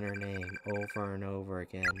calling her name over and over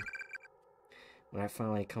again. When I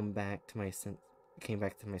finally came back to my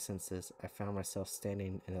senses, I found myself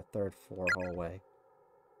standing in a third floor hallway.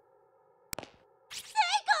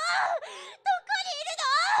 Seiko!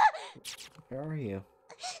 Where are you?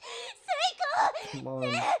 Seiko! Come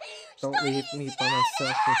on, don't leave me by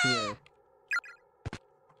myself in here.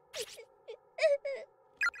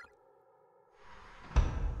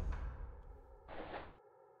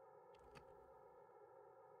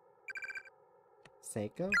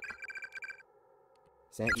 Seiko?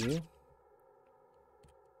 Is that you?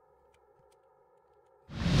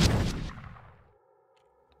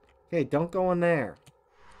 Okay, don't go in there.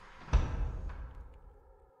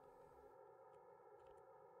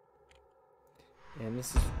 And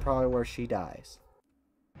this is probably where she dies.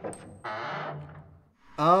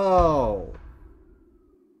 Oh!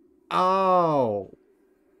 Oh!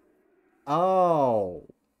 Oh!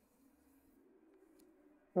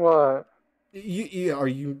 What? Do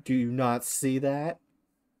you not see that?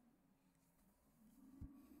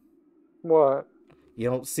 What? You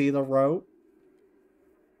don't see the rope?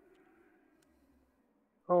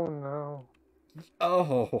 Oh no.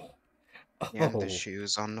 Oh. Yeah, and the Oh.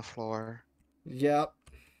 shoes on the floor. Yep.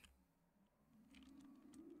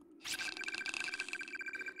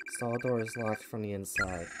 Stall door is locked from the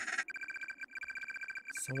inside.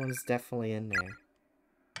 Someone's definitely in there.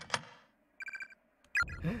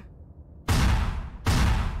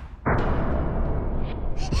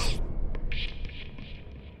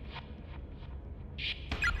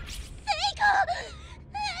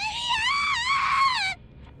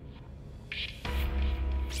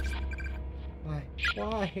 Why?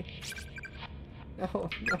 Why? No,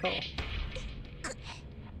 no.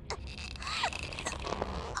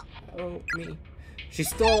 Help me. She's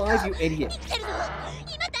still alive, you idiot.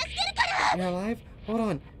 You're alive? Hold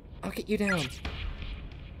on. I'll get you down.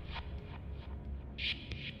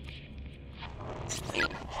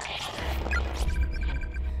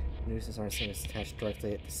 Nooses aren't seen as attached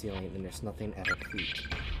directly at the ceiling, and there's nothing at her feet.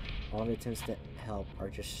 All the attempts to help are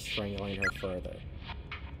just strangling her further.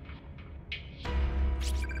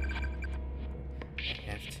 I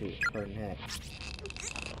have to. Her neck.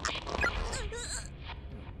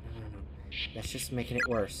 No. That's just making it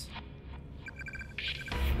worse.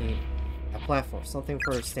 I need a platform, something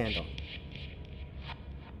for her to stand on.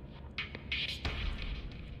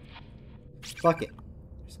 Bucket.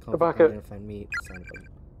 There's a bucket. identified meat.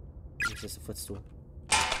 Is this a footstool?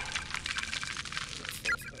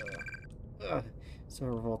 So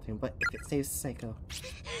revolting, but if it saves Psycho.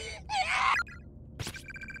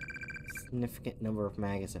 Significant number of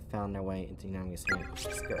maggots have found their way into Nami's hand.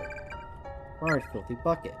 Skirt. Large filthy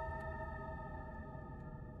bucket.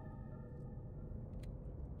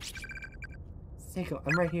 Seiko,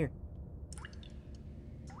 I'm right here.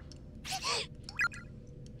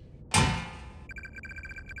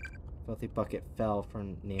 Filthy bucket fell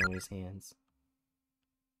from Naomi's hands.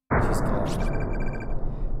 She's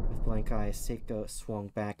gone. With blank eyes, Seiko swung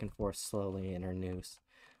back and forth slowly in her noose.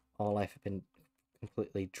 All life had been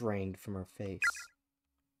completely drained from her face.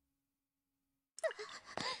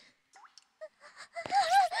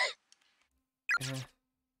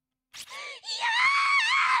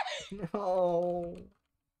 No.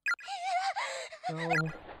 No.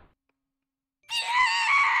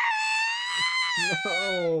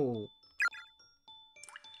 No.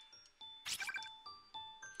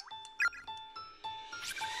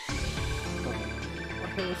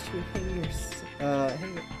 Why would you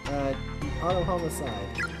hang auto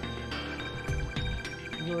homicide?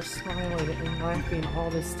 You were smiling and laughing all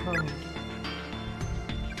this time.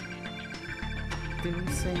 Didn't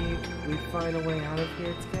you say we'd find a way out of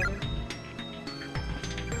here together?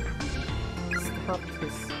 Stop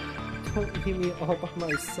this. Don't leave me all by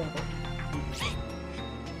myself.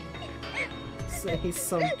 Say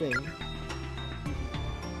something.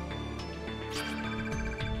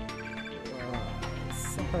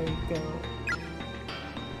 Psycho.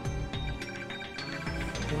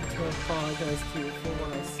 I want to apologize to you for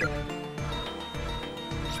what I said.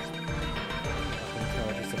 Until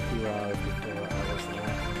just a few hours before I was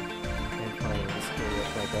laughing and playing in school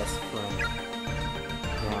with my best friend.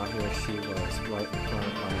 Now here she was, right in front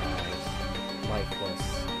of my eyes, lifeless.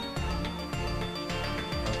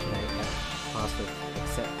 How can I possibly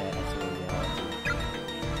accept that as a reality?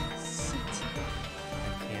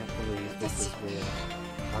 I can't believe this is real.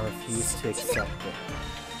 I refuse to accept it.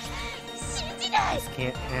 This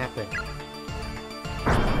can't happen.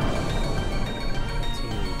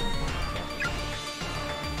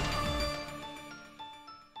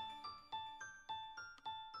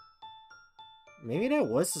 Maybe that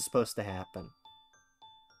was supposed to happen.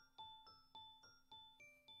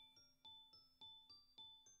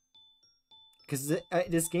 because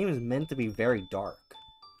this game is meant to be very dark,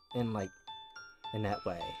 in like, in that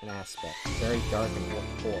way, an aspect, very dark and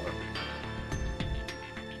horror.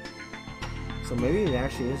 So maybe it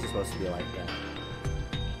actually is supposed to be like that.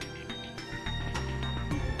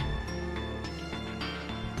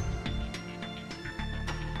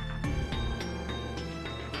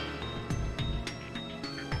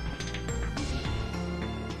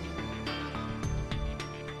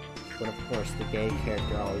 But of course, the gay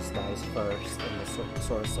character always dies first in this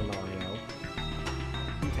sort of scenario.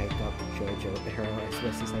 Typed up JoJo arrow as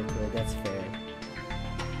best as I could, that's fair.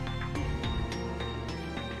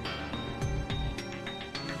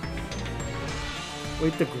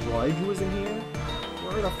 Wait, the Grudge was in here?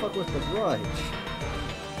 Where the fuck was the Grudge?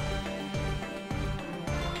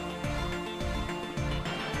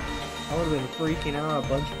 I would've been freaking out a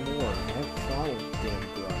bunch more. I have trouble with the damn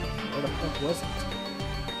Grudge. Where the fuck was it?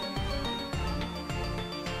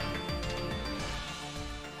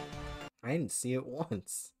 I didn't see it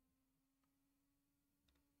once.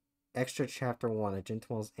 Extra Chapter 1, A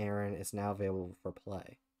Gentleman's Errand is now available for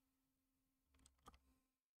play.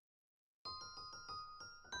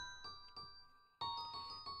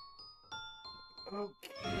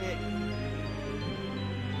 Okay.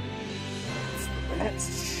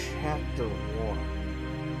 That's Chapter 1.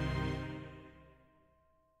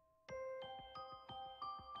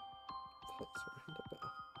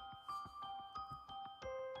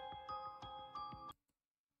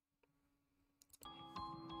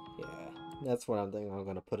 That's what I'm thinking I'm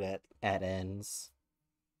gonna put at ends.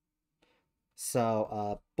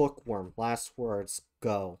 So, Bookworm, last words,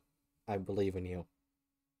 go. I believe in you.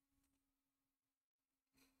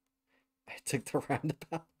 I took the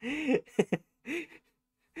roundabout.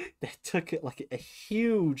 That took it like a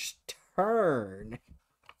huge turn.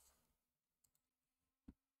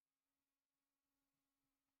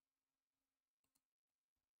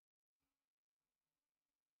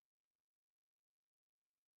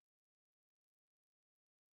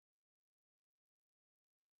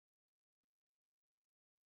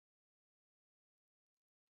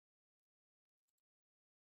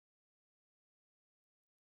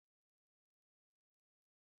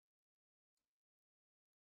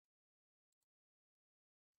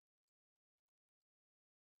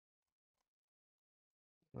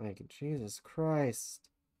 Like, Jesus Christ.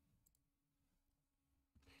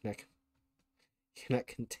 Cannot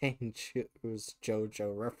contain Chu's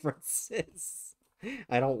JoJo references.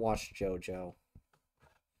 I don't watch JoJo.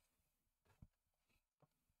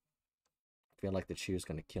 I feel like the Chu's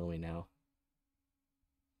gonna kill me now.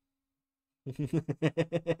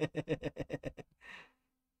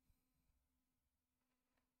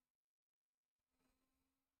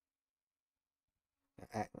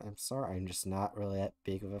 I'm sorry, I'm just not really that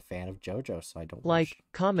big of a fan of JoJo, so I don't Like,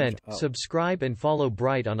 comment, JoJo. Oh. subscribe and follow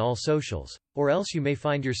Bright on all socials, or else you may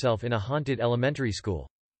find yourself in a haunted elementary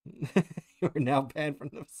school. You are now banned from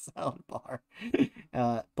the salad bar.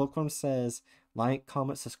 Bookworm says, like,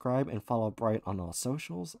 comment, subscribe, and follow Bright on all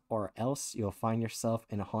socials, or else you'll find yourself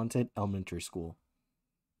in a haunted elementary school.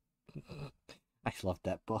 I love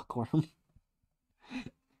that Bookworm.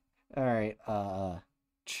 Alright,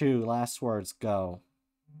 Chu, last words, go.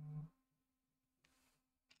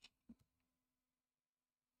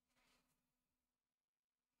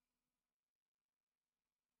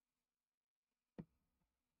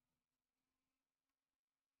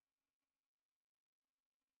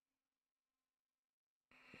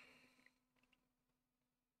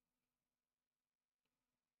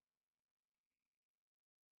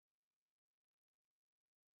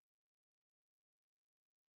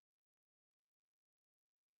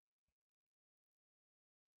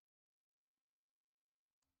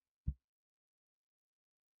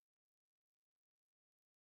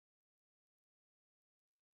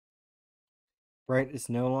 Bright is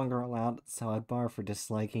no longer allowed at salad bar for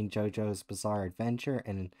disliking JoJo's Bizarre Adventure,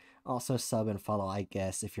 and also sub and follow, I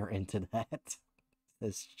guess, if you're into that.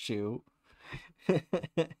 Says Chu.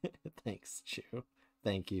 Thanks, Chu.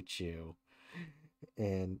 Thank you, Chu.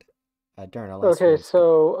 And during our last Okay,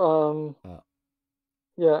 so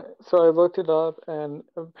yeah, so I looked it up, and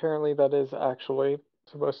apparently that is actually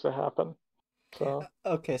supposed to happen. So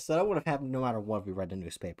okay, so that would have happened no matter what if we read the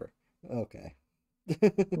newspaper. Okay.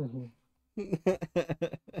 mm-hmm.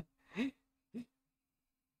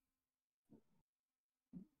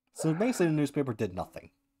 So basically, the newspaper did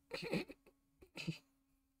nothing.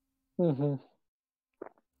 Mm-hmm.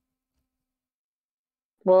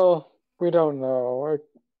 Well, we don't know. It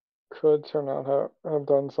could turn out have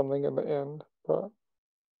done something in the end, but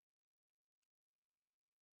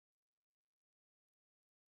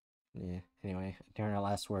yeah. Anyway, during our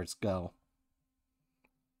last words, go.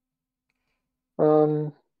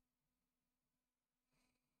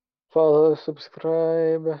 Follow,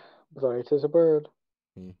 subscribe, bright as a bird.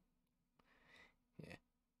 Yeah.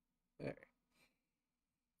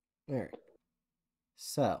 Alright.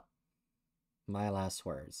 So, my last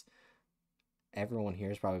words. Everyone here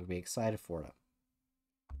is probably going to be excited for them.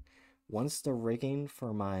 Once the rigging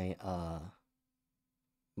for my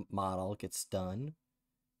model gets done,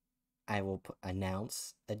 I will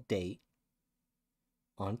announce a date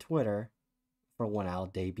on Twitter for when I'll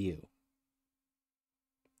debut.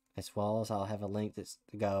 As well as I'll have a link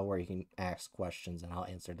to go where you can ask questions and I'll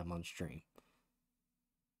answer them on stream.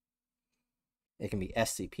 It can be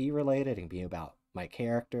SCP related, it can be about my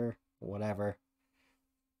character, whatever.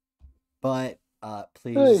 But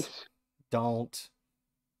please don't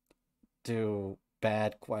do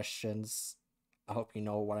bad questions. I hope you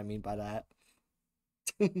know what I mean by that.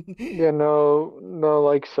 Yeah, no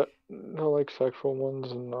like sexual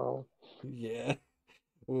ones, no. Yeah.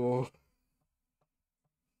 Ooh.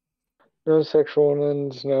 No sexual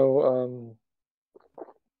ones, no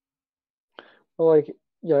like,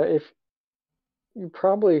 yeah, if you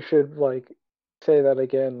probably should like say that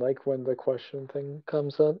again, like when the question thing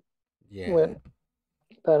comes up. Yeah. When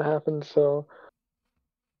that happens, so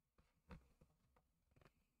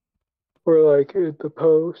or like in the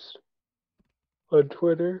post on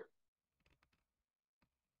Twitter.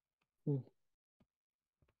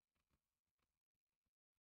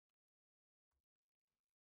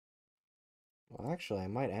 Well, actually, I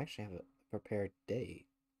might actually have a prepared date.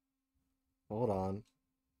 Hold on.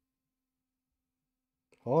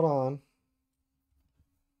 Hold on.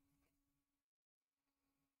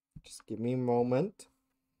 Just give me a moment.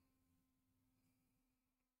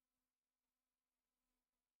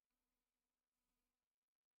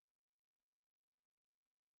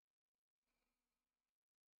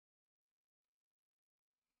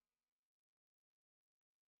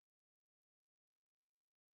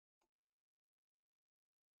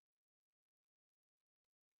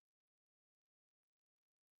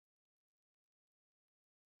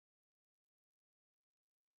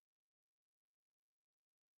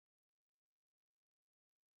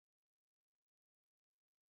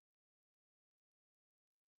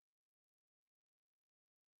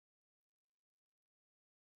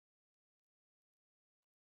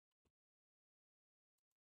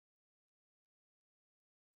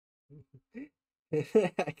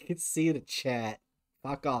 I can see the chat.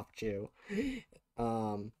 Fuck off, Jew.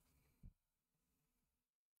 Apparently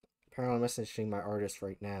I'm messaging my artist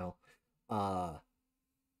right now. I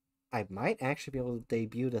might actually be able to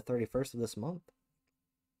debut the 31st of this month.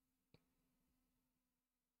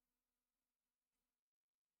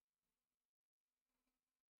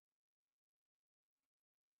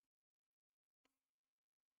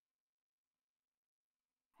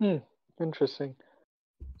 Interesting.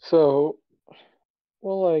 So,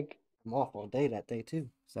 well, like, I'm off all day that day too,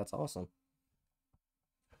 so that's awesome.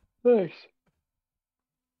 nice.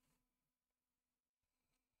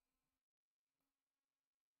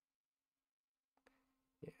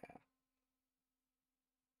 Yeah.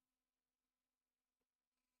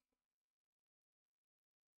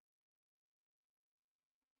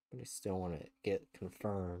 But I still want to get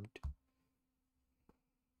confirmed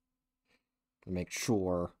to make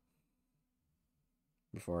sure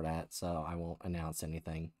before that, so I won't announce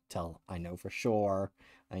anything till I know for sure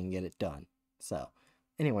I can get it done. So,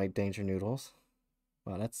 anyway, Danger Noodles.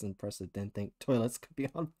 Wow, that's impressive. Didn't think toilets could be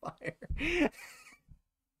on fire.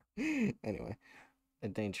 Anyway,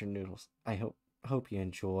 Danger Noodles. I hope you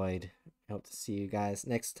enjoyed. I hope to see you guys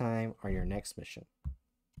next time on your next mission.